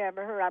if you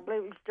ever heard. I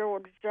believe it was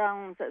George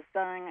Jones that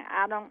sang,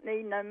 I don't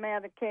need no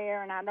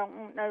Medicare and I don't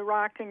want no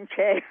rocking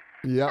chair.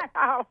 Yeah.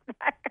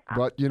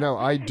 But, you know,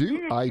 I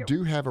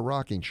do have a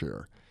rocking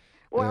chair.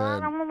 Well, I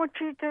don't want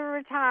you to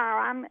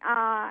retire.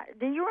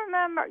 Do you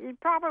remember, you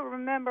probably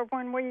remember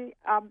when we,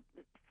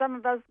 some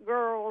of those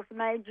girls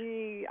made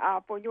you,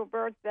 for your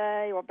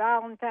birthday or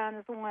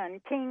Valentine's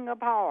one, King of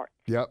Hearts.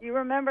 Yep. You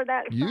remember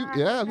that song?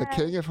 Yeah, the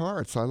King of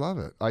Hearts. I love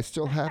it. I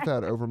still have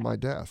that over my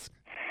desk.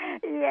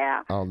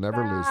 Yeah. I'll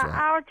never lose that.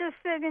 I was just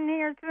sitting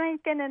here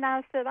thinking, and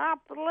I said, I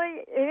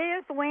believe it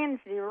is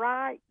Wednesday,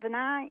 right? The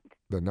 9th?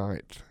 The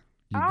 9th.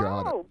 You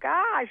got it. Oh,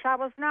 gosh, I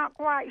was not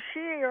quite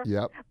sure.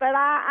 Yep. But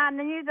I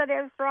knew that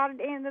it was right at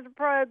the end of the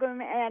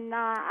program, and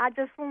I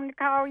just wanted to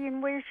call you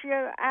and wish you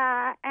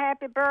a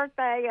happy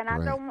birthday. And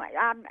Great.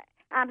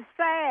 I'm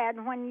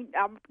sad when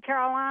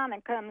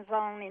Carolina comes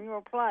on in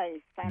your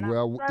place. And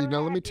Well, I'm so you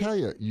know, let me happy tell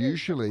you,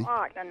 usually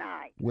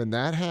tonight. when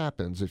that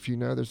happens, if you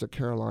know there's a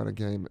Carolina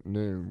game at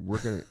noon,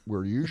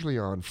 we're usually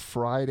on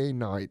Friday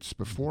nights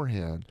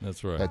beforehand.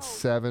 That's right. At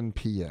 7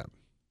 p.m.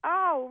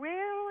 Oh, really?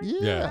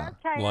 Yeah.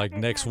 Okay, Like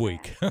next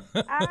week.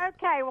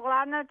 Okay, well,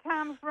 I know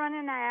time's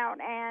running out,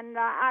 and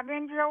I've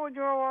enjoyed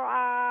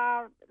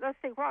your, let's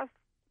see, what's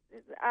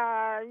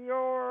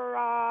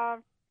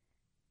your,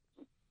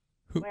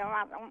 well,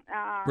 I don't,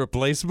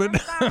 replacement?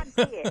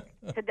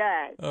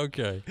 today.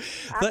 Okay.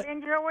 I've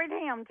enjoyed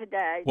him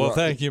today. Well,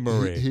 thank you,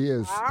 Marie. He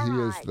is All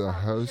the right,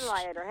 host. talk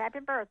to you later. Happy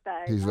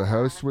birthday. He's the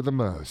host with the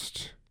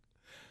most.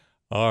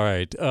 All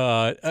right.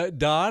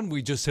 Don,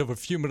 we just have a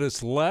few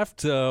minutes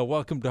left.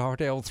 Welcome to Heart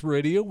Health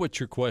Radio. What's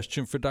your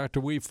question for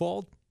Dr.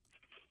 Weefald?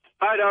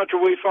 Hi, Dr.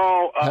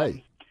 Weefald.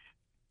 Hey.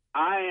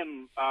 I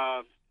am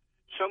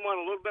someone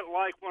a little bit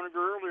like one of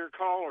your earlier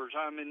callers.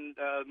 I'm in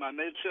my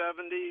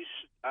mid-70s.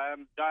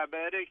 I'm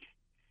diabetic,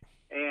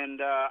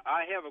 and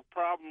I have a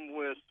problem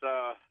with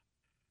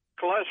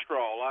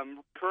cholesterol. I'm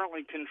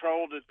currently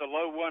controlled at the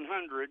low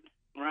 100,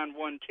 around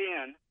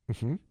 110.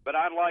 Mm-hmm. But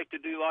I'd like to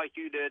do like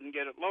you did and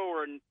get it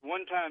lower. And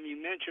one time you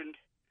mentioned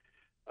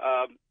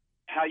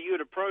how you would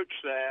approach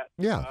that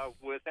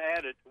with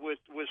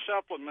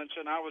supplements,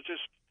 and I was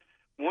just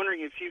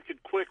wondering if you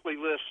could quickly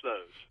list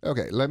those.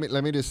 Okay, let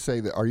me just say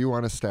that. Are you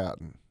on a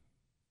statin?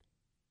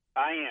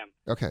 I am.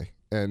 Okay,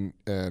 and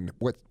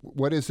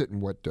what is it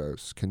and what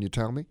dose? Can you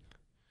tell me?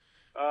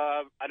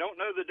 I don't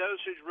know the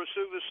dosage.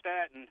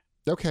 Rosuvastatin.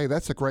 Okay,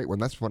 that's a great one.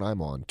 That's what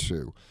I'm on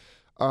too.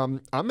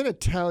 I'm going to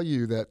tell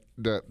you that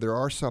there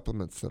are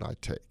supplements that I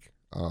take,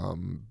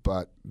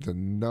 but the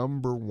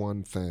number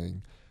one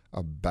thing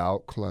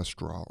about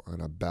cholesterol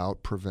and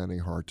about preventing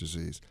heart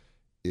disease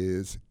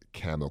is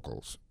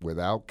chemicals.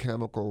 Without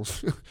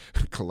chemicals,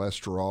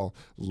 cholesterol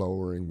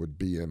lowering would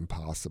be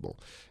impossible.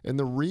 And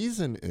the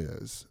reason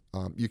is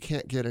you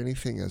can't get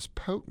anything as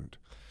potent.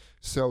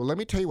 So let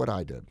me tell you what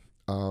I did.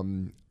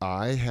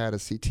 I had a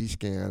CT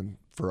scan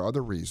for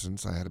other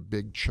reasons. I had a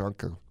big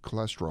chunk of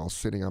cholesterol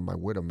sitting on my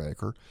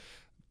Widowmaker,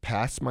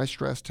 passed my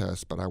stress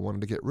test, but I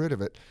wanted to get rid of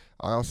it.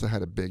 I also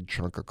had a big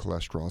chunk of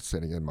cholesterol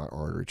sitting in my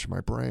artery to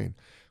my brain.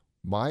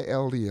 My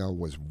LDL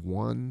was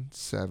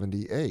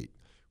 178,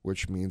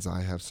 which means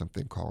I have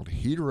something called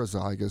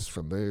heterozygous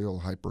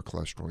familial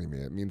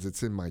hypercholesterolemia. It means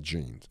it's in my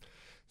genes.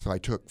 So I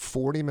took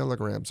 40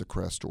 milligrams of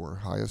Crestor,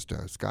 highest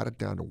dose, got it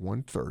down to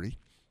 130.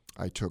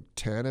 I took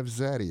 10 of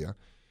ezetimibe,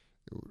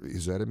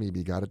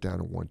 got it down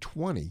to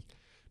 120,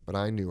 but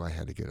I knew I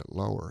had to get it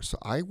lower. So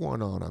I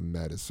went on a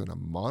medicine, a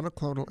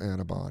monoclonal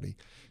antibody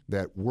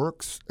that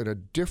works in a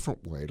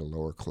different way to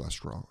lower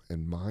cholesterol,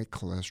 and my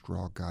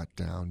cholesterol got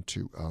down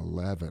to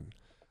 11.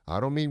 I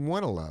don't mean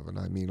 111,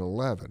 I mean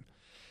 11.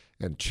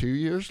 And 2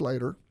 years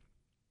later,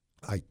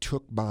 I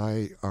took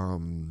my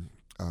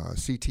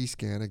CT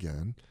scan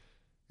again,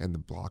 and the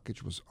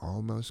blockage was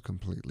almost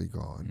completely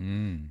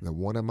gone. The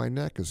one on my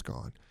neck is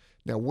gone.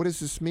 Now, what does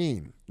this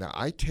mean? Now,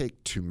 I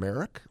take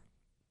turmeric,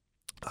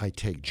 I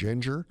take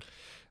ginger,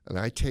 and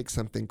I take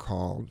something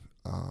called,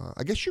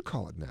 I guess you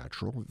call it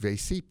natural,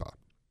 Vasipa.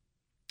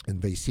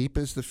 And Vasipa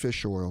is the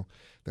fish oil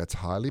that's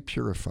highly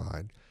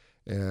purified,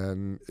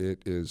 and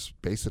it is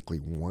basically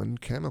one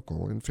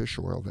chemical in fish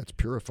oil that's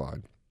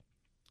purified.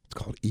 It's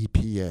called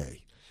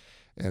EPA.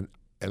 And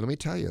let me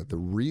tell you, the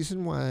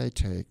reason why I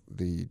take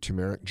the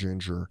turmeric,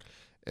 ginger,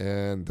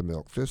 and the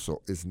milk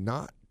thistle is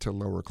not to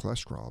lower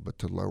cholesterol, but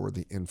to lower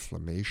the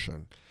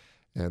inflammation.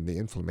 And the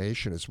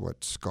inflammation is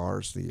what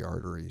scars the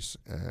arteries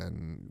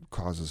and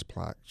causes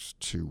plaques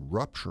to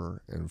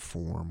rupture and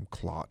form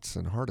clots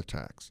and heart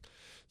attacks.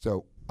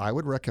 So I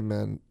would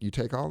recommend you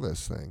take all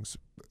those things.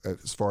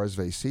 As far as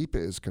Vasipa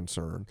is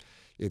concerned,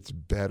 it's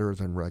better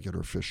than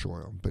regular fish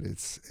oil, but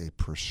it's a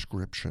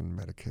prescription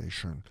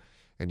medication,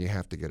 and you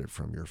have to get it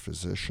from your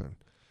physician.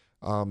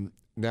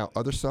 Now,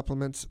 other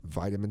supplements,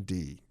 vitamin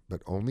D,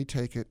 but only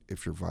take it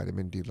if your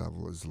vitamin D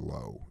level is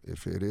low.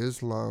 If it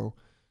is low,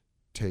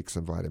 take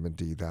some vitamin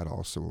D. That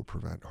also will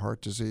prevent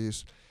heart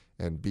disease.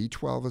 And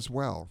B12 as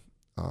well.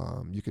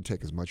 You can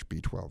take as much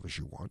B12 as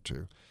you want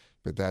to,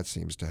 but that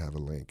seems to have a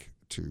link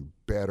to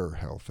better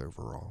health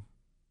overall.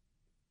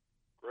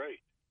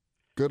 Great.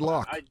 Good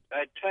luck. I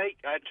take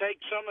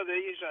some of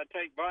these. I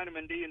take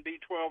vitamin D and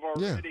B12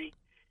 already,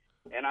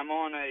 and I'm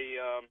on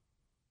a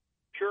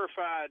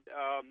purified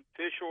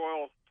fish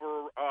oil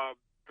for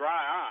dry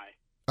eye.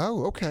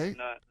 Oh, okay.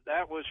 And,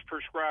 that was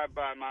prescribed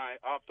by my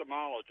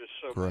ophthalmologist,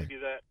 so Great. maybe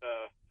that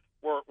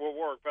will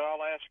work. But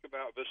I'll ask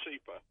about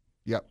Vasipa.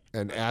 Yep,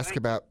 and ask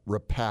about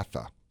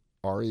Repatha,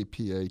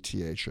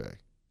 Repatha.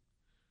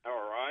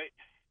 All right.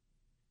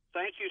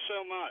 Thank you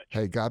so much.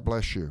 Hey, God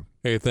bless you.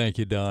 Hey, thank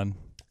you, Don.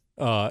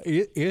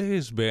 It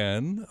has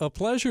been a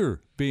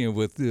pleasure being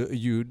with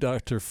you,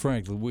 Dr.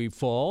 Frank Louis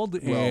Fald.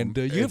 And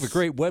you have a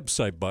great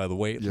website, by the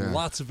way. Yeah.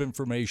 Lots of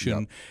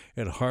information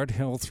at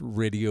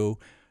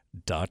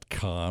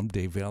hearthealthradio.com.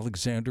 Dave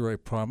Alexander, I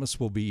promise,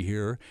 will be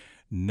here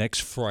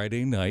next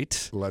Friday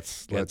night.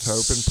 Let's hope and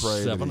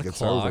pray that he gets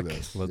over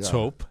this. Let's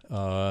hope.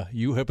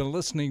 You have been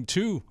listening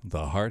to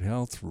the Heart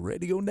Health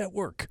Radio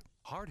Network.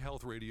 Heart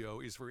Health Radio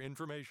is for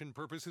information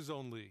purposes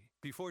only.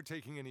 Before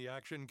taking any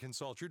action,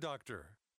 consult your doctor.